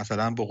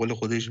مثلا به قول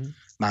خودش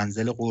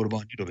منزل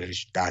قربانی رو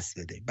بهش دست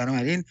بده.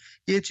 بنابراین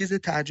یه چیز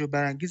تعجب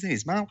برانگیز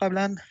نیست. من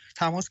قبلا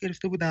تماس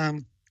گرفته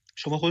بودم،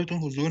 شما خودتون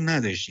حضور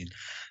نداشتین،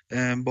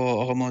 با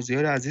آقا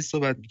مازیار عزیز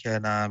صحبت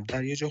میکردم.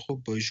 در یه جا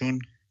خب با ایشون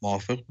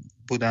موافق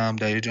بودم،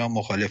 در یه جا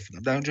مخالف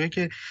بودم. در اون جایی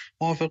که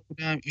موافق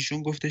بودم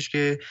ایشون گفتش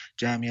که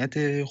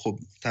جمعیت خب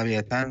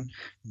طبیعتاً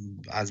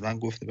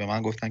به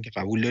من گفتن که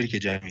قبول داری که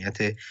جمعیت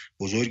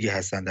بزرگی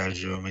هستن در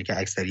جامعه که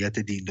اکثریت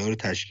دیندار رو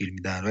تشکیل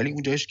میدن، ولی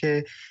اونجاش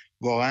که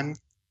واقعاً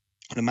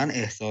من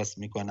احساس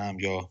میکنم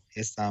یا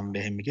حسم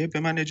بهم میگه به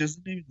من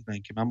اجازه نمیدادن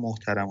که من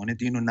محترمانه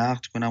دین رو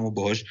نقد کنم و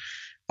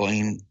با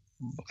این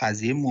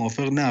قضیه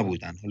موافق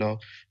نبودن. حالا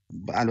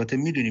البته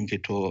میدونیم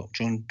که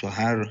چون تو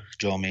هر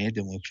جامعه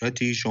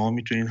دموکراتی شما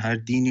میتونین هر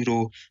دینی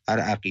رو، هر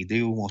عقیده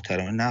رو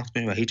محترمانه نقد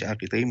کنید و هیچ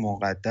عقیده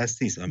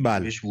مقدس نیست و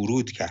بهش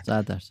ورود کرد.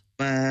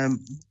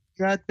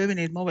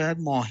 ببینید ما باید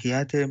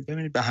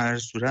ببینید به هر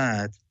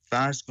صورت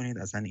فرض کنید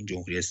اصلا این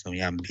جمهوری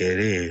اسلامی هم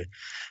بره،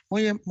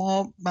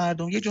 ما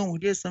مردم یه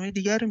جمهوری اسلامی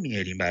دیگر رو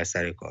میاریم بر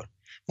سر کار.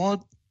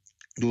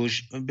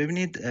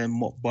 ببینید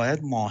باید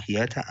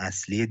ماهیت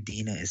اصلی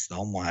دین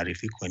اسلام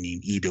معرفی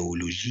کنیم،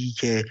 ایدئولوژی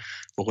که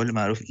به قول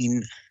معروف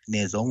این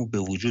نظام رو به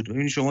وجود.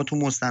 ببینید شما تو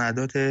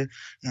مستندات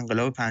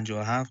انقلاب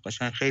 57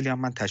 قشنگ خیلی هم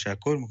من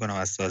تشکر میکنم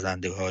از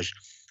سازنده‌هاش،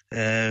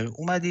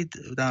 اومدید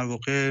در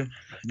واقع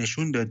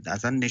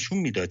نشون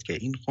میداد که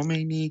این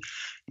خمینی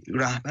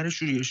رهبر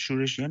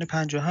شورشیان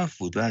 57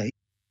 بود و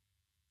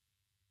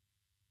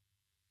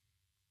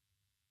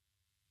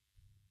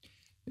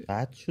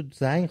بعد شد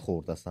زنگ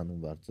خورد اصلا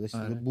اون وقت داشت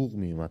بوق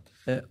میومد.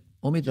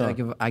 امید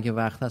اگه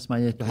وقت هست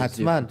من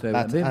حتما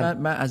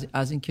من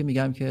از این که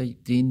میگم که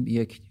دین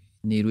یک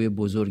نیروی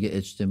بزرگ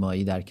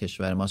اجتماعی در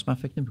کشور ماست، من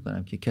فکر نمی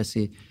کنم که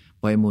کسی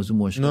با این موضوع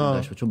مشکل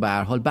داشته باشه، چون به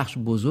هر حال بخش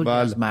بزرگی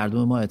از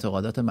مردم ما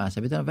اعتقادات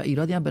مذهبی دارن و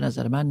ایرادی هم به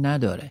نظر من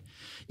نداره.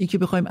 این که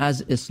بخوایم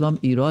از اسلام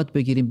ایراد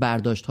بگیریم،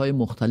 برداشت‌های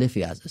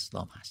مختلفی از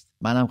اسلام هست.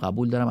 منم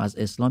قبول دارم از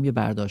اسلام یه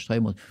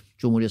برداشت‌های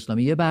جمهوری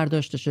اسلامی یه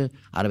برداشتشه،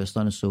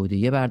 عربستان سعودی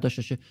یه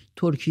برداشتشه،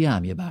 ترکیه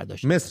هم یه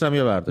برداشته، مصر هم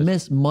یه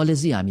برداشته،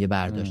 مالزی هم یه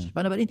برداشته.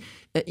 بنابراین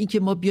این که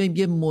ما بیایم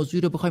یه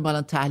موضوعی رو بخوایم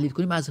الان تحلیل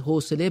کنیم از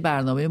حوصله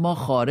برنامه ما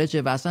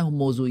خارجه و اصلا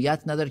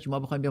موضوعیت نداره که ما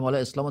بخوایم بیایم حالا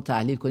اسلامو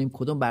تحلیل کنیم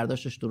کدوم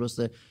برداشتش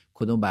درسته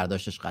کدوم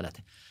برداشتش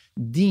غلطه.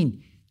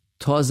 دین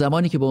تا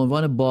زمانی که به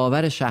عنوان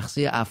باور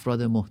شخصی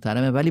افراد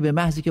محترمه، ولی به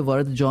محضی که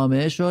وارد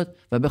جامعه شد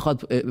و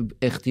بخواد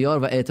اختیار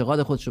و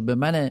اعتقاد خودش رو به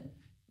من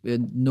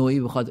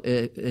نوعی بخواد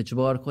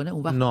اجبار کنه،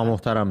 اون وقت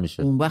نامحترم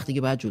میشه. اون وقت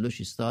دیگه باید جلوش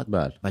ایستاد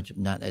و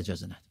نه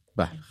اجازه نده.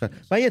 بله.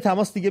 من یه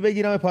تماس دیگه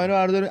بگیرم پایین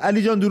برداریم.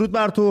 علی جان درود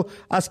بر تو،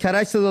 از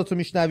کرج صداتو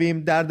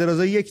میشنویم، در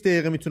درازای 1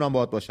 دقیقه میتونم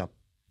باهات باشم.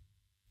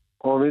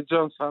 امید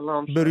جان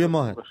سلام، بروی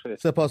ماه.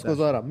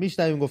 سپاسگزارم.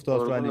 میشنویم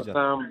گفته‌هات رو علی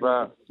جان.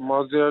 و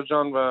مازیار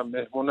جان و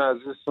مهمون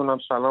عزیزتونم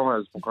سلام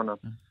عرض میکنم.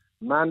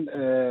 من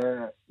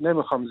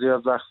نمیخوام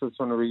زیاد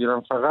وقتتون رو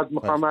بگیرم، فقط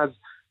میخوام از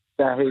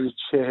دهه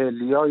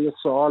 40 یه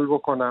سوال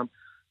بکنم.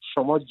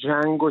 شما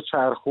جنگ و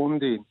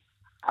چرخوندین،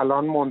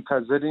 الان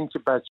منتظرین که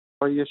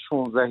بچه‌های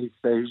 16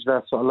 17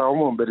 18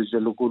 ساله‌مون بره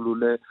جلو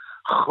گلوله.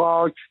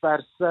 خاک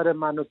بر سر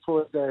من و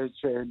تو دهه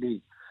 40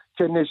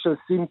 که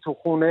نشستیم تو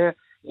خونه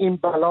این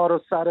بلا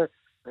رو سر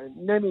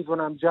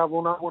نمیدونم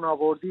جوونامون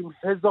آوردیم،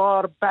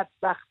 1000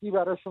 بدبختی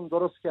براشون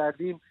درست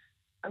کردیم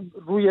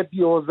روی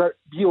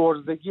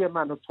بی‌عرضگی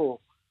من و تو.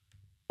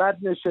 بعد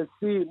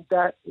نشستیم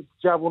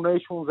جوانای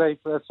 16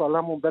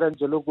 سالمون برن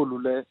جلو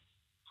گلوله،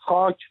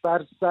 خاک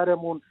بر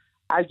سرمون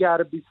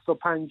اگر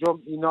 25م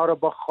اینا رو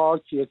با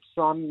خاک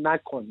یکسان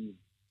نکنیم،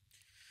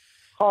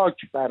 خاک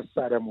بر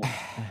سرمون.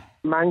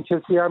 من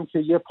کسی هم که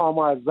یه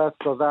پامو از دست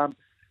دادم،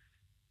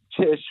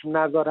 چشم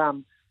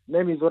ندارم،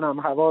 نمیدونم،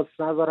 حواس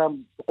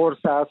ندارم،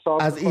 قرص اعصاب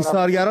از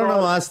ایثارگران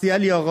هم هستی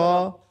علی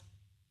آقا؟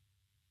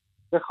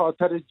 به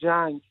خاطر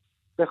جنگ،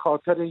 به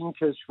خاطر این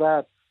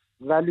کشور.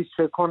 ولی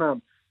چه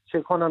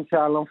کنم که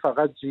الان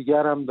فقط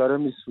جیگرم داره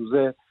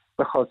میسوزه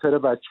به خاطر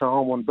بچه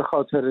هامون، به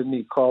خاطر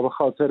نیکا، به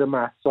خاطر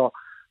مهسا.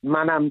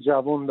 منم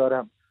جوان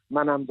دارم،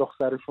 منم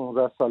دختر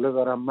 16 ساله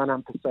دارم،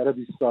 منم پسر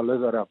 20 ساله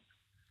دارم.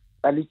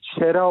 ولی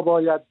چرا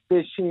باید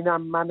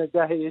بشینم من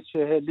دهه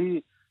 40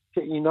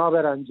 که اینا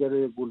برن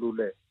جلوی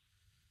گلوله؟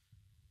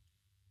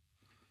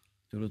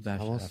 درود بر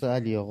شما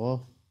علی آقا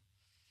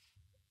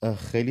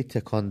خیلی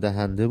تکان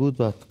دهنده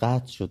بود و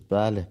قطع شد.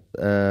 بله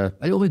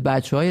ولی امید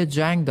بچهای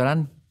جنگ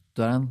دارن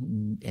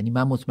یعنی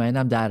من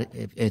مطمئنم در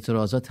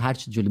اعتراضات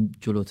هرچی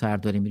جلوتر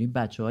داریم میریم،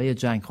 بچهای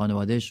جنگ،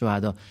 خانواده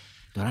شهدا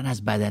دارن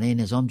از بدنه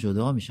نظام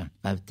جدا میشن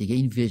و دیگه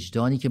این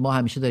وجدانی که ما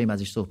همیشه داریم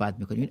ازش صحبت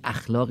میکنیم، این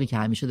اخلاقی که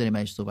همیشه داریم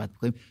ازش صحبت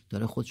میکنیم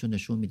داره خودشو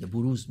نشون میده،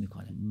 بروز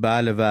میکنه.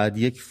 بله و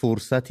یک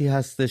فرصتی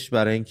هستش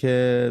برای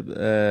اینکه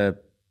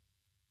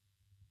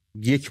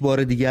یک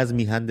بار دیگه از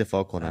میهن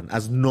دفاع کنن،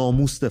 از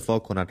ناموس دفاع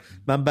کنن.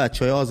 من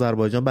بچهای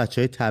آذربایجان،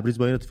 بچهای تبریز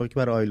با این اتفاقی که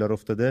برای آیلار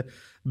افتاده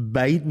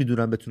بعید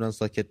میدونن بتونن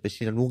ساکت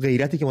بشینن. اون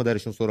غیرتی که ما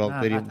درشون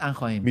سراغ داریم،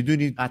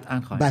 میدونید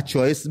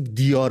بچهای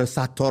دیار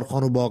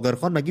ستارخان و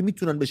باقرخان مگه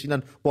میتونن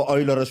بشینن با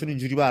آیلارشون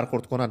اینجوری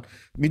برخورد کنن؟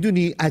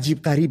 میدونی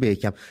عجیب غریبه.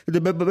 یکم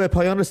به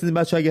پایان رسیدیم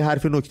بچه. اگه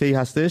حرف نکته‌ای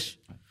هستش،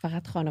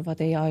 فقط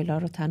خانواده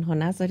آیلار رو تنها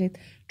نذارید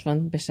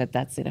چون به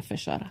شدت زیر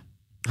فشارن،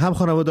 هم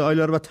خانواده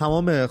آیلار و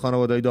تمام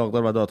خانواده‌های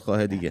داغدار و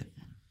دادخواه دیگه.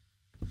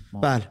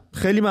 بله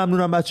خیلی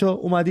ممنونم بچه‌ها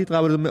اومدید.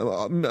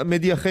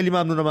 مدیا خیلی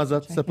ممنونم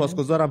ازت،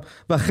 سپاسگزارم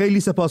و خیلی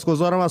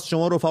سپاسگزارم از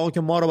شما رفقا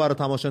که ما رو برای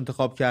تماشا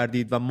انتخاب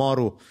کردید و ما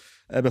رو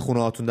به خونه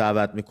هاتون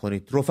دعوت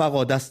میکنید.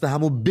 رفقا دست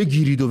همو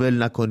بگیرید و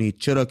ول نکنید،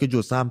 چرا که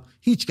جز هم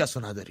هیچ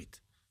کسو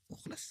ندارید.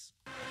 مخلص.